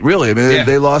Detroit, really. I mean,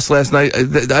 they lost last night.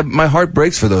 My heart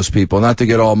breaks for those people, not to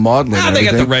get all maudlin. They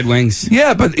got the Red Wings.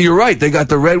 Yeah, but you're right. They got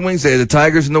the Red Wings. They had the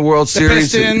Tigers in the World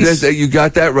Series. Pistons. You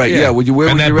got that right. Yeah. Where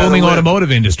and that booming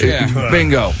automotive industry. Yeah.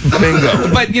 Bingo.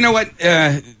 But you know what?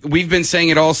 We've been saying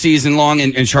it all season long,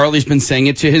 and Charlie's been saying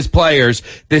it to his players.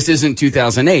 This isn't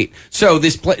 2008. So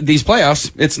these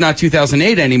playoffs, it's not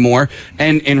 2008 anymore.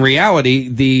 And in reality,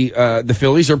 the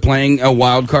Phillies are playing a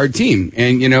wild card team.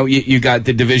 And you got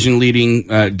the division leading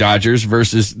Dodgers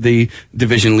versus the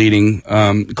division leading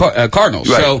Cardinals.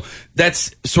 Right. So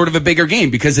that's sort of a bigger game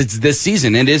because it's this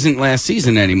season. It isn't last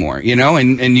season anymore,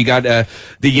 and you got the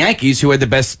Yankees who had the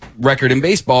best record in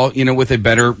baseball, with a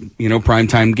better,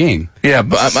 primetime game. Yeah,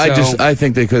 but I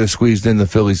think they could have squeezed in the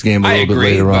Phillies game a little bit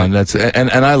later on.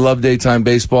 And I love daytime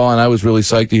baseball, and I was really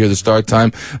psyched to hear the start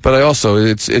time. But I also,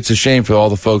 it's a shame for all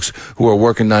the folks who are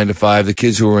working 9 to 5. The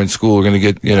kids who are in school are going to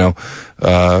get,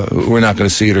 we're not going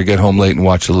to see it or get home late and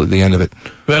watch the end of it.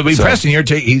 But Preston, you're you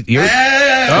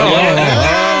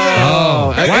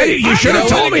should have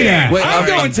told me that. Wait, I'm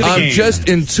going to the game. I'm just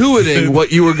intuiting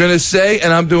what you were going to say,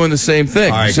 and I'm doing the same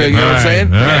thing. Right, so you know what I'm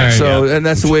saying? And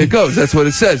that's the way it goes. That's what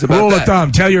it says about Rule that. of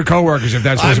thumb: tell your coworkers if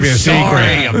that's supposed to be a secret.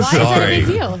 I'm sorry.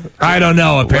 I don't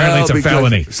know. Apparently, it's a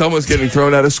felony. Someone's getting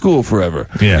thrown out of school forever.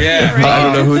 Yeah. I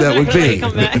don't know who that would be.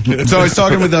 So I was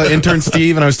talking with intern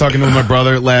Steve, and I was talking with my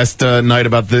brother last night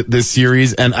about this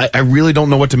series, and I really don't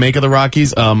know what to make of the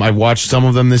Rockies. I watched some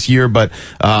of them this year, but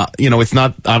it's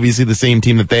not obviously the same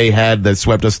team that they had that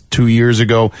swept us 2 years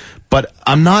ago. But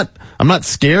I'm not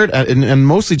scared, and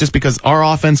mostly just because our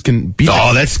offense can beat.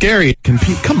 Oh, that's scary.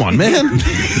 Come on, man.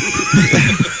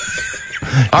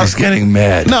 I was getting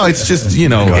mad. No, it's just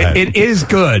it is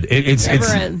good. It's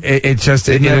just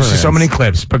there's just so many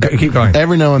clips. But keep going.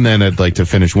 Every now and then, I'd like to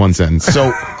finish one sentence.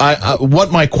 So,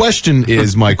 what my question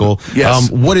is, Michael?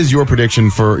 Yes. What is your prediction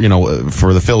for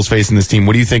for the Phils facing this team?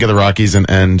 What do you think of the Rockies?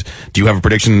 And do you have a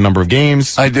prediction in the number of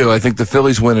games? I do. I think the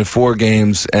Phillies win in 4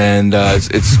 games, and I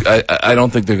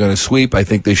don't think they're going to sweep. I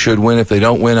think they should win. If they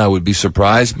don't win, I would be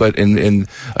surprised. But in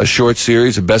a short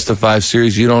series, a best of 5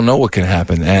 series, you don't know what can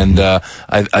happen. And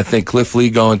I think Cliff Lee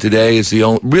going today is the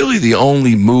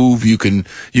only move you can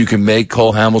make.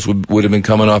 Cole Hamels would have been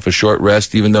coming off a short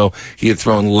rest, even though he had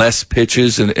thrown less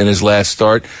pitches in his last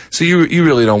start. So you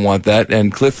really don't want that.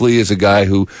 And Cliff Lee is a guy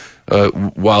who,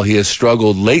 while he has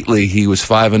struggled lately, he was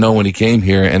 5-0 when he came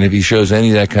here, and if he shows any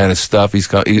of that kind of stuff,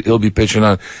 he'll be pitching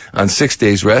on 6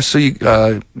 days rest. So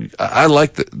I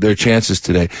like their chances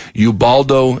today.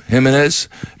 Ubaldo Jimenez,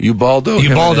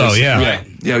 yeah.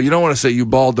 Yeah, you don't want to say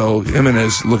Ubaldo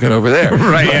Jimenez looking over there.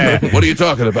 Right, yeah. What are you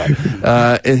talking about?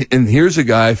 And here's a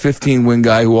guy, 15-win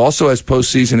guy, who also has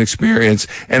postseason experience,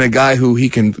 and a guy who he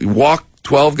can walk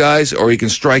 12 guys or he can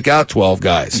strike out 12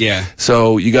 guys. Yeah.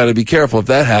 So you got to be careful if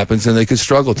that happens, and they could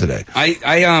struggle today.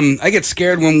 I get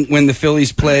scared when the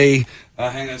Phillies play.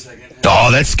 Hang on a second.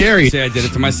 Oh, that's scary. See, I did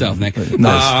it to myself, Nick.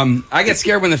 Nice. I get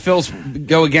scared when the Phils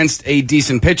go against a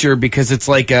decent pitcher because it's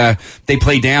like they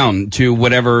play down to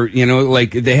whatever, like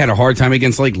they had a hard time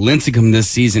against like Lincecum this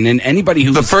season. And anybody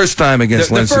who the first time against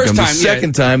Lincecum, the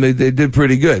second time they did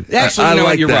pretty good.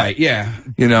 Actually, you're that. right. Yeah.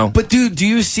 But do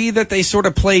you see that they sort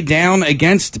of play down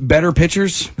against better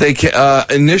pitchers? They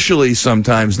initially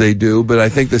sometimes they do, but I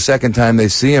think the second time they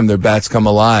see them, their bats come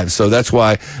alive. So that's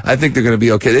why I think they're going to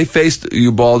be okay. They faced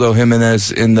Ubaldo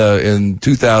Jimenez in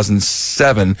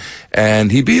 2007, and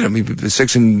he beat him. He beat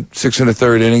 6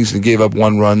 1/3 innings and gave up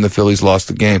 1 run. The Phillies lost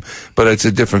the game, but it's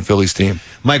a different Phillies team.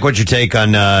 Mike, what's your take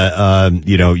on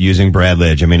using Brad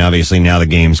Lidge? I mean, obviously now the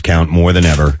games count more than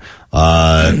ever.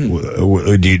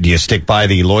 Do you stick by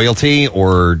the loyalty,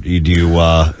 or do you,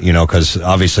 because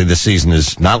obviously this season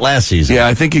is not last season. Yeah,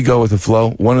 I think you go with the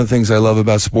flow. One of the things I love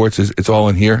about sports is it's all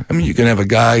in here. I mean, you can have a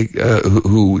guy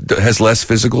who has less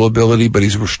physical ability, but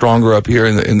he's stronger up here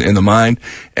in the mind,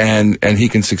 and he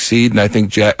can succeed. And I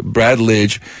think Brad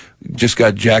Lidge just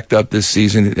got jacked up this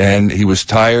season, and he was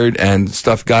tired, and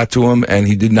stuff got to him, and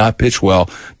he did not pitch well.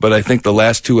 But I think the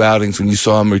last 2 outings, when you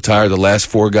saw him retire, the last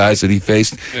 4 guys that he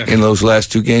faced in those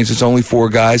last 2 games, it's only 4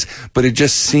 guys, but it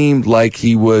just seemed like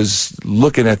he was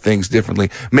looking at things differently.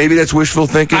 Maybe that's wishful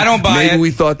thinking. I don't buy it. Maybe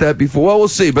we thought that before. Well, we'll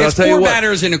see. But It's I'll tell you 4 what.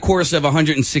 batters in a course of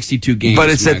 162 games. But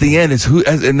it's at the end. It's who,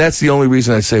 and that's the only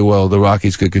reason I say, well, the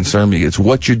Rockies could concern me. It's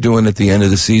what you're doing at the end of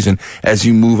the season as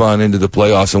you move on into the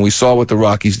playoffs. And we saw what the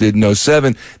Rockies did in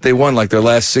 2007. They won like their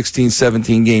last 16,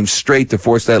 17 games straight to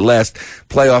force that last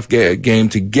playoff game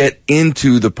to get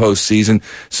into the postseason.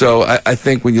 So I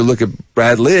think when you look at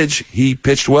Brad Lidge, he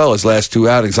pitched well his last 2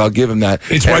 outings. I'll give him that.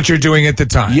 It's what you're doing at the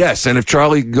time. Yes, and if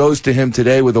Charlie goes to him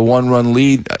today with a 1-run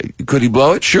lead, could he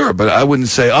blow it? Sure, but I wouldn't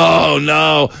say, oh,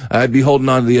 no. I'd be holding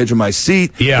on to the edge of my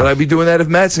seat. Yeah. But I'd be doing that if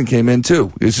Madsen came in,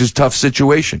 too. It's just a tough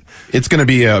situation. It's going to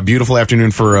be a beautiful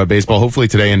afternoon for baseball, hopefully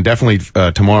today and definitely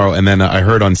tomorrow. And then I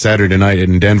heard on Saturday night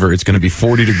in Denver, it's going to be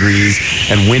 40 degrees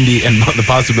and windy and the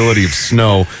possibility of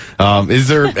snow. Is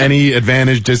there any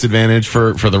advantage, disadvantage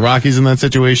for the Rockies in that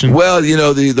situation? Well, you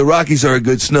know, the Rockies are a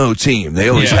good snow team. They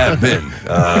always have been.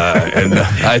 And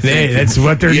I think that's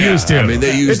what they're used to. I mean,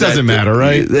 they use it doesn't matter,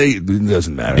 right? It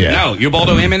doesn't matter. Yeah. No,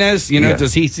 Ubaldo Jimenez,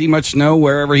 does he see much snow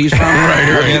wherever he's from?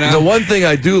 Right. The one thing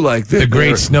I do like, the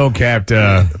great snow-capped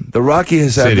the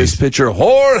Rockies have this pitcher,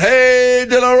 Jorge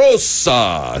De La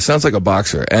Rosa. Sounds like a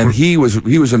boxer. And he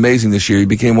was amazing this year. He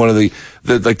became one of the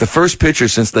first pitcher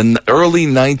since the early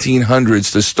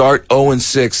 1900s to start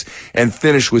 0-6 and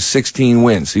finish with 16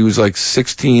 wins. He was like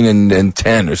 16 and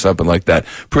 10 or something like that.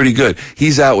 Pretty good.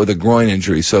 He's out with a groin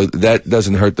injury, so that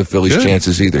doesn't hurt the Phillies'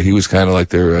 chances either. He was kind of like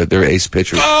their ace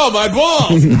pitcher. Oh, my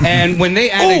balls! And when they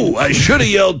added, I should have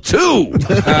yelled too.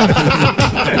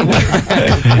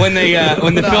 when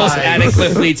the Phils added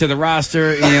Cliff Lee to the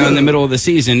roster, in the middle of the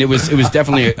season, it was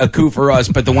definitely a coup for us.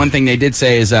 But the one thing they did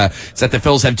say is that the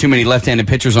Phils have too many left-handed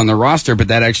pitchers on their roster, but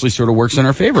that actually sort of works in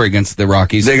our favor against the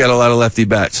Rockies. They got a lot of lefty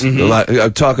bats.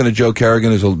 I'm talking to Joe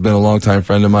Kerrigan, who's been a longtime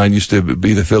friend of mine, used to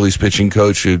be the Phillies pitching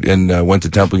coach and went to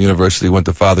Temple University, went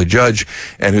to Father Judge,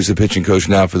 and who's the pitching coach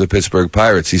now for the Pittsburgh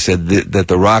Pirates. He said that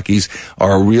the Rockies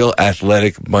are a real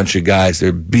athletic bunch of guys.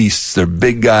 They're beasts. They're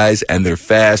big guys, and they're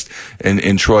fast.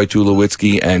 And Troy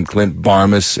Tulowitzki and Clint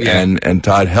Barmas and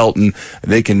Todd Helton,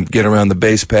 they can get around the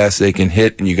base pass. They can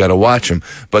hit, and you got to watch them.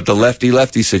 But the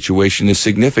lefty-lefty situation is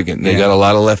significant. They got a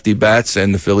lot of lefty bats,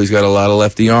 and the Phillies got a lot of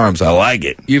lefty arms. I like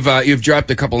it. You've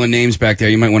dropped a couple of names back there.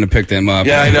 You might want to pick them up.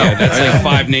 Yeah, I know. That's like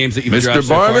 5 names that you've dropped. Mr.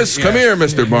 Barmas, come here,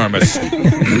 Mr. Barmas.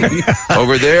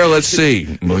 Over there, let's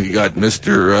see. Well, you got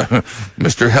Mr.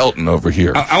 Helton over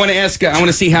here. I want to ask. I want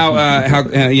to see how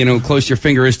close your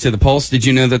finger is to the pulse. Did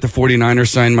you know that the 49ers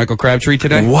signed Michael Crabtree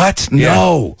today? What?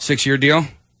 No. 6-year deal.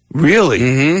 Really?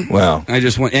 Mm-hmm. Well, I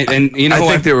just went, and you know, I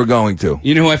think they were going to.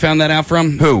 You know who I found that out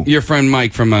from? Who? Your friend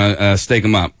Mike from Stake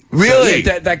 'Em Up. Really?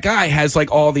 So, that guy has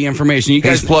like all the information. You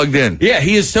guys He's plugged in. Yeah,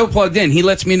 he is so plugged in. He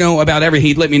lets me know about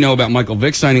He let me know about Michael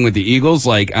Vick signing with the Eagles.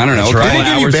 Like, I don't know. Did he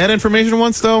give you bad information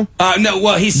once though? No.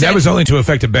 Well, he said that was only to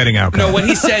affect a betting outcome. No, what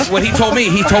he told me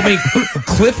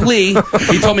Cliff Lee.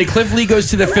 He told me Cliff Lee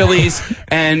goes to the Phillies,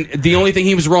 and the only thing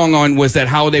he was wrong on was that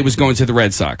Holiday was going to the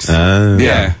Red Sox.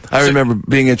 Yeah. I remember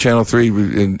being at Channel 3,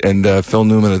 and Phil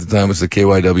Newman at the time was the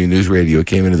KYW News Radio. He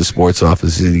came into the sports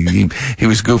office. He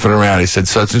was goofing around. He said,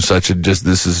 such and such, this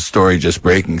is a story just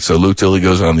breaking. So Lou Tilley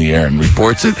goes on the air and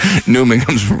reports it. Newman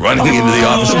comes running into the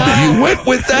office. You went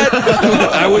with that?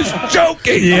 I was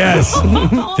joking. Yes.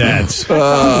 That's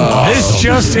this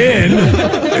just in.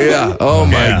 Yeah. Oh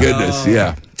my goodness.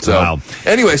 Yeah. So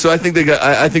anyway, so I think they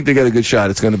got a good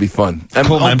shot. It's going to be fun.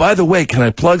 And by the way, can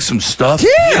I plug some stuff?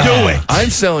 Yeah, do it.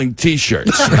 I'm selling T-shirts.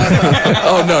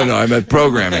 Oh no, I meant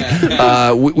programming.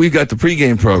 We've got the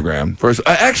pregame program first.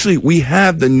 Actually, we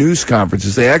have the news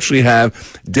conferences. They actually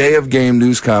have day of game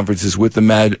news conferences with the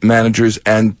managers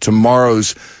and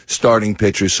tomorrow's starting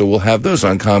pitchers. So we'll have those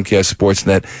on Comcast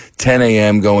Sportsnet, 10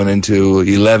 a.m. going into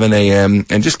 11 a.m.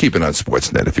 And just keep it on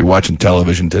Sportsnet. If you're watching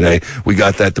television today, we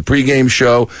got that. The pregame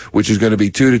show, which is going to be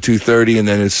 2 to 2:30. And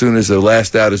then as soon as the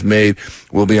last out is made,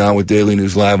 we'll be on with Daily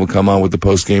News Live. We'll come on with the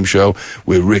postgame show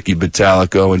with Ricky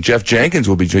Batalico. And Jeff Jenkins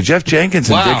will be Jeff Jenkins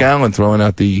and Dick Allen throwing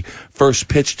out the first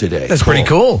pitch today. That's pretty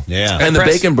cool. Yeah. And the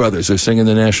Bacon Brothers are singing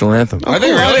the national anthem. Are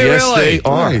they really? Yes, they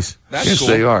are. Nice. Yes, cool.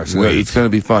 they are. So it's going to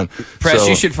be fun. Press,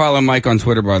 you should follow Mike on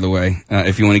Twitter, by the way,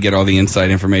 if you want to get all the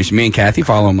inside information. Me and Kathy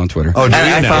follow him on Twitter. Oh,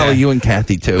 I follow you and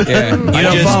Kathy, too. Yeah. You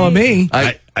don't follow me.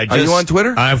 Are you on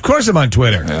Twitter? Of course I'm on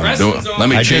Twitter. Let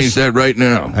me change that right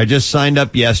now. I just signed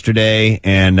up yesterday,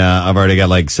 and I've already got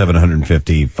like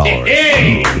 750 followers.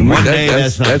 One day,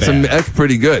 that's not bad. That's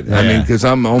pretty good. I mean, because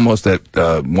I'm almost at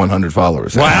 100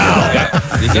 followers. Wow.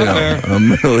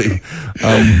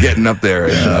 I'm getting up there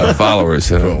in followers.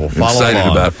 So excited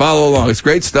about it. Follow along. It's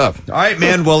great stuff. All right,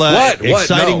 man. Well,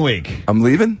 exciting week. I'm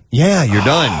leaving? Yeah, you're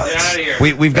done. Get out of here.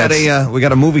 We've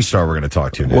got a movie star we're going to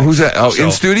talk to next. Well, who's that? Oh,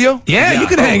 in studio? Yeah, you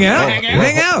can hang out.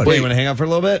 Hang out. Wait, you want to hang out for a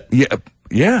little bit?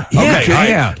 Yeah. Okay.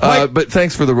 Hang out. But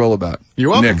thanks for the rollabout.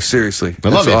 You're welcome. Nick, seriously. I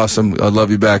love That's it. awesome. I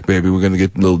love you back, baby. We're going to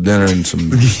get a little dinner and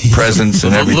some presents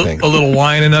and everything. A little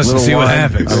wine in us and see what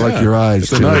happens. I like your eyes,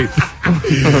 too.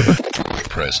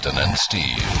 Preston and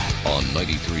Steve on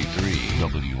 93.3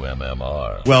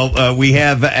 WMMR. Well, we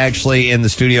have actually in the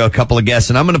studio a couple of guests,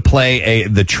 and I'm going to play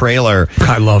the trailer.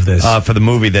 I love this for the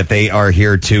movie that they are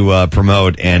here to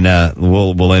promote, and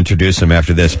we'll introduce them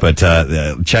after this. But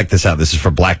check this out. This is for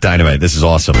Black Dynamite. This is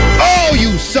awesome. All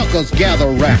you suckers gather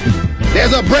round.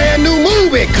 There's a brand new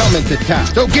movie coming to town.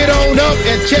 So get on up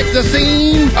and check the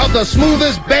scene of the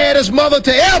smoothest, baddest mother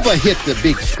to ever hit the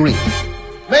big screen.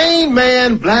 Main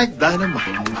man, Black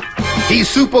Dynamite. He's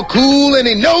super cool and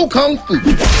he know kung fu.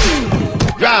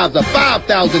 Drives a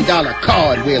 $5,000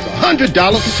 car and wears a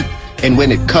 $100 suit. And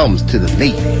when it comes to the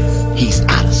ladies, he's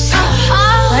out of sight.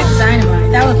 Black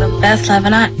Dynamite. That was the best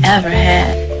loving I ever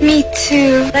had. Me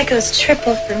too. That goes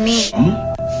triple for me.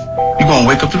 You're gonna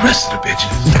wake up the rest of the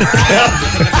bitches.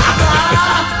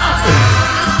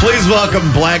 Please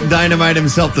welcome Black Dynamite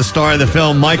himself, the star of the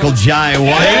film, Michael Jai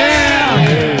White.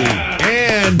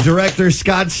 And director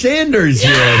Scott Sanders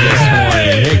here this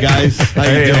morning. Hey, guys. How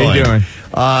you doing?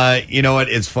 You know what?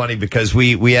 It's funny because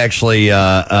we actually,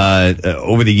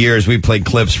 over the years, we played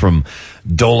clips from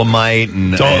Dolomite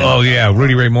and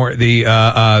Rudy Ray Moore, the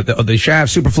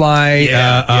Shaft,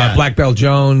 Superfly, Black Belt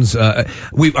Jones. I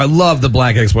love the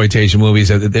black exploitation movies.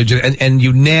 They're just, and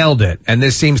you nailed it. And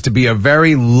this seems to be a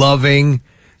very loving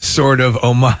sort of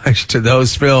homage to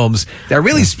those films that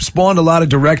really spawned a lot of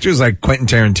directors like Quentin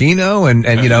Tarantino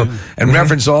and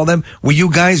reference all of them. Were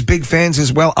you guys big fans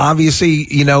as well? Obviously,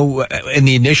 in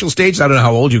the initial stage, I don't know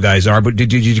how old you guys are, but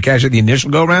did you catch it the initial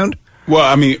go round? Well,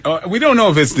 I mean, we don't know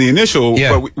if it's the initial,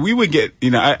 but we would get,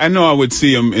 I know I would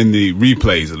see them in the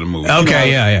replays of the movie.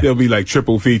 Okay, There'll be like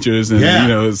triple features and,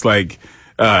 it's like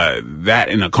that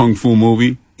in a kung fu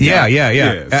movie. Yeah.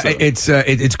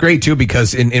 It's great too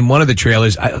because in one of the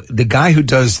trailers, the guy who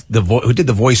does who did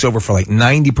the voiceover for like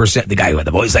 90%, the guy who had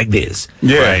the voice like this,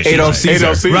 right. Adolf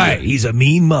Caesar, right? He's a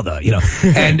mean mother,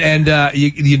 and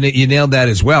you nailed that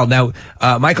as well. Now,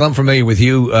 Michael, I'm familiar with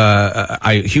you. I'm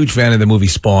a huge fan of the movie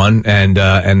Spawn and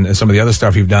some of the other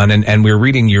stuff you've done, and we're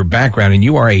reading your background, and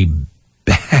you are a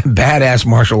badass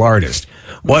martial artist.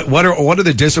 What are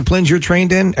the disciplines you're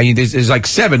trained in? I mean, there's like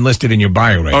 7 listed in your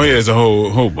bio, right? Oh yeah, there's a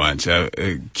whole bunch.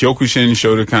 Kyokushin,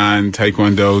 Shotokan,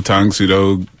 Taekwondo, Tang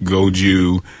Sudo,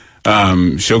 Goju,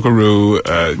 Shokaru,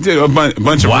 a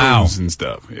bunch of rules and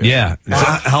stuff. Yeah.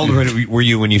 How old were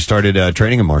you when you started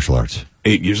training in martial arts?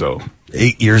 8 years old.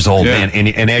 8 years old, man.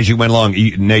 And as you went along,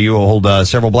 now you hold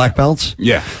several black belts?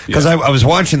 Yeah. Because I was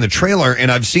watching the trailer, and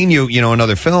I've seen you, in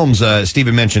other films.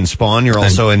 Steven mentioned Spawn. You're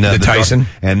also in the Tyson.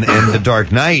 and The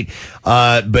Dark Knight.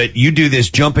 But you do this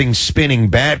jumping, spinning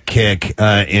bat kick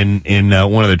in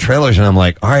one of the trailers, and I'm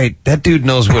like, all right, that dude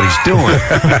knows what he's doing.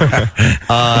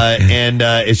 And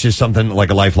it's just something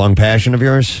like a lifelong passion of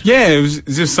yours? Yeah, it was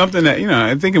just something that,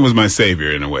 I think it was my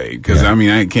savior in a way. Because,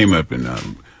 I came up in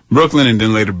Brooklyn and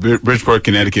then later Bridgeport,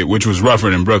 Connecticut, which was rougher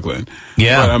than Brooklyn.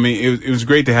 Yeah. But, it was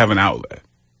great to have an outlet.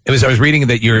 I was reading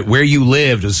that where you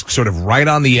lived was sort of right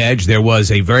on the edge. There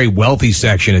was a very wealthy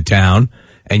section of town,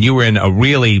 and you were in a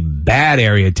really bad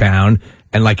area of town,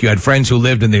 and like you had friends who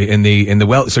lived in the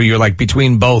wealth. So you're like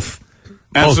between both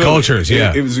cultures.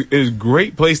 Yeah. It was a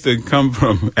great place to come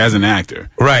from as an actor.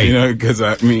 Right. Because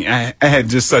I had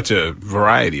just such a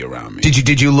variety around me.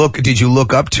 Did you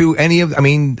look up to any of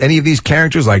these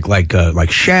characters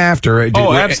like Shaft or?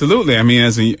 Absolutely.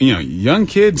 As a young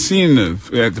kid seeing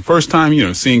the first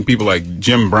time seeing people like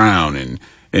Jim Brown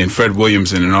and Fred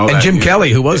Williamson and all that. And Jim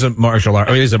Kelly, who was a martial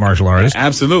artist.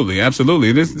 Absolutely.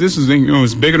 This is it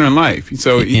was bigger than life.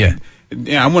 So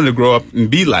I wanted to grow up and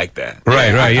be like that.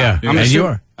 Right, yeah.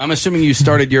 I'm assuming you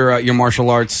started your martial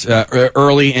arts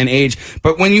early in age,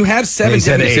 but when you have 7, he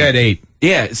said 8.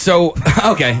 Yeah. So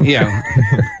okay. Yeah.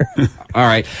 All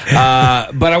right.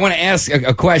 But I want to ask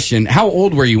a question. How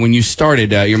old were you when you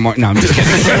started your No, I'm just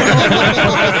kidding.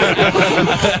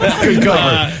 Good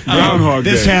cover. Groundhog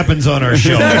This Day. happens on our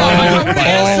show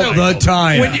all the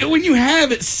time. When you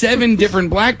have 7 different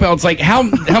black belts, like how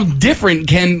different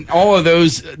can all of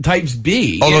those types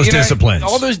be? All those disciplines.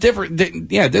 All those different,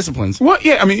 disciplines. Well,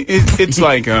 yeah, I mean, it's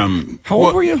like. How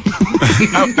old were you?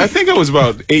 I think I was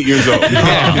about 8 years old.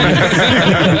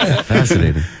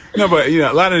 Fascinating. No, but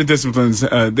a lot of the disciplines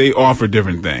they offer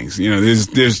different things.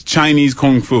 There's Chinese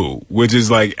kung fu, which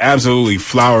is like absolutely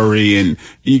flowery, and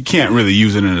you can't really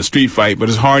use it in a street fight, but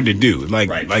it's hard to do, like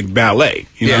ballet.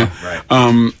 You know? Right.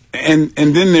 And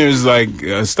then there's like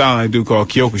a style I do called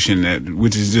Kyokushin,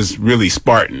 which is just really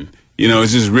Spartan.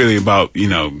 It's just really about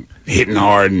hitting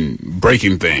hard and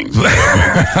breaking things.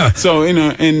 So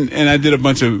and I did a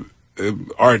bunch of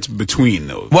arts between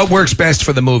those. What works best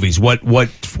for the movies? What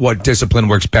discipline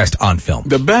works best on film?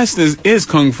 The best is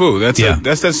kung fu. That's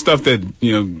that stuff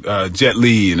that Jet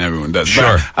Li and everyone does.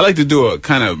 Sure. But I like to do a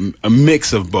kind of a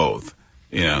mix of both.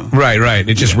 Right.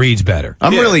 It just reads better.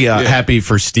 I'm really happy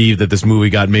for Steve that this movie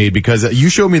got made because you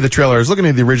showed me the trailer. I was looking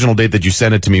at the original date that you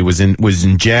sent it to me was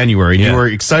in January. And you were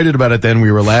excited about it then.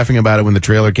 We were laughing about it when the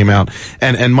trailer came out.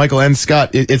 And Michael and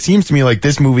Scott, it seems to me like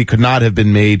this movie could not have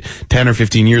been made 10 or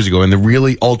 15 years ago. In the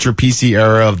really ultra PC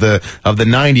era of the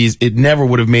 90s, it never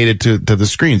would have made it to the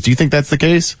screens. Do you think that's the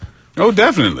case? Oh,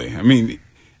 definitely. I mean,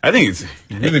 I think it's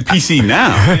really PC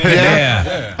now.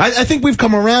 Yeah. I think we've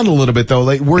come around a little bit though.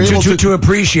 Like we're able to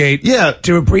appreciate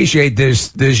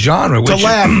this genre, to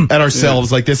laugh at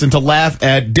ourselves like this and to laugh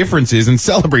at differences and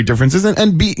celebrate differences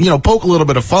and be poke a little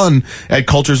bit of fun at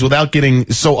cultures without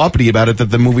getting so uppity about it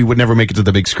that the movie would never make it to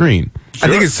the big screen. I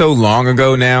think it's so long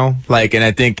ago now. And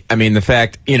I think the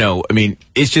fact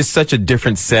it's just such a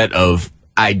different set of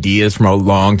ideas from a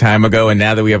long time ago, and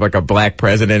now that we have like a black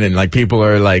president and like people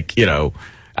are like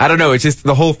I don't know. It's just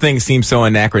the whole thing seems so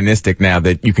anachronistic now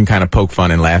that you can kind of poke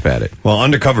fun and laugh at it. Well,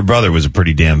 Undercover Brother was a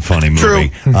pretty damn funny movie.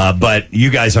 True. But you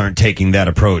guys aren't taking that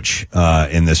approach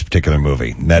in this particular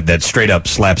movie. That straight up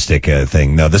slapstick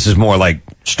thing. No, this is more like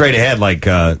straight ahead, like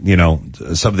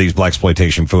some of these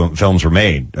blaxploitation films were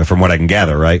made, from what I can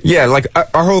gather, right? Yeah, like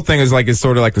our whole thing is like it's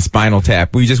sort of like the Spinal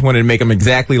Tap. We just wanted to make them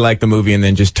exactly like the movie and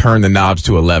then just turn the knobs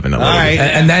to 11. All right,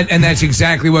 and that's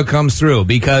exactly what comes through,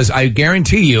 because I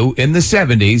guarantee you, in the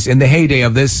 70s, in the heyday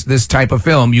of this type of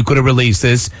film, you could have released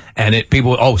this and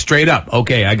people straight up,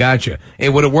 okay, I got you. It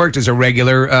would have worked as a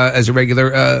regular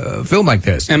film like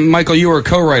this. And Michael, you were a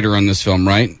co-writer on this film,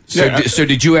 right? So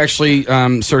did you actually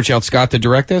search out Scott to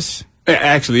direct this?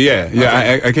 Actually, yeah.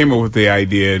 Okay. I came up with the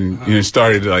idea and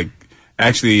started like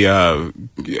actually I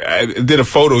did a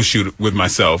photo shoot with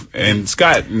myself, and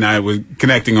Scott and I were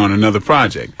connecting on another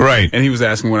project. Right. And he was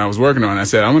asking what I was working on. I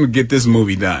said, I'm going to get this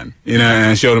movie done. And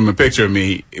I showed him a picture of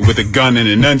me with a gun and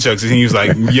the nunchucks, and he was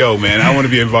like, yo, man, I want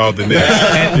to be involved in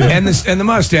this. and the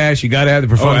mustache, you got to have the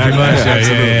perfunctory mustache.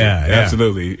 Absolutely. Yeah.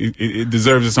 Absolutely. It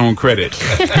deserves its own credit.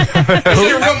 Is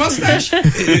it a real mustache?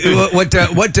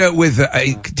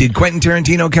 Did Quentin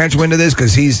Tarantino catch wind of this?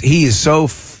 Because he is so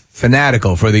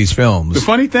fanatical for these films. The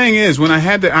funny thing is, when I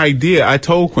had the idea, I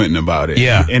told Quentin about it.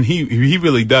 Yeah. And he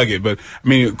really dug it. But, I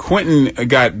mean, Quentin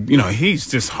got, he's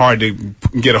just hard to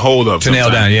get a hold of. To nail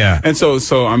down, yeah. And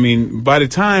so, I mean, by the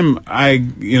time I,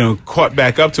 caught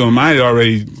back up to him, I had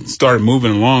already started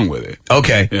moving along with it.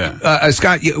 Okay. Yeah.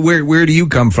 Scott, where do you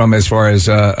come from as far as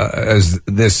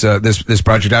this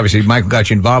project? Obviously, Michael got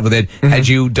you involved with it. Mm-hmm. Had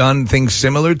you done things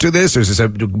similar to this, or is this a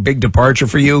big departure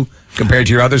for you compared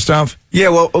to your other stuff? Yeah,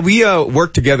 well, we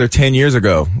worked together 10 years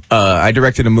ago. I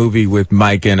directed a movie with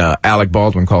Mike and Alec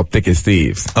Baldwin called Thick as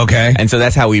Thieves. Okay. And so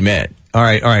that's how we met. All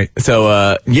right.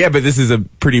 So, but this is a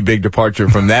pretty big departure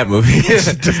from that movie.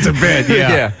 Just a bit,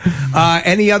 yeah.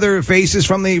 Any other faces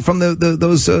from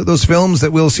those films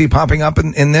that we'll see popping up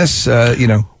in this?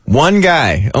 One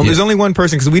guy. There's only one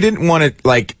person, because we didn't want it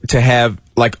to have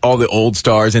all the old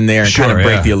stars in there and kind of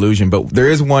break the illusion. But there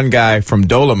is one guy from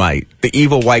Dolomite, the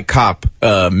evil white cop,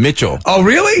 Mitchell. Oh,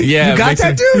 really? Yeah. You got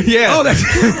that dude? Yeah. Oh,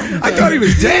 I thought he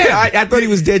was dead. I thought he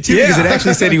was dead too, because it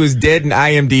actually said he was dead in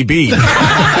IMDb.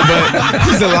 But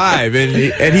he's alive, and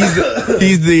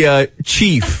he's the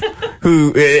chief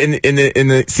who in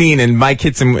the scene, and Mike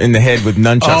hits him in the head with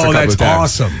nunchucks a couple of times. Oh,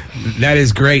 that's awesome. That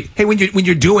is great. Hey, when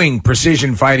you're doing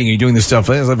precision fighting, you're doing this stuff.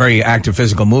 It's a very active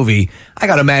physical movie. I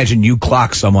gotta imagine you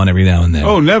clock someone every now and then.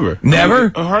 Oh, never.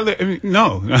 Never? Hardly. I mean,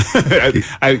 no.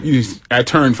 I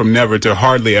turned from never to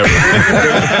hardly ever.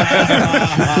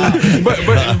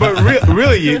 but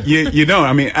really, you know.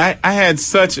 I mean, I had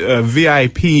such a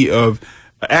VIP of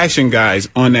action guys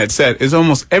on that set. It's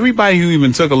almost everybody who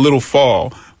even took a little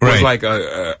fall was like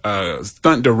a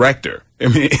stunt director. I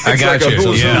mean, it's I got like you. a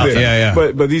who's who Yeah, there.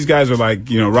 yeah. But these guys are like,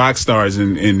 rock stars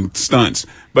in stunts.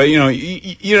 But,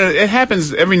 it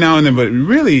happens every now and then, but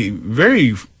really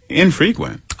very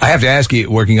infrequent. I have to ask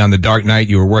you, working on The Dark Knight,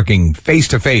 you were working face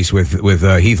to face with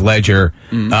Heath Ledger.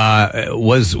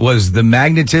 Was the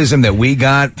magnetism that we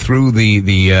got through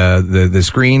the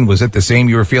screen, was it the same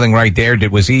you were feeling right there?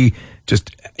 Was he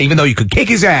just, even though you could kick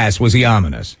his ass, was he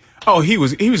ominous? Oh, he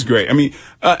was great. I mean,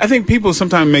 I think people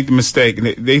sometimes make the mistake.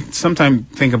 They sometimes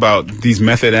think about these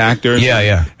method actors.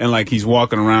 Yeah. And like he's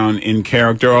walking around in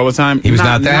character all the time. He was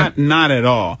not that? Not at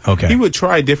all. Okay. He would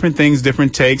try different things,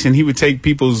 different takes, and he would take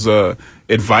people's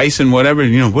advice and whatever.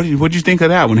 What'd you think of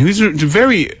that one? He was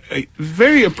very,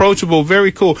 very approachable,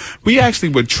 very cool. We actually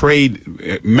would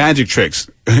trade magic tricks.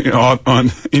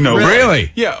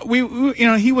 Really? Yeah, we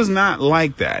he was not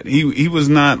like that. He was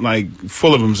not like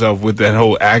full of himself with that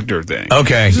whole actor thing.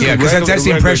 Okay, yeah, because that's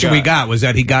the impression guy. we got, was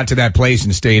that he got to that place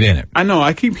and stayed in it. I know.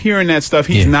 I keep hearing that stuff.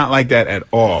 He's not like that at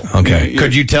all. Okay.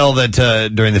 Could you tell that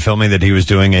during the filming that he was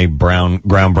doing a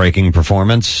groundbreaking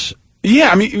performance? Yeah,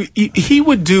 I mean, he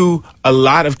would do a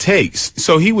lot of takes.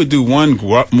 So he would do one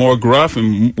more gruff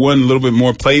and one a little bit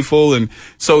more playful. And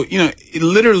so, it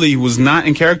literally was not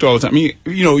in character all the time. I mean,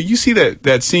 you see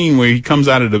that scene where he comes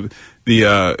out of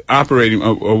the operating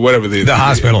or whatever the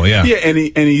hospital, yeah, and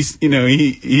he's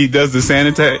he does the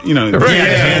sanitize,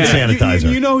 hand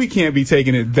sanitizer. He can't be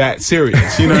taking it that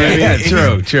serious. You know what I mean? Yeah,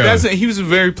 true. He was a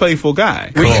very playful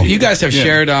guy. Cool. You guys have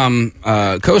shared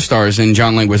co-stars in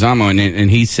John Leguizamo,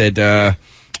 and he said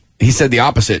the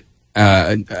opposite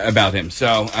about him.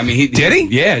 So I mean, did he?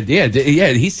 Yeah.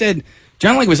 He said.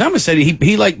 John Leguizamo said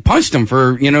he like punched him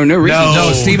for no reason.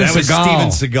 No, Steven that was Seagal.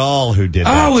 Steven Seagal who did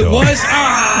that. Oh, to it him. was.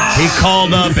 He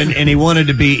called up and he wanted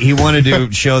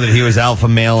to show that he was alpha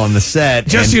male on the set.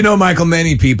 Just Michael,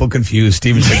 many people confuse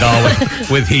Steven Seagal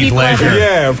with Heath Ledger.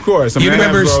 Yeah, of course. I mean, you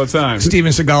remember all the time.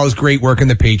 Steven Seagal's great work in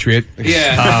The Patriot?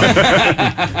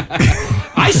 Yeah.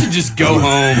 I should just go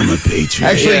home. I'm a patriot.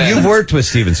 Actually, you've worked with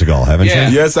Steven Seagal, haven't you?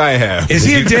 Yes, I have. Is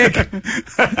he a dick? You can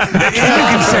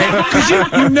say, because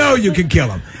you can kill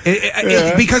him.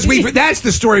 Because that's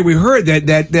the story we heard, that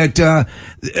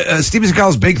Steven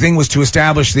Seagal's big thing was to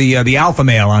establish the alpha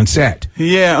male on set.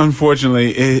 Yeah,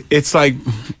 unfortunately, it's like,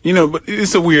 but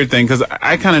it's a weird thing because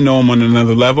I kind of know him on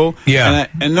another level. Yeah,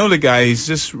 and I know the guy. He's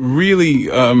just really.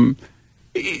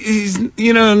 He's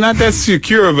not that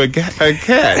secure of a cat.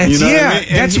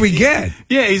 That's what we get.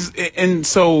 Yeah,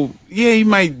 he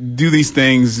might do these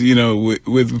things,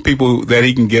 with people that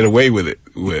he can get away with it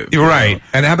with. Right.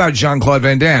 And how about Jean-Claude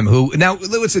Van Damme, who now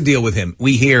what's the deal with him?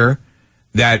 We hear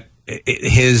that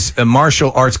his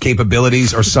martial arts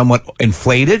capabilities are somewhat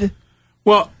inflated.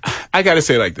 Well, I got to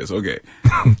say it like this, okay?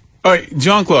 All right,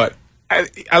 Jean-Claude.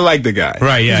 I like the guy.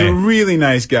 Right, yeah. He's a really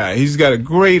nice guy. He's got a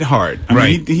great heart. I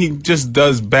mean, he just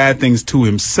does bad things to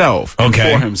himself and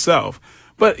for himself.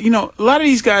 But, a lot of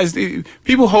these guys,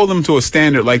 people hold them to a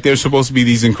standard like they're supposed to be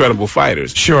these incredible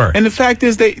fighters. Sure. And the fact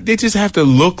is they just have to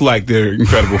look like they're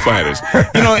incredible fighters.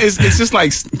 It's just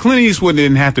like Clint Eastwood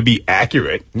didn't have to be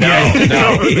accurate. No.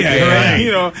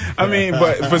 Right. I mean,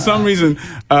 but for some reason,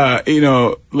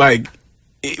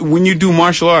 when you do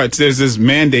martial arts, there's this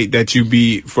mandate that you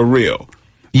be for real.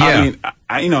 Yeah.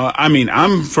 I mean,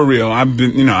 I'm for real. I've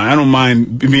been, I don't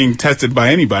mind being tested by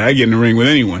anybody. I get in the ring with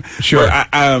anyone. Sure.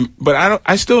 But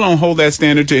I still don't hold that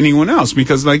standard to anyone else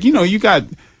because, you got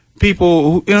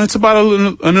people who, it's about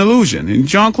an illusion. And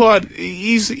Jean-Claude,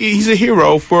 he's a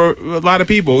hero for a lot of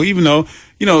people, even though,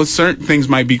 certain things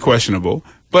might be questionable.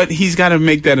 But he's got to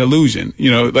make that illusion,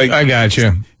 I got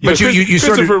you. But you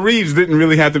Christopher Reeves didn't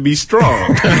really have to be strong,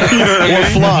 or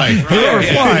fly, or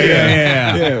fly.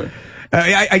 Yeah.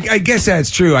 I guess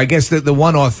that's true. I guess that the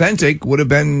one authentic would have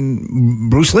been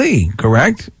Bruce Lee,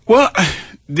 correct? Well,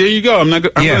 there you go. I'm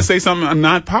going to say something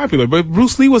not popular, but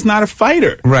Bruce Lee was not a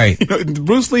fighter. Right.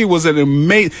 Bruce Lee was an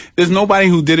amazing. There's nobody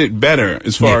who did it better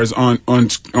as far as on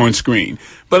screen.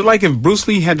 But like if Bruce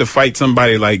Lee had to fight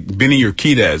somebody like Benny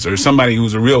Urquidez or somebody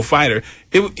who's a real fighter,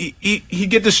 he'd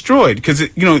get destroyed because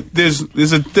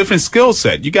there's a different skill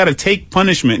set. You got to take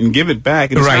punishment and give it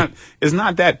back. It's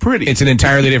not that pretty. It's an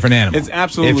entirely different animal. It's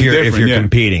absolutely different. If you're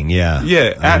competing, yeah.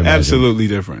 Yeah, absolutely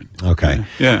different. Okay.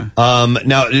 Yeah.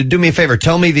 Now, do me a favor.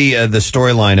 Tell me the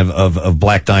storyline of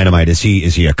Black Dynamite. Is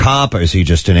he a cop? Or is he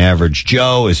just an average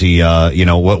Joe? Is he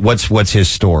what's his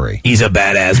story? He's a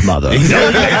badass mother. I was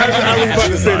about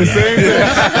to say the same thing.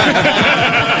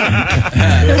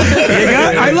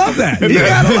 I love that. You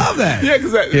gotta love that. Yeah,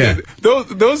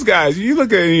 because those guys, you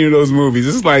look at any of those movies,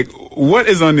 it's like, what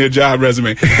is on their job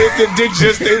resume? They're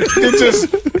just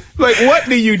Like, what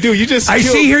do you do? You just I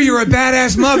see here you're a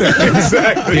badass mother.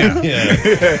 Exactly.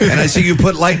 And I see you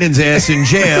put Lightning's ass in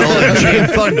jail and Jane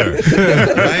Thunder.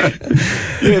 Right?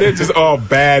 Yeah, they're just all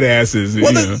badasses.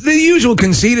 Well, the usual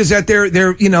conceit is that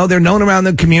they're known around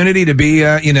the community to be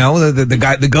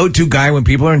the go-to guy when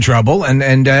people are in trouble, and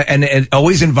it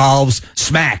always involves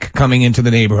smack coming into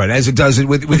the neighborhood, as it does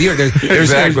with you.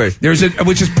 Exactly. There's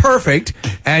which is perfect,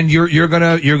 and you're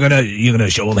gonna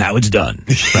show them how it's done.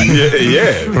 Right.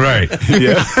 Yeah. Right.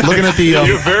 Yeah. Looking at the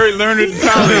you're very learned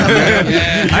colleague,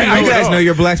 man. You guys know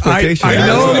your blaxploitation. I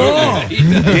know them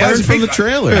all. Yeah, I was from the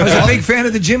trailer. I was a big fan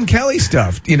of the Jim Kelly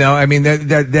stuff. I mean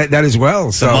that as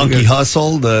well. So The Monkey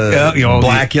Hustle, the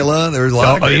Blackula. There's a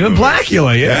lot of even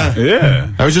Blackula.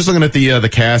 Yeah. I was just looking at the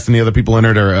cast, and the other people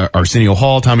entered are Arsenio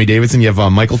Hall, Tommy Davidson. You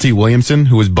have Michael T. Williamson,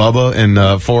 who was Bubba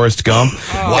in Forrest Gump.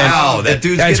 Wow, that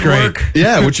dude's that's getting great. work.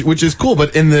 Yeah, which is cool.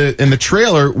 But in the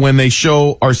trailer, when they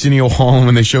show Arsenio Hall and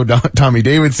when they show Tommy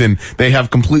Davidson, they have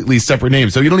completely separate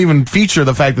names. So you don't even feature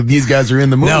the fact that these guys are in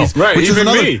the movies. Right, which is even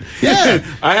another, me. Yeah.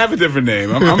 I have a different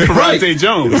name. I'm Ferrante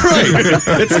Jones. Right.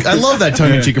 I love that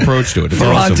tongue-in-cheek approach to it. It's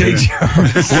Ferrante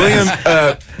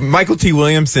awesome. Michael T.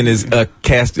 Williamson is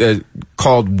cast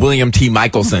called William T.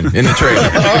 Michelson in the trailer.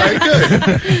 All right,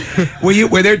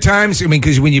 good. Were there times? I mean,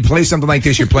 because when you play something like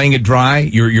this, you're playing it dry.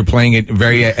 You're playing it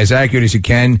very as accurate as you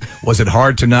can. Was it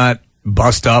hard to not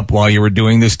bust up while you were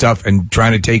doing this stuff and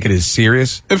trying to take it as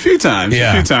serious? A few times,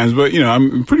 but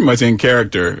I'm pretty much in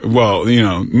character. Well,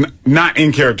 not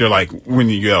in character like when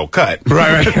you yell cut.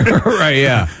 Right,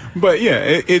 yeah. But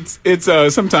yeah, it's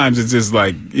sometimes it's just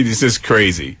like it's just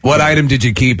crazy. What item did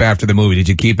you keep after the movie? Did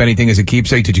you keep anything as a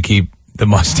keepsake? Did you keep the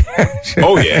mustache?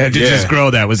 Oh yeah. Did you just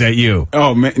grow that? Was that you?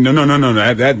 Oh man, no.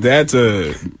 That's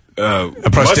a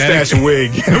mustache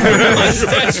wig.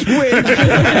 Mustache wig.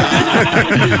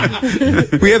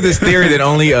 We have this theory that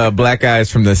only black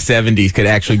guys from the 70s could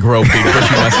actually grow big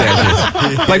bushy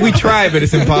mustaches. Like, we try, but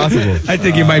it's impossible. I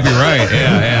think you might be right.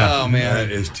 Yeah. Oh man,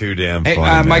 That is too damn Hey,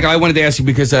 funny. Michael, I wanted to ask you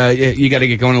because you got to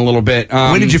get going a little bit.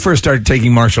 When did you first start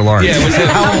taking martial arts? Yeah,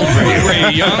 how old were you? Were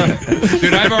you young?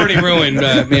 Dude, I've already ruined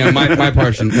my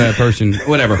person,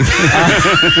 whatever.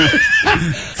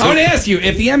 I want to ask you,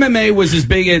 if the MMA was as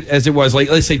big as it was, like,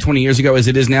 let's say 20 years ago as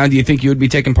it is now, do you think you would be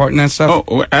taking part in that stuff?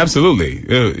 Oh,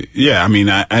 absolutely. Yeah, I mean,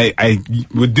 I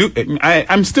would do.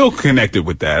 I'm still connected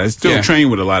with that. I still train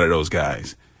with a lot of those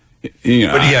guys. But do you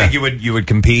think you would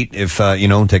compete if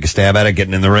take a stab at it,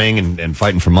 getting in the ring and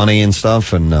fighting for money and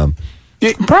stuff? And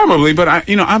yeah, probably, but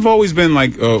I've always been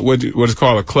like what is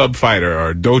called a club fighter or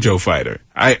a dojo fighter.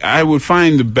 I would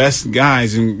find the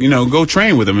guys and go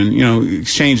train with them and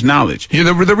exchange knowledge.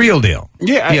 You're the real deal.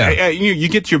 Yeah. You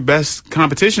get your best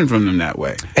competition from them that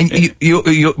way. And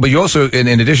but you also, in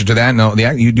addition to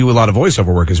that, you do a lot of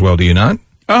voiceover work as well, do you not?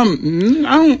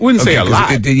 I wouldn't say a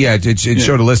lot. It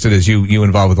showed listed as you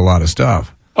involved with a lot of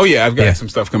stuff. Oh yeah, I've got some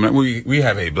stuff coming up. We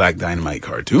have a Black Dynamite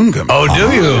cartoon coming. Oh,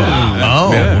 do you?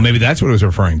 Yeah. Well, maybe that's what it was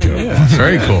referring to. Yeah.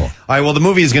 Very cool. All right, well, the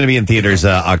movie is going to be in theaters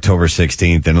October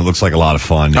 16th, and it looks like a lot of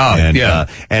fun. Oh, and, yeah.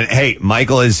 And hey,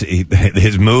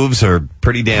 his moves are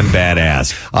pretty damn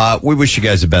badass. We wish you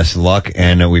guys the best of luck,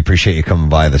 and we appreciate you coming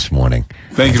by this morning.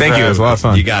 Thank you. It was a lot of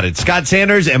fun. You got it. Scott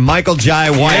Sanders and Michael Jai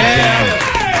White.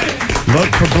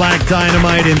 Look for Black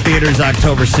Dynamite in theaters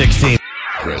October 16th.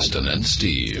 Preston and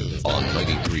Steve on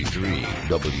 93.3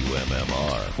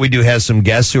 WMMR. We do have some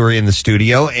guests who are in the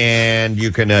studio, and you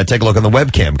can take a look on the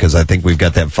webcam because I think we've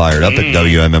got that fired up at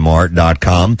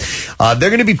WMMR.com. They're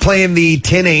going to be playing the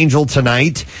Tin Angel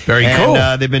tonight. Very cool.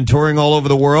 They've been touring all over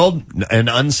the world, an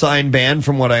unsigned band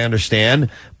from what I understand,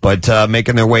 but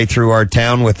making their way through our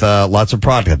town with lots of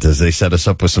product as they set us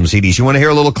up with some CDs. You want to hear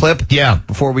a little clip? Yeah.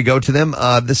 Before we go to them?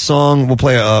 This song, we'll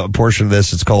play a portion of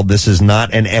this. It's called This Is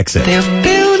Not an Exit. They've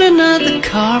built another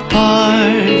car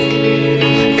park,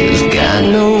 'cause God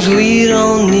knows we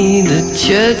don't need the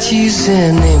churches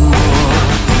anymore.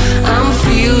 I'm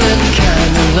feeling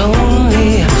kinda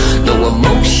lonely, no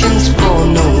emotions for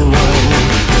no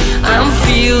one. I'm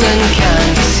feeling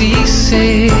kinda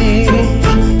seasick.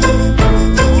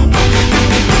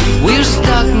 We're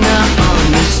stuck now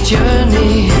on this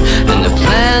journey, and the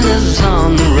plan is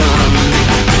on the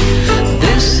run.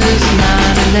 This is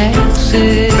not an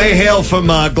exit. They hail from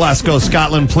Glasgow,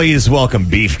 Scotland. Please welcome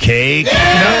Beefcake.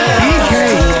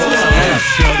 Beefcake.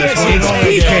 It's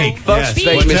Beefcake. Folks,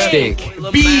 big mistake.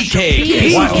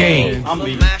 Beefcake.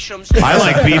 Beefcake. I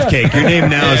like Beefcake. Your name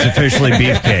now is officially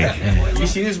Beefcake. You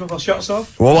seen this with our shots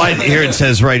off? Well, here it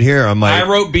says right here on my. I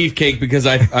wrote Beefcake because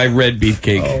I read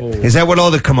Beefcake. Is that what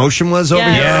all the commotion was over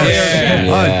here?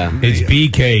 Yeah. It's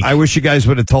B-cake. I wish you guys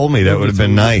would have told me. That would have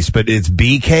been nice. But it's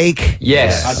B-cake?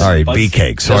 Yes. All right,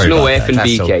 B-cake. Sorry. There's no about F in that.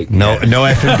 B-cake. No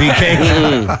F in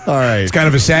B-cake? All right. It's kind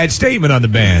of a sad statement on the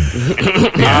band.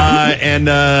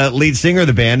 And lead singer of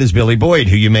the band is Billy Boyd,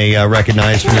 who you may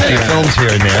recognize from a few films here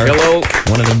and there. Hello.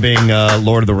 One of them being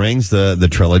Lord of the Rings, the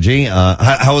trilogy.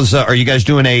 Are you guys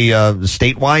doing a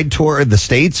statewide tour of the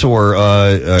States or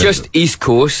just East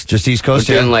Coast? Just East Coast.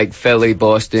 We're doing like Philly,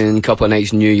 Boston, couple of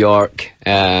nights in New York.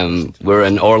 We're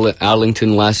in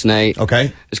Arlington last night.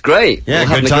 Okay, it's great. Yeah, we're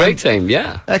having good time. a great time.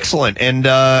 Yeah, excellent. And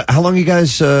how long you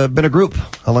guys been a group?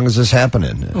 How long is this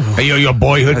happening? Are you your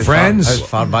boyhood friends? How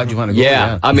far back do you want to go?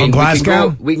 Yeah, I mean, From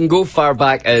Glasgow? we can go far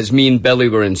back as me and Billy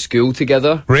were in school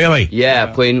together. Really?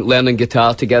 Yeah, learning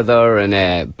guitar together,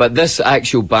 and but this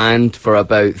actual band for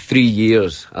about 3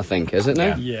 years, I think, is it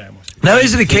now? Yeah. Now,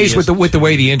 is it the case with the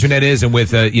way the internet is and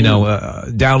with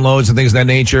downloads and things of that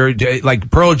nature? Like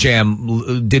Pearl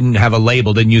Jam didn't have a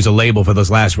label, didn't use a label for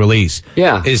this last release.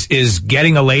 Yeah. Is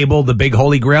getting a label the big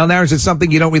holy grail now? Or is it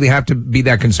something you don't really have to be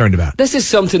that concerned about? This is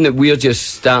something that we're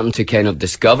just starting to kind of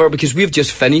discover because we've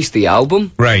just finished the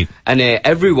album. Right. And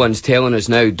everyone's telling us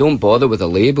now, don't bother with a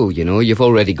label, you've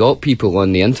already got people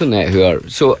on the internet who are,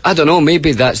 so I don't know,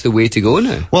 maybe that's the way to go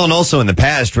now. Well, and also in the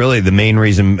past, really, the main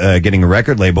reason getting a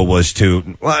record label was to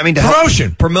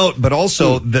promotion, promote, but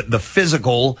also the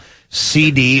physical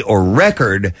CD or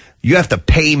record, you have to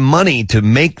pay money to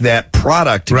make that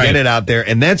product to get it out there,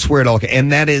 and that's where it all.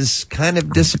 And that is kind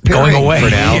of disappearing going away for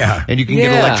now. Yeah. And you can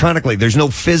get it electronically. There's no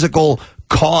physical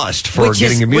cost for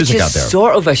getting your music out there. Which is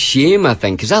sort of a shame, I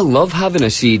think, because I love having a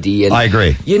CD. And, I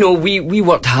agree. We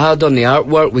worked hard on the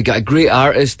artwork. We got a great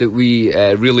artist that we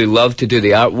really love to do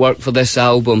the artwork for this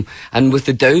album. And with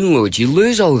the downloads, you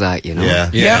lose all that,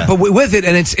 Yeah, but with it,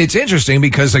 and it's interesting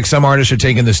because like some artists are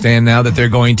taking the stand now that they're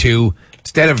going to,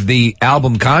 instead of the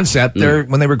album concept,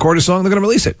 when they record a song, they're going to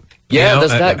release it. Yeah,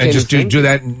 that's that kind and just of thing. do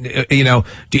that.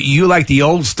 Do you like the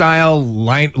old style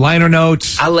liner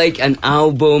notes? I like an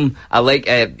album. I like,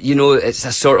 it's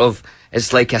a sort of,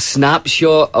 it's like a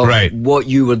snapshot of what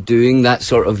you were doing that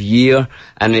sort of year,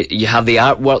 and you have the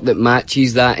artwork that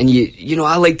matches that. And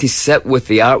I like to sit with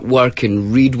the artwork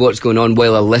and read what's going on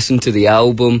while I listen to the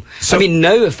album. I mean,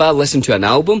 now if I listen to an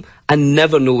album, I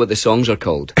never know what the songs are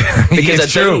called because I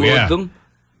download them.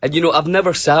 And I've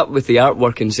never sat with the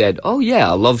artwork and said, "Oh yeah,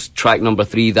 I love track number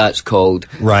 3. That's called."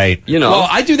 Right. Well,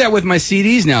 I do that with my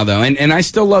CDs now, though, and I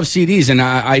still love CDs, and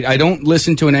I don't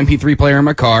listen to an MP3 player in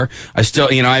my car. I still,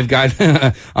 I've got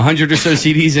 100 or so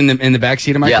CDs in the back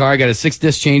seat of my car. I got a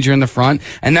 6-disc changer in the front,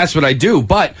 and that's what I do.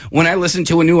 But when I listen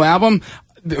to a new album,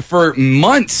 for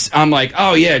months, I'm like,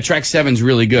 oh yeah, track 7's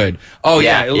really good. Oh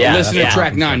listen to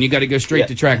track 9. You got to go straight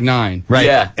to track 9. Right.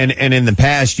 Yeah. And in the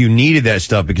past, you needed that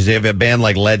stuff because they have a band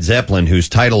like Led Zeppelin whose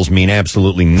titles mean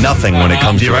absolutely nothing when it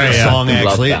comes to a song.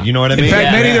 Actually, you know what I mean? In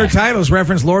fact, many of their titles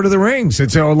reference Lord of the Rings.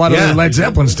 It's a lot of the Led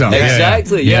Zeppelin stuff.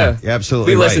 Exactly. Yeah.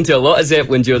 Absolutely. We listened to a lot of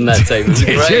Zeppelin during that time.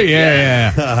 It was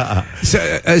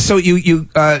great. So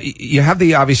you have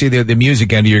obviously the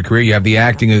music end of your career. You have the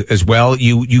acting as well.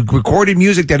 You recorded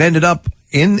music that ended up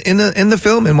in the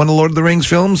film, in one of the Lord of the Rings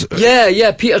films.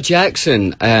 Yeah. Peter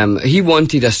Jackson, he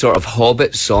wanted a sort of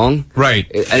Hobbit song,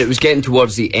 right? And it was getting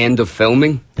towards the end of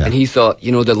filming, and he thought,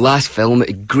 the last film,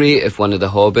 it'd be great if one of the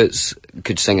Hobbits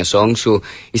could sing a song. So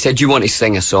he said, "Do you want to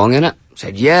sing a song in it?" I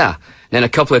said, "Yeah." And then a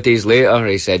couple of days later,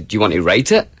 he said, "Do you want to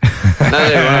write it?" And I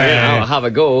said, I'll have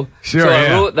a go. Sure, so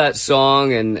I wrote that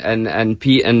song, and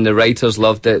Pete and the writers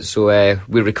loved it, so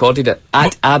we recorded it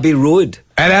at Abbey Road.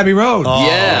 At Abbey Road? Oh,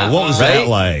 Yeah. what was that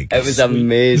like? It was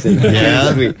amazing.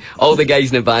 Yeah? Sweet. All the guys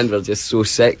in the band were just so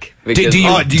sick. Do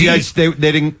you guys? They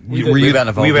didn't. We weren't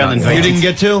invited. You didn't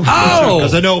get to? Oh,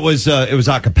 because I know it was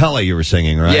a cappella you were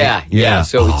singing, right? Yeah.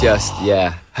 So it was just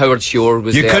Howard Shore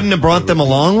was You there. couldn't have brought them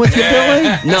along with you,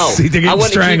 Billy? No, See, they're getting I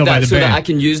want to keep strangled by that the so that band. I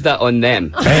can use that on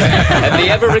them. Have they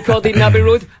ever recorded in Abbey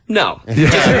Road? No.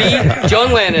 Just me,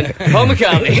 John Lennon, Paul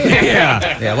McCartney.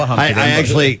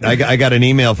 I got an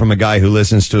email from a guy who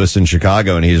listens to us in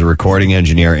Chicago, and he's a recording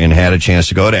engineer and had a chance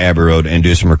to go to Abbey Road and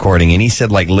do some recording. And he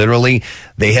said, like, literally,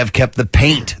 they have kept the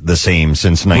paint the same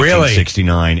since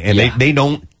 1969, and they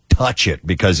don't touch it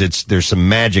because there's some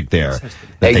magic there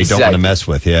that they don't want to mess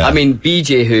with. Yeah, I mean,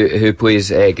 BJ, who plays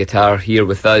guitar here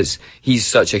with us, he's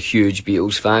such a huge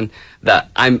Beatles fan.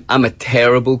 that I'm a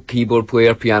terrible keyboard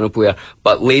player, piano player,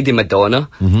 but Lady Madonna,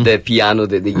 the piano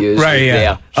that they used, was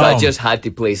there. So I just had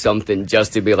to play something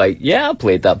just to be like, yeah, I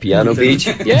played that piano, Beach.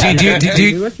 Yeah. Do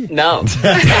you No.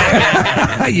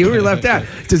 you were left out.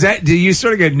 Do you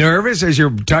sort of get nervous as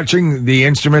you're touching the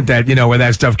instrument that, where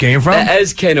that stuff came from? It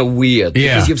is kind of weird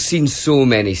Yeah. because you've seen so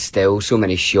many stills, so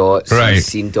many shots. Right. You've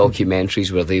seen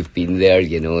documentaries where they've been there,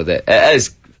 that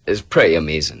it's pretty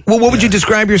amazing. Well, what would you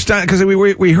describe your style? Because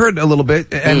we heard a little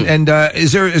bit, and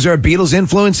is there a Beatles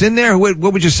influence in there? What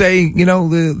would you say?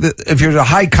 If you're a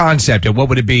high concept, what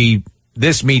would it be?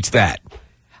 This meets that.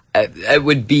 It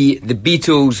would be the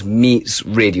Beatles meets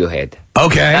Radiohead.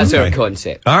 Okay, that's our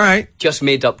concept. All right, just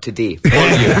made up today. For you.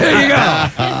 There you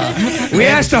go. We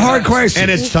asked a hard question,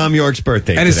 and it's Tom York's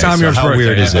birthday. And it's today, Tom so York's how birthday.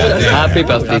 weird is that? Happy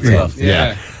birthday to him.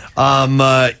 Yeah.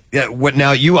 What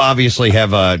now? You obviously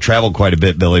have traveled quite a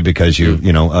bit, Billy, because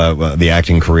the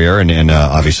acting career, and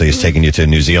obviously it's taken you to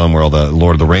New Zealand, where all the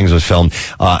Lord of the Rings was filmed.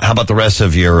 How about the rest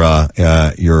of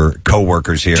your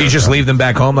co-workers here? Do you just leave them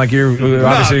back home like you're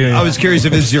obviously? I was curious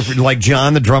if it's like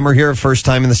John, the drummer here, first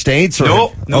time in the States?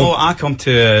 Or? No,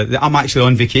 I'm actually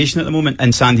on vacation at the moment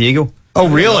in San Diego. Oh,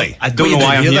 really? I don't know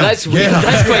why I'm here. That's weird.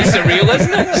 That's quite surreal,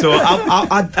 isn't it? So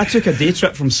I took a day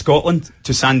trip from Scotland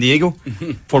to San Diego.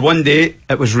 For one day,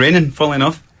 it was raining, funnily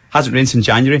enough. Hasn't rained since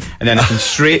January. And then I came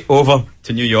straight over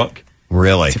to New York.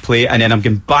 Really? To play. And then I'm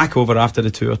going back over after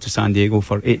the tour to San Diego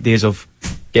for 8 days of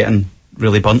getting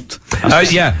really burnt.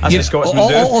 That's what Scotsmen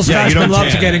do. All Scotsmen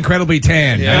love to get incredibly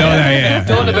tan. Yeah. I know that, yeah.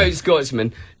 Talking about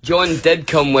Scotsman, John did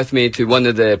come with me to one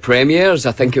of the premieres.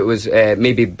 I think it was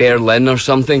maybe Berlin or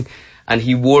something. And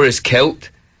he wore his kilt,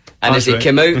 and as he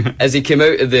came out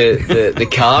of the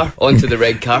car onto the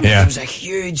red carpet, there was a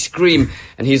huge scream.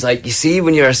 And he's like, "You see,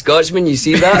 when you're a Scotsman, you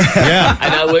see that?" Yeah.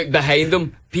 And I looked behind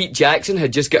him. Pete Jackson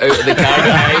had just got out of the car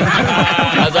behind.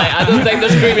 I was like, "I don't think they're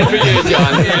screaming for you,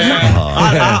 John."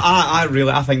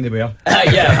 I think they were.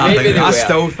 I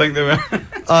still think they were.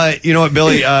 You know what,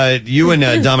 Billy? You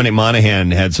and Dominic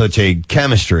Monaghan had such a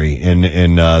chemistry in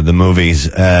the movies,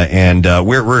 and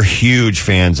we're huge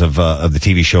fans of the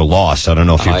TV show Lost. I don't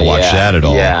know if you've watched that at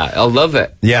all. Yeah, I love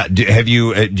it. Yeah, do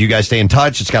you guys stay in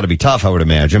touch? It's got to be tough, I would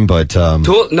imagine, but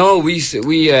no, we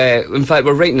in fact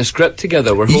we're writing a script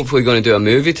together. We're hopefully going to do a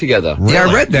movie together. Really? Yeah,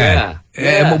 I read that.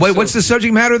 Yeah. What's the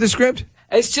subject matter of the script?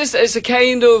 It's a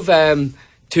kind of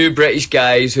two British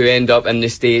guys who end up in the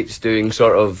States doing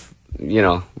sort of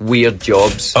weird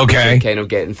jobs. Okay. Kind of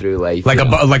getting through life. Like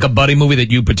a buddy movie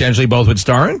that you potentially both would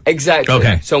star in? Exactly.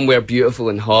 Okay. Somewhere beautiful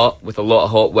and hot with a lot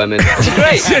of hot women. It's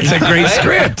great. It's a great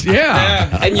script.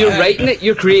 Yeah. And you're writing it.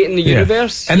 You're creating the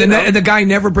universe. And the guy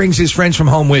never brings his friends from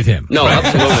home with him. No,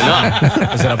 absolutely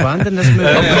not. Is it a band in this movie?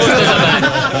 Of course there's a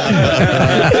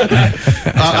band.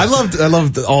 I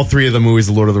loved all three of the movies,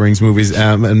 the Lord of the Rings movies,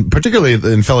 and particularly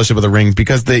in Fellowship of the Ring,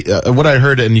 because they, what I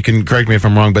heard, and you can correct me if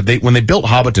I'm wrong, but when they built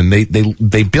Hobbiton,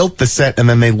 they built the set and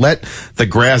then they let the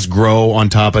grass grow on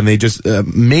top, and they just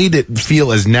made it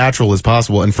feel as natural as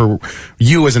possible. And for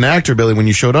you as an actor, Billy, when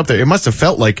you showed up there, it must have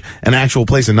felt like an actual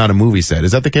place and not a movie set.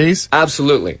 Is that the case?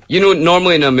 Absolutely.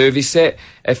 Normally in a movie set,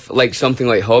 if like something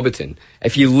like Hobbiton,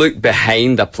 if you look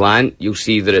behind a plant, you'll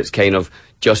see that it's kind of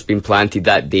just been planted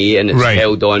that day and it's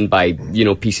held on by,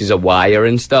 pieces of wire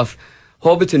and stuff.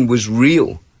 Hobbiton was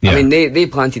real. Yeah. I mean, they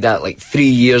planted that like 3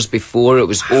 years before. It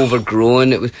was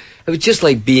overgrown. It was just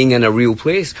like being in a real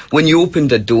place. When you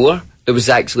opened a door, there was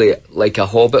actually like a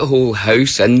hobbit hole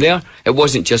house in there. It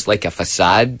wasn't just like a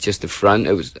facade, just the front.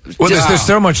 It was there's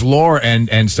so much lore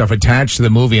and stuff attached to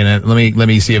the movie. And let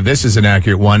me see if this is an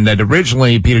accurate one. That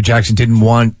originally Peter Jackson didn't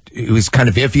want. It was kind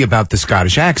of iffy about the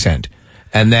Scottish accent.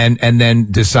 And then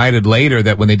decided later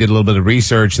that when they did a little bit of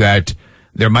research that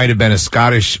there might have been a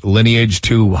Scottish lineage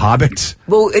to hobbits.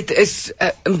 Well, it's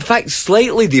in fact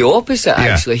slightly the opposite.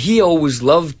 Actually, he always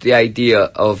loved the idea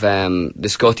of the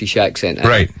Scottish accent.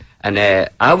 Right. And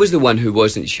I was the one who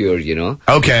wasn't sure,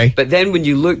 Okay. But then when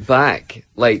you look back,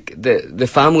 like the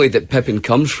family that Pippin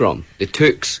comes from, the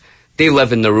Tooks, they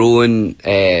live in their own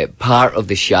part of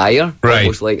the Shire,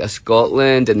 almost like a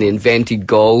Scotland, and they invented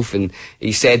golf, and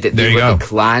he said that they were the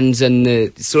clans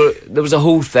so there was a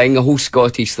whole thing, a whole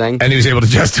Scottish thing. And he was able to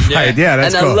justify it. Yeah,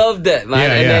 that's cool. cool. I loved it, man.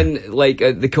 And then, like,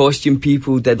 the costume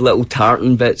people did little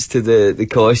tartan bits to the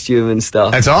costume and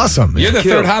stuff. That's awesome. You're the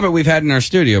third Hobbit we've had in our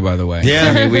studio, by the way. Yeah.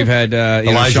 I mean, we've had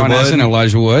Wood. Sean Astin,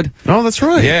 Elijah Wood. Oh, that's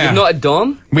right. Yeah. You've not a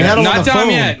Dom? We had him on Not the Dom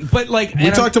phone. yet, but like... We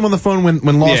talked to him on the phone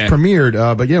when Lost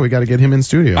premiered, but yeah, we got to get him in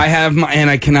studio. I have and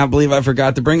I cannot believe I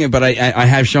forgot to bring it, but I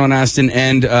have Sean Astin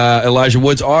and Elijah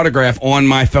Wood's autograph on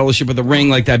my Fellowship of the Ring,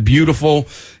 like that beautiful,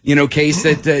 case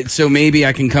that so maybe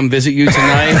I can come visit you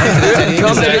tonight.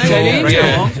 Come to the Tin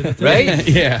Angel, right?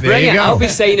 Yeah. Bring it. I'll be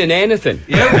signing anything.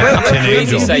 I'm a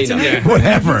crazy signer.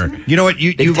 Whatever. You know what?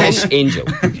 You've also Angel.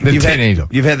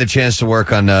 You've had the chance to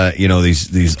work on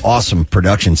these awesome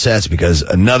production sets, because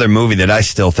another movie that I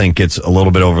still think gets a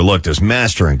little bit overlooked is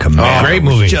Master and Commander. Great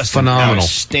movie. Just phenomenal, an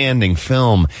outstanding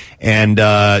film. And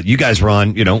you guys were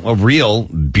on a real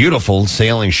beautiful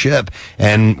sailing ship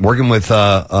and working with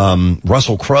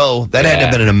Russell Crowe. That had to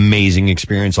have been an amazing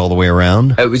experience all the way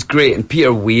around. It was great, and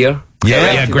Peter Weir.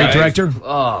 Yeah, great director.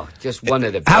 Oh, just one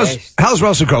of the best. How's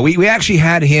Russell Crowe? We actually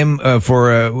had him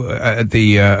for at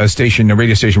the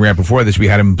radio station we had before this. We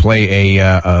had him play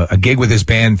a gig with his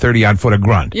band, 30 Odd Foot of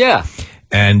Grunt. Yeah.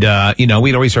 And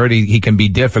we'd always heard he can be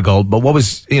difficult, but what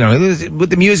was with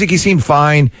the music? He seemed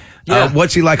fine. Yeah.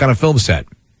 What's he like on a film set?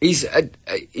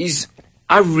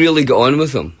 I really got on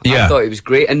with him. Yeah. I thought he was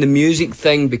great, and the music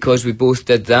thing, because we both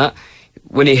did that.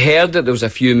 When he heard that there was a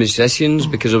few musicians,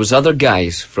 because there was other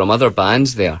guys from other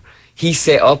bands there, he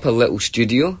set up a little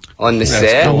studio on the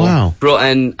set. Oh, wow. Brought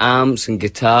in amps and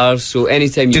guitars, so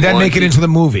anytime you Did that make it into the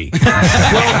movie?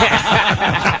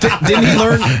 Didn't he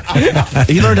learn?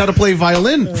 He learned how to play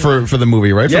violin for the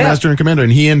movie, right? For Yeah. Master and Commander.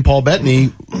 And he and Paul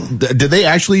Bettany, did they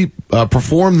actually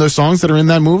perform the songs that are in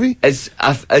that movie? As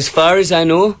far as I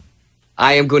know,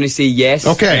 I am going to say yes.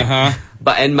 Okay.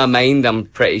 But in my mind, I'm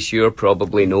pretty sure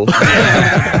probably no.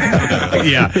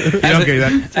 Yeah.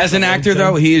 As an actor,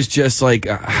 though, he is just like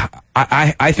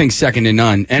I think second to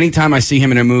none. Anytime I see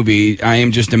him in a movie, I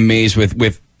am just amazed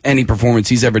with any performance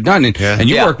he's ever done. And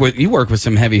you work with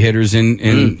some heavy hitters in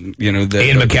Ian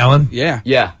McKellen.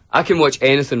 Yeah. I can watch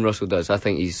anything Russell does. I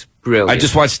think he's brilliant. I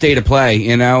just watched State of Play,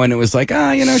 and it was like, should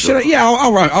I? Yeah,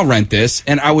 I'll rent this,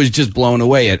 and I was just blown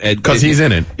away at because he's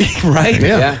in it, right?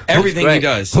 Yeah. Everything he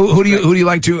does. Who do you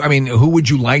like to? I mean, who would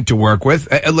you like to work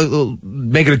with?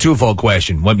 Make it a twofold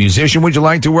question. What musician would you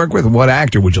like to work with? And what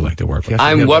actor would you like to work with?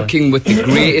 I'm working with the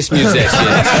greatest musicians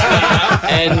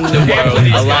in the world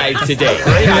alive today.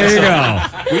 There you go.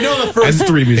 We know the first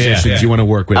three musicians you want to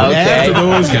work with. Okay. After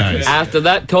those guys. After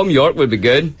that, Tom York would be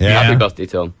good. Yeah. Happy birthday,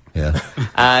 Tom. Yeah.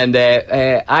 And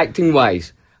acting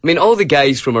wise, I mean, all the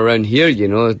guys from around here, De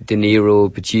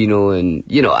Niro, Pacino, and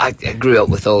I grew up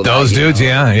with all those dudes.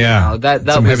 Yeah. That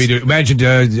Some was heavy dude. Imagine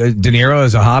De Niro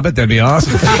as a Hobbit. That'd be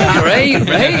awesome. right.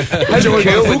 How cool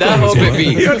would that Hobbit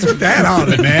be? What's with that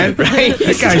Hobbit, man? Right.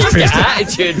 That guy's pissed off.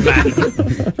 Attitude,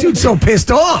 man. Dude's so pissed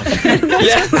off.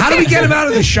 Yeah. How do we get him out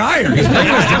of the Shire?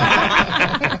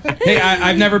 Hey,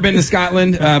 I've never been to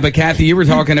Scotland, but Kathy, you were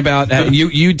talking about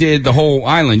you did the whole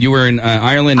island. You were in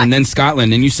Ireland and then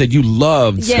Scotland, and you said you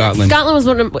loved Scotland.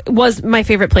 Scotland was my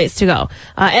favorite place to go.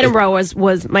 Edinburgh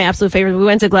was my absolute favorite. We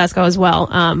went to Glasgow as well.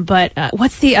 But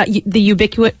what's the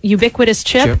ubiquitous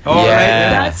chip? Oh,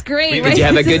 yeah. That's great. Did you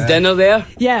have a good dinner there?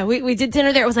 Yeah, we did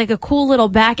dinner there. It was like a cool little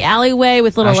back alleyway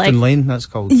with little Ashton Lane, that's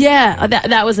called. Yeah,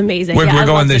 that was amazing. We're I going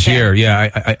loved this it there. year.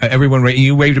 Yeah, everyone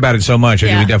you raved about it so much. I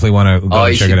think we definitely want to go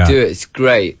and check it out. Do it. It's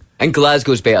great. And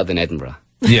Glasgow's better than Edinburgh.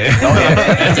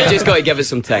 Yeah. You just got to give it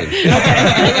some time.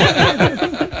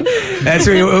 That's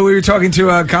we were talking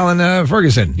to Colin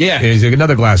Ferguson. Yeah. He's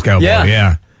another Glasgow boy. Yeah.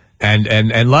 Yeah.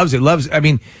 And loves it. I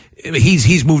mean,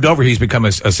 he's moved over. He's become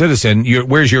a citizen.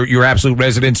 Where's your absolute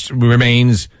residence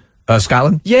remains?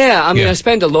 Scotland? Yeah, I mean, I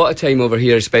spend a lot of time over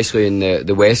here, especially in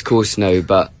the West Coast now,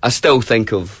 but I still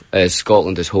think of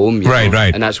Scotland as home.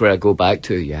 Right. And that's where I go back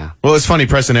to, yeah. Well, it's funny,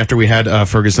 Preston, after we had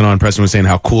Ferguson on, Preston was saying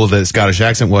how cool the Scottish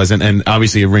accent was, and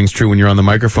obviously it rings true when you're on the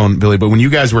microphone, Billy, but when you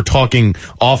guys were talking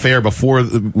off air before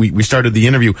we started the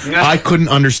interview, I couldn't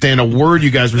understand a word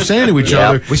you guys were saying to each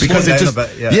other because it just,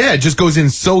 it just goes in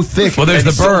so thick. Well, there's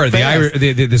the bird,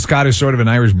 the Scottish sort of an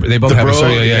Irish, they both have a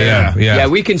sort of, Yeah,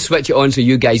 we can switch it on so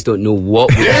you guys don't know what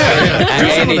we're saying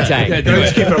at any time. Yeah,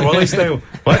 Groundskeeper Willie style.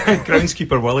 What?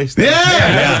 Groundskeeper Willie style.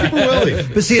 Yeah. Willie.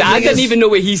 But see, I didn't even know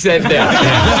what he said there.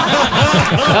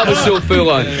 That was so full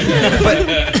on.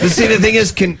 But see, the thing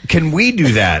is, can we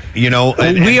do that?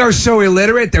 We are so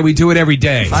illiterate that we do it every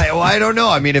day. I don't know.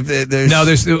 I mean, if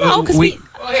there's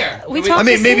we talk. I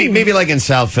mean, maybe like in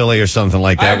South Philly or something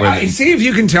like that. See if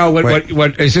you can tell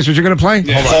what is this what you're going to play?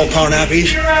 They call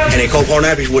pineapples, and they call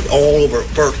pineapples with all over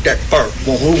that fur.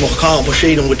 Well, who will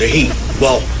compensate them with the heat?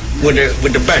 Well, with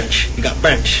the bench, you got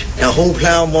bench. Now, who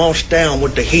plow march down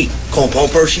with the heat?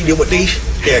 Compound Percy did with these?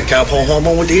 Yeah, Calpon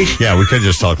Hormone with these? Yeah, we could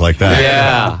just talk like that.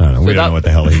 Yeah. I don't know, we don't know what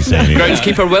the hell he's saying.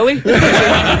 Groundskeeper Willie?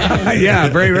 Yeah,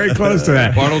 very, very close to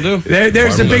that. Bart'll do.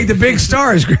 There's the big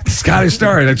stars, the Scottish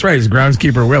star. That's right, it's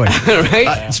groundskeeper Willie.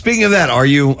 Right? Speaking of that, are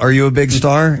you a big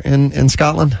star in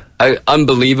Scotland?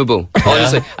 Unbelievable.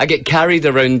 Honestly, I get carried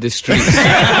around the streets.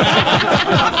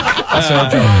 so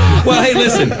true. Well, hey,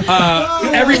 listen.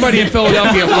 Everybody in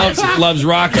Philadelphia loves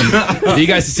Rocky. Are you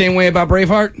guys the same way about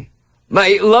Braveheart?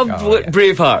 Mate, loved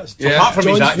Braveheart. Yeah. Apart from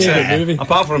his accent.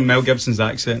 Apart from Mel Gibson's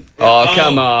accent. Oh,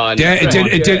 come on.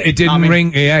 It didn't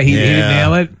ring. Yeah, he didn't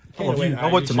nail it. I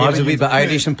want to marry a wee bit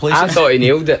Irish in places. I thought he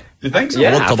nailed it. You think so?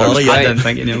 Yeah, I didn't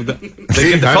think he nailed it.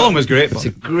 The film was great. It's a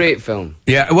great film.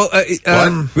 Yeah, well,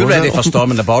 we're ready for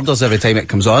storming the borders every time it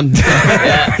comes on.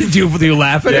 do you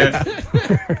laugh at it?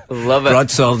 Love it.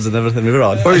 Broadswords and everything. We were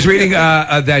on. I was reading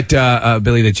that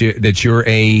Billy, that you're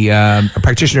a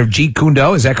practitioner of Jeet Kune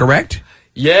Do. Is that correct?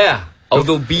 Yeah.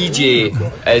 Although BJ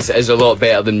is a lot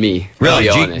better than me. Really,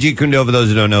 to be honest. Jeet Kune Do, for those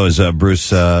who don't know, is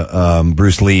Bruce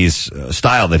Lee's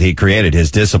style that he created, his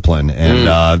discipline, and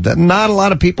not a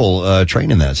lot of people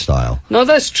train in that style. No,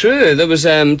 that's true. There was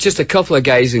just a couple of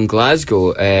guys in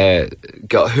Glasgow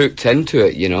got hooked into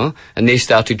it, and they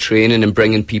started training and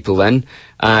bringing people in.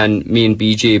 And me and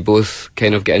BJ both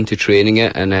kind of get into training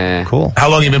it, and cool. How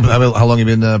long you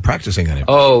been practicing on it?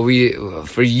 Oh,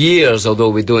 for years, although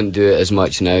we don't do it as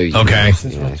much now. Okay,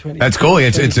 that's cool.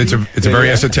 It's a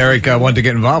very esoteric one to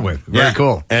get involved with. Very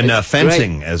cool. And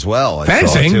fencing as well.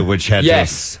 Fencing, too, which had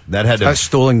yes, that's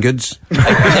stolen goods.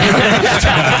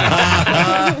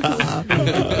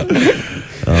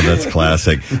 Oh, that's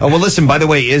classic. Oh, well, listen. By the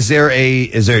way, do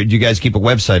you guys keep a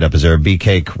website up? Is there a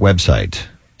BK website?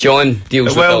 John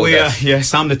deals with all this.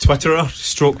 Yes, I'm the Twitterer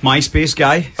stroke MySpace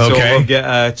guy. So we'll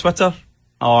get Twitter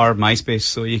or MySpace,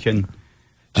 so you can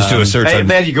just do a search.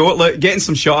 There you go. Look, getting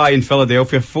some shot eye in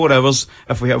Philadelphia. 4 hours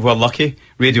if we're lucky.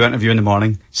 Radio interview in the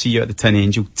morning. See you at the Tin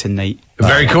Angel tonight.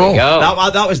 Very cool.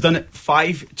 That was done at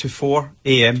 5 to 4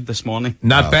 a.m. this morning.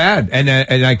 Not bad, and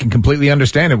I can completely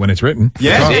understand it when it's written.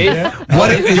 Yeah.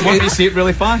 What you want me to see it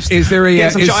really fast? Is there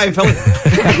Get some shot eye in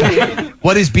Philly.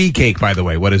 What is B Cake, by the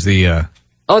way? What is the?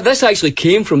 Oh, this actually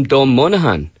came from Don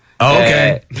Monaghan. Oh,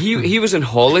 okay. He was on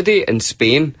holiday in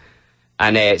Spain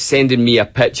and sending me a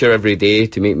picture every day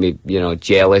to make me,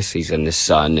 jealous. He's in the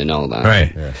sun and all that.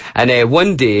 Right. Yeah. And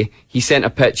one day he sent a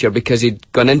picture because he'd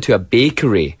gone into a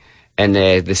bakery in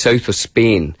the south of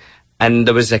Spain, and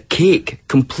there was a cake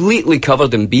completely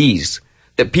covered in bees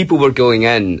that people were going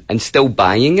in and still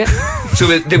buying it. So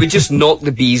they would just knock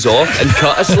the bees off and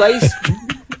cut a slice.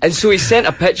 And so he sent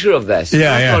a picture of this.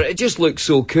 Yeah, I thought it just looked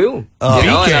so cool.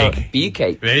 B-Cake.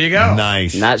 B-Cake. There you go.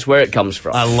 Nice. And that's where it comes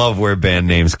from. I love where band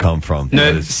names come from.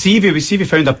 Now, see if you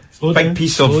found a big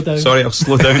piece of... Sorry, I'll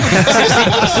slow down.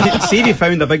 See if you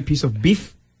found a big piece of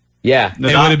beef. Yeah. It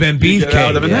would have been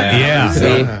beefcake.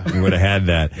 Yeah. We would have had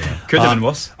that. Could have been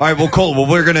worse. All right, well, cool. Well,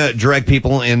 we're going to direct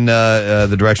people in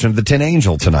the direction of the Tin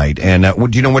Angel tonight. And do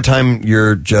you know what time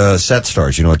your set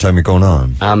starts? You know what time you're going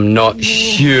on? I'm not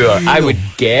sure. I would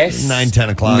guess 9, 10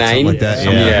 o'clock, 9, something like that.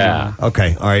 Yeah.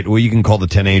 Okay. All right. Well, you can call the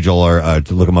Tin Angel or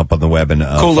look them up on the web and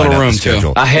cool little room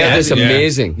too. I heard it's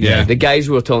amazing. Yeah. The guys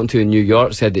we were talking to in New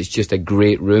York said it's just a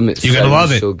great room. You're gonna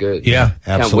love it. So good. Yeah,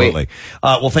 absolutely.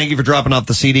 Well, thank you for dropping off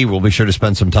the CD. We'll be sure to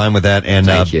spend some time with that, and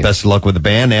Thank you. best of luck with the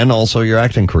band and also your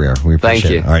acting career. We appreciate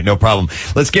Thank you. it. All right, no problem.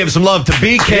 Let's give some love to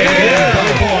BK.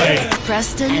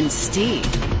 Preston and Steve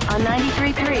on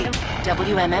 93.3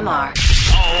 WMMR.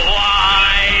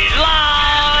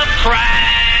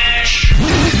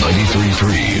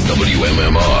 93.3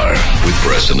 WMMR with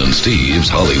Preston and Steve's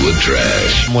Hollywood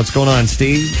Trash. What's going on,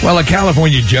 Steve? Well, a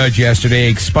California judge yesterday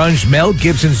expunged Mel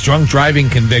Gibson's drunk driving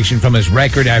conviction from his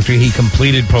record after he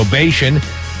completed probation.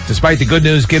 Despite the good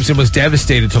news, Gibson was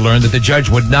devastated to learn that the judge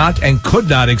would not and could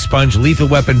not expunge Lethal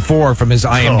Weapon 4 from his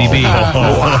IMDb.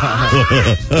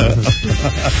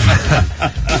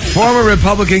 Former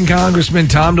Republican Congressman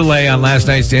Tom DeLay on last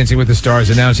night's Dancing with the Stars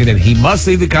announcing that he must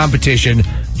leave the competition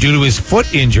due to his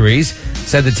foot injuries.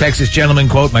 Said the Texas gentleman,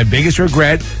 quote, "My biggest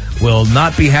regret will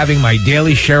not be having my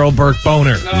daily Cheryl Burke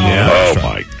boner." Oh,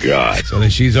 my God. So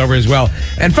that she's over as well.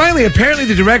 And finally, apparently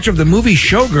the director of the movie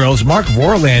Showgirls, Mark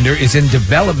Vorlander, is in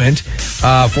development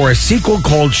for a sequel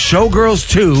called Showgirls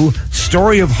 2,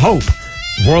 Story of Hope.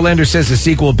 Vorlander says the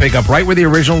sequel will pick up right where the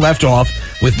original left off,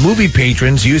 with movie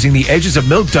patrons using the edges of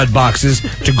milk dud boxes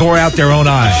to gore out their own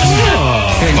eyes.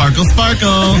 Oh. Sparkle,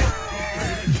 sparkle.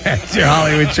 That's your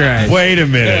Hollywood trash. Wait a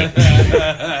minute.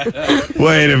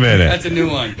 Wait a minute. That's a new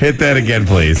one. Hit that again,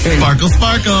 please. Sparkle,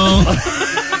 sparkle.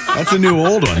 That's a new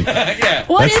old one. Yeah.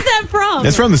 What is that from?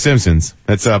 That's from The Simpsons.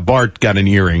 That's Bart got an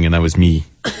earring, and that was me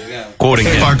quoting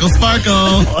him. Sparkle,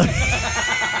 sparkle.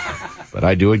 But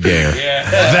I do it gayer.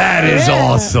 That is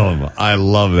awesome. I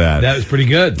love that. That was pretty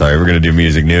good. All right, we're going to do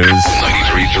music news.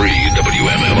 93.3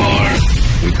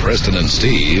 WMMR with Preston and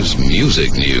Steve's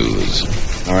Music News.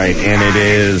 All right, and it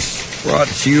is brought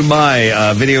to you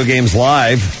by Video Games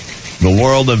Live. The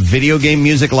World of Video Game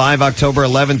Music live October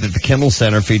 11th at the Kimmel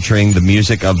Center, featuring the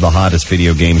music of the hottest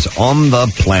video games on the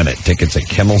planet. Tickets at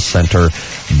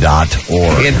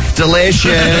kimmelcenter.org. It's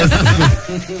delicious.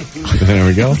 There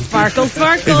we go. Sparkle,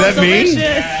 sparkle. Is that me?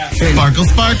 delicious. Sparkle,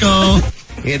 sparkle.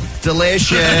 It's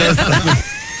delicious.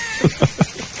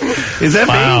 Is that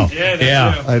Wow. me?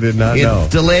 Yeah. I did not know.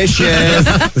 It's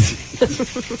delicious.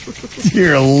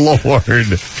 Dear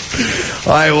Lord.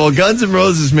 All right, well, Guns N'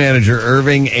 Roses manager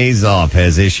Irving Azoff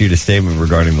has issued a statement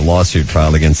regarding the lawsuit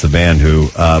filed against the band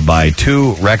by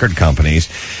two record companies,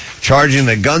 charging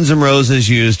that Guns N' Roses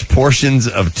used portions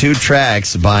of two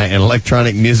tracks by an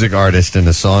electronic music artist in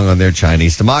a song on their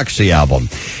Chinese Democracy album.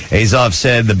 Azoff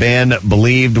said the band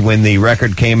believed when the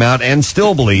record came out, and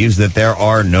still believes, that there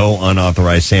are no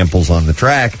unauthorized samples on the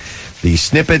track. The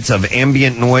snippets of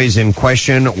ambient noise in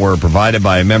question were provided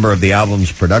by a member of the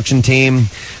album's production team,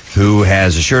 who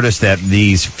has assured us that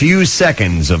these few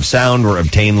seconds of sound were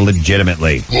obtained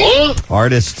legitimately. What?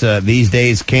 Artists these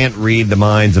days can't read the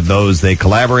minds of those they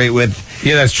collaborate with.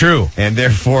 Yeah, that's true. And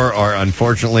therefore are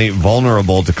unfortunately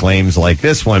vulnerable to claims like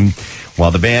this one.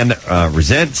 While the band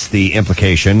resents the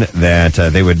implication that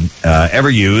they would ever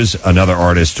use another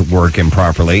artist's work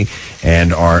improperly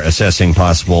and are assessing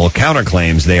possible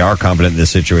counterclaims, they are confident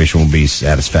this situation will be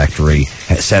satisfactorily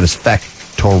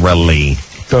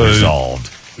resolved.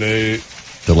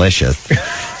 Delicious.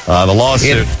 The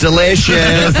lawsuit. It's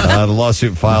delicious. The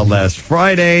lawsuit filed last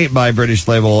Friday by British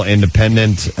label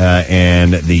Independent,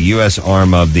 and the U.S.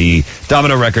 arm of the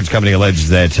Domino Records company alleges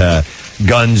that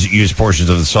Guns used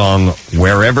portions of the song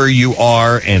 "Wherever You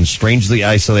Are" and "Strangely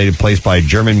Isolated," placed by a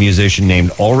German musician named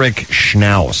Ulrich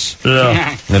Schnaus,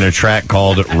 in a track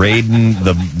called "Raiden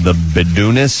the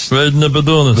Bedunis." Raiden the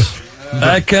Bedunis.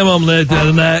 I came home late the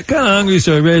other night, kind of hungry,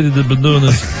 so I raided the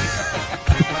Bedunis.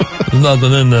 There's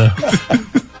nothing in there.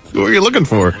 What are you looking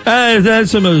for? I had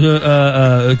some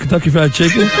Kentucky Fried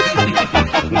Chicken.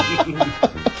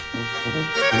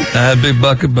 I had a big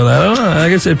bucket, but I don't know. I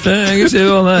guess I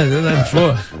all night. The night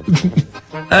before.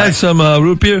 I had some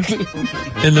root beer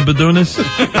in the Bedunis.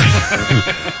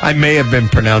 I may have been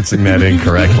pronouncing that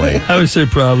incorrectly. I would say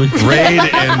probably. Raid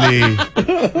and the...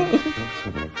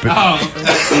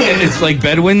 It's like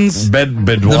Bedouins? The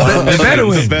Bedouins.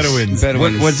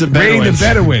 What's a Raid the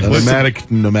Bedouins.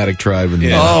 Nomadic tribe.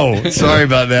 Oh, sorry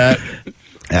about that.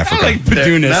 Africa. I like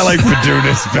Bedunis. I like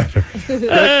Bedunis better.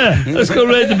 Let's go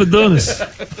raid the Bedunis.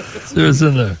 See what's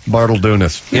in there.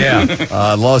 Bartledunis.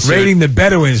 Yeah. Lawsuit. Raiding the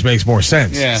Bedouins makes more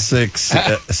sense. Yeah. Seeks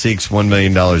 $1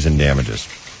 million in damages.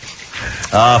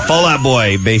 Fall Out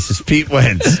Boy bassist Pete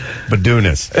Wentz,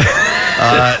 Bedunis,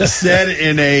 said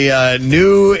in a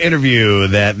new interview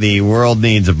that the world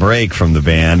needs a break from the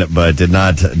band, but did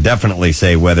not definitely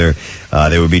say whether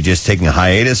they would be just taking a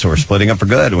hiatus or splitting up for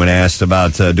good. When asked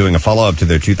about doing a follow-up to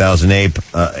their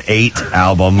 2008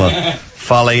 album,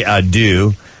 Folie à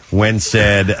Deux, Wentz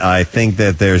said, "I think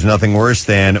that there's nothing worse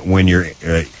than when you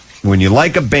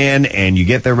like a band and you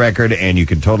get their record and you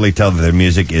can totally tell that their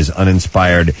music is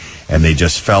uninspired and they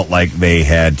just felt like they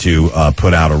had to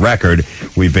put out a record.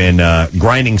 We've been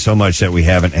grinding so much that we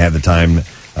haven't had the time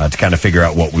to kind of figure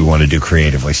out what we want to do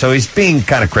creatively." So he's being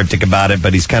kind of cryptic about it,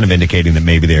 but he's kind of indicating that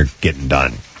maybe they're getting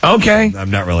done. Okay. I'm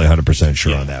not really 100%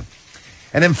 sure on that.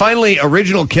 And then finally,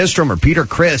 original Kiss drummer Peter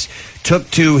Criss took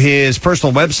to his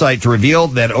personal website to reveal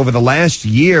that over the last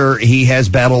year, he has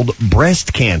battled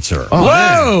breast cancer. Oh,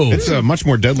 Whoa! man. It's much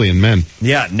more deadly in men.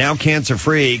 Yeah, now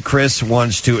cancer-free, Chris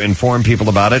wants to inform people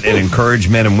about it and encourage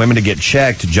men and women to get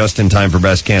checked just in time for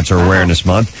Breast Cancer Awareness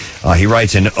Month. He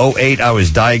writes, in 2008, I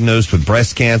was diagnosed with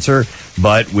breast cancer,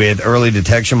 but with early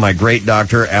detection, my great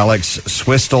doctor, Alex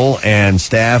Swistel, and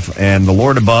staff, and the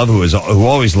Lord above, who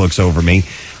always looks over me,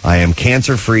 I am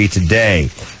cancer-free today.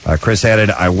 Chris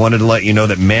added, I wanted to let you know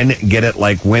that men get it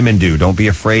like women do. Don't be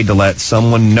afraid to let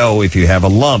someone know if you have a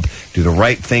lump. Do the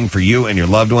right thing for you and your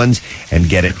loved ones and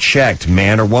get it checked.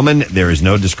 Man or woman, there is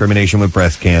no discrimination with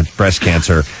breast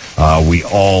cancer. We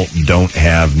all don't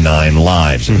have 9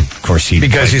 lives. And of course,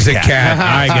 because he's a cat.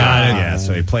 I got it. Yeah,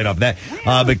 so he played off that.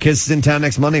 But Kiss is in town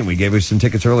next Monday, and we gave you some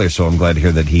tickets earlier, so I'm glad to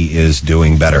hear that he is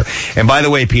doing better. And by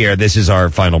the way, Pierre, this is our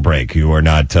final break. You are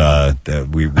not,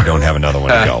 we don't have another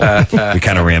one to go. We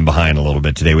kind of ran behind a little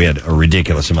bit today. We had a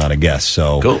ridiculous amount of guests,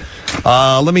 so. Cool.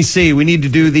 Let me see. We need to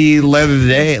do the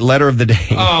letter of the day.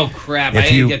 Oh, crap. I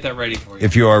didn't get that ready for you.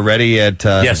 If you are ready at...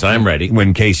 yes, I'm ready.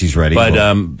 When Casey's ready.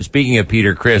 But speaking of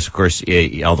Peter Criss, of course,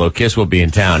 although Kiss will be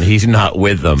in town, he's not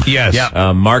with them. Yes.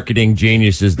 Yeah. Marketing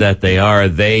geniuses that they are,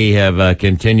 they have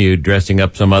continued dressing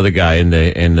up some other guy in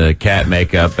the cat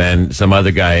makeup and some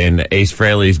other guy in Ace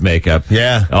Frehley's makeup.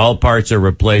 Yeah. All parts are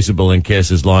replaceable in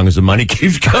Kiss as long as the money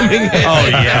keeps coming in. Oh,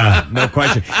 yeah. No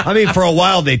question. I mean, for a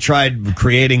while, they tried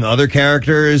creating other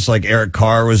characters, like Eric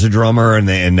Carr was a drummer, and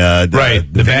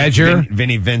the Badger.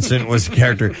 Vinnie Vincent was a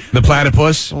character. The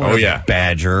Platypus. Oh, yeah.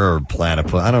 Badger or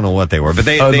Platypus. I don't know what they were, but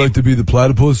I'd like to be the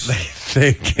Platypus.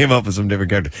 They came up with some different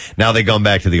characters. Now they've gone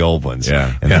back to the old ones.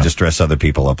 Yeah. And they just dress other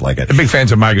people up like it. They're big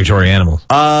fans of migratory animals.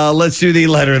 Let's do the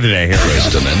letter of the day. Here we go.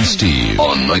 Preston and Steve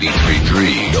on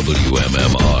 93.3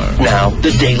 WMMR. Now,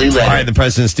 the Daily Letter. All right, the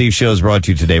Preston and Steve show is brought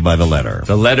to you today by the letter.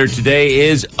 The letter today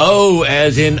is O,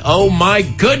 as in, oh my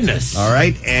goodness. All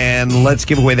right, and let's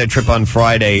give away that trip on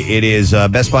Friday. It is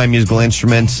Best Buy Musical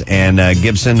Instruments and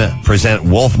Gibson present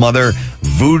Wolf Mother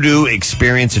Voodoo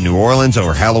Experience in New Orleans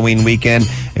over Halloween weekend.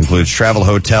 Includes travel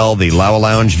hotel, the Laua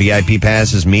Lounge, VIP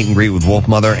passes, meet and greet with Wolf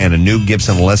Mother, and a new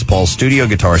Gibson Les Paul studio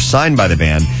guitar signed by the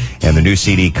band. And the new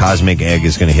CD, Cosmic Egg,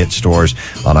 is going to hit stores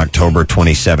on October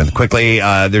 27th. Quickly,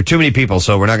 there are too many people,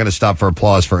 so we're not going to stop for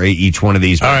applause for each one of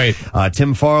these. All right.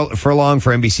 Tim Furlong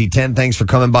for NBC 10, thanks for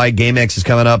coming by. GameX is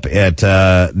coming up at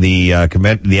the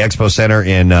Expo Center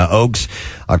in Oaks,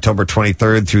 October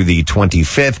 23rd through the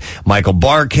 25th. Michael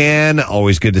Barkan,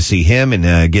 always good to see him,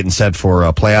 and getting set for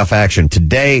playoff action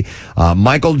today.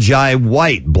 Michael Jai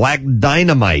White, Black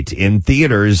Dynamite, in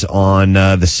theaters on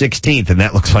the 16th, and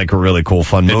that looks like a really cool,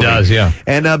 fun movie. It does, yeah.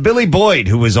 And Billy Boyd,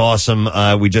 who was awesome.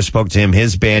 We just spoke to him.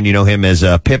 His band, you know him as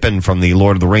Pippin from the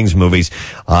Lord of the Rings movies.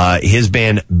 His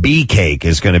band Bee Cake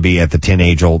is going to be at the Tin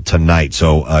Angel tonight.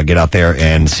 So get out there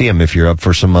and see him if you're up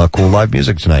for some cool live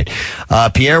music tonight.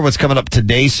 Pierre, what's coming up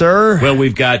today, sir? Well,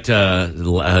 we've got,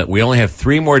 we only have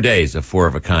 3 more days of Four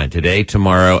of a Kind. Today,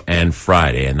 tomorrow, and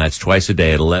Friday. And that's twice a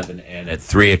day at 11 and at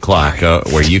 3 o'clock,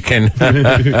 where you can,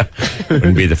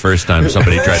 wouldn't be the first time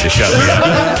somebody tried to shut me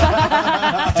up.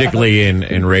 Particularly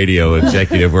in radio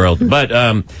executive world. But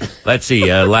let's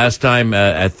see. Last time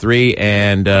at 3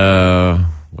 and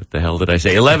what the hell did I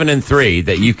say? 11 and 3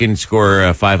 that you can score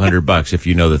 $500 if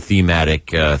you know the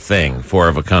thematic thing, Four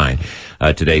of a Kind.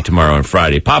 Today, tomorrow, and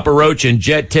Friday. Papa Roach and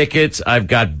Jet tickets. I've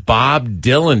got Bob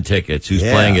Dylan tickets, who's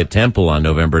playing at Temple on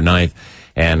November 9th.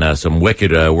 And some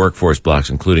wicked workforce blocks,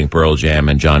 including Pearl Jam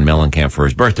and John Mellencamp for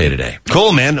his birthday today.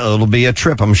 Cool, man. It'll be a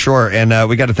trip, I'm sure. And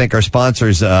we got to thank our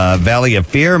sponsors, Valley of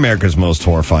Fear, America's most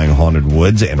horrifying haunted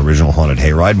woods and original haunted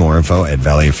hayride. More info at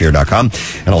valleyoffear.com.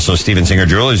 And also Steven Singer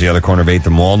Jewelers, the other corner of 8th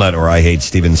and Walnut, or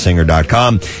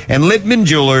IHateStevenSinger.com. And Littman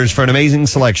Jewelers for an amazing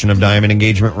selection of diamond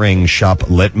engagement rings. Shop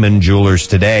Littman Jewelers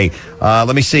today.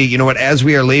 Let me see. You know what? As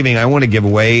we are leaving, I want to give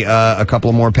away a couple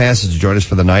of more passes to join us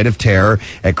for the Night of Terror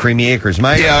at Creamy Acres.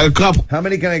 Mike? Yeah, a couple. How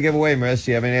many can I give away, Maris?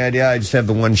 Do you have any idea? I just have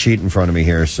the one sheet in front of me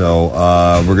here. So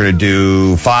we're going to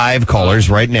do 5 callers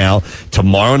right now.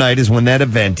 Tomorrow night is when that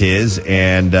event is,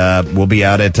 and we'll be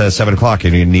out at 7 o'clock.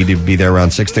 And you need to be there around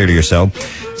 6:30 or so.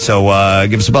 So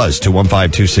give us a buzz,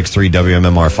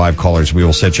 215-263-WMMR. 5 callers. We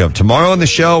will set you up. Tomorrow on the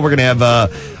show, we're going to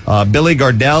have Billy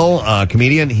Gardell,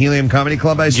 comedian, Helium Comedy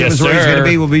Club, I assume is where he's going to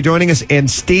be. Will be joining us.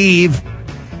 And Steve...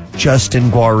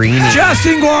 Justin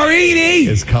Guarini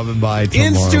is coming by tomorrow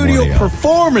in-studio morning.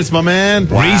 performance, my man.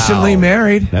 Wow. Recently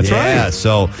married. That's right.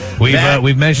 So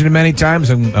we've mentioned him many times,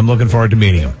 and I'm looking forward to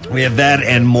meeting him. We have that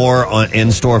and more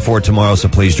in store for tomorrow, so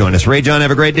please join us. Ray John, have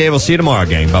a great day. We'll see you tomorrow,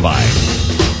 gang. Bye-bye.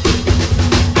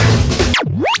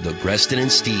 The Preston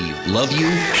and Steve Love You,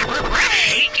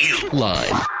 Hate You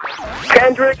line.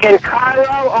 Kendrick and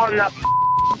Kylo on the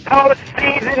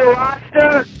postseason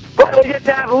roster. We'll get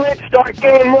that lit, start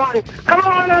game 1. Come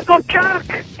on, Uncle Chuck!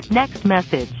 Next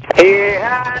message. He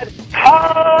had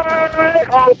high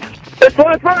hopes. This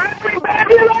one's for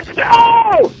everybody, let's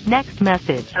go! Next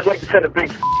message. I'd like to send a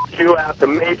big you out to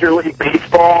Major League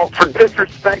Baseball for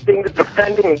disrespecting the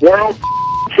defending world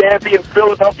champion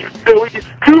Philadelphia Phillies.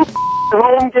 2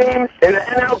 home games in the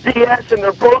NLDS, and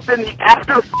they're both in the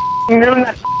after noon.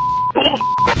 That's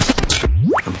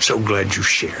I'm so glad you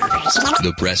shared.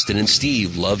 The Preston and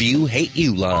Steve Love You, Hate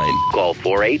You line. Call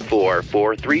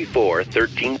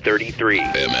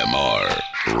 484-434-1333. MMR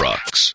rocks.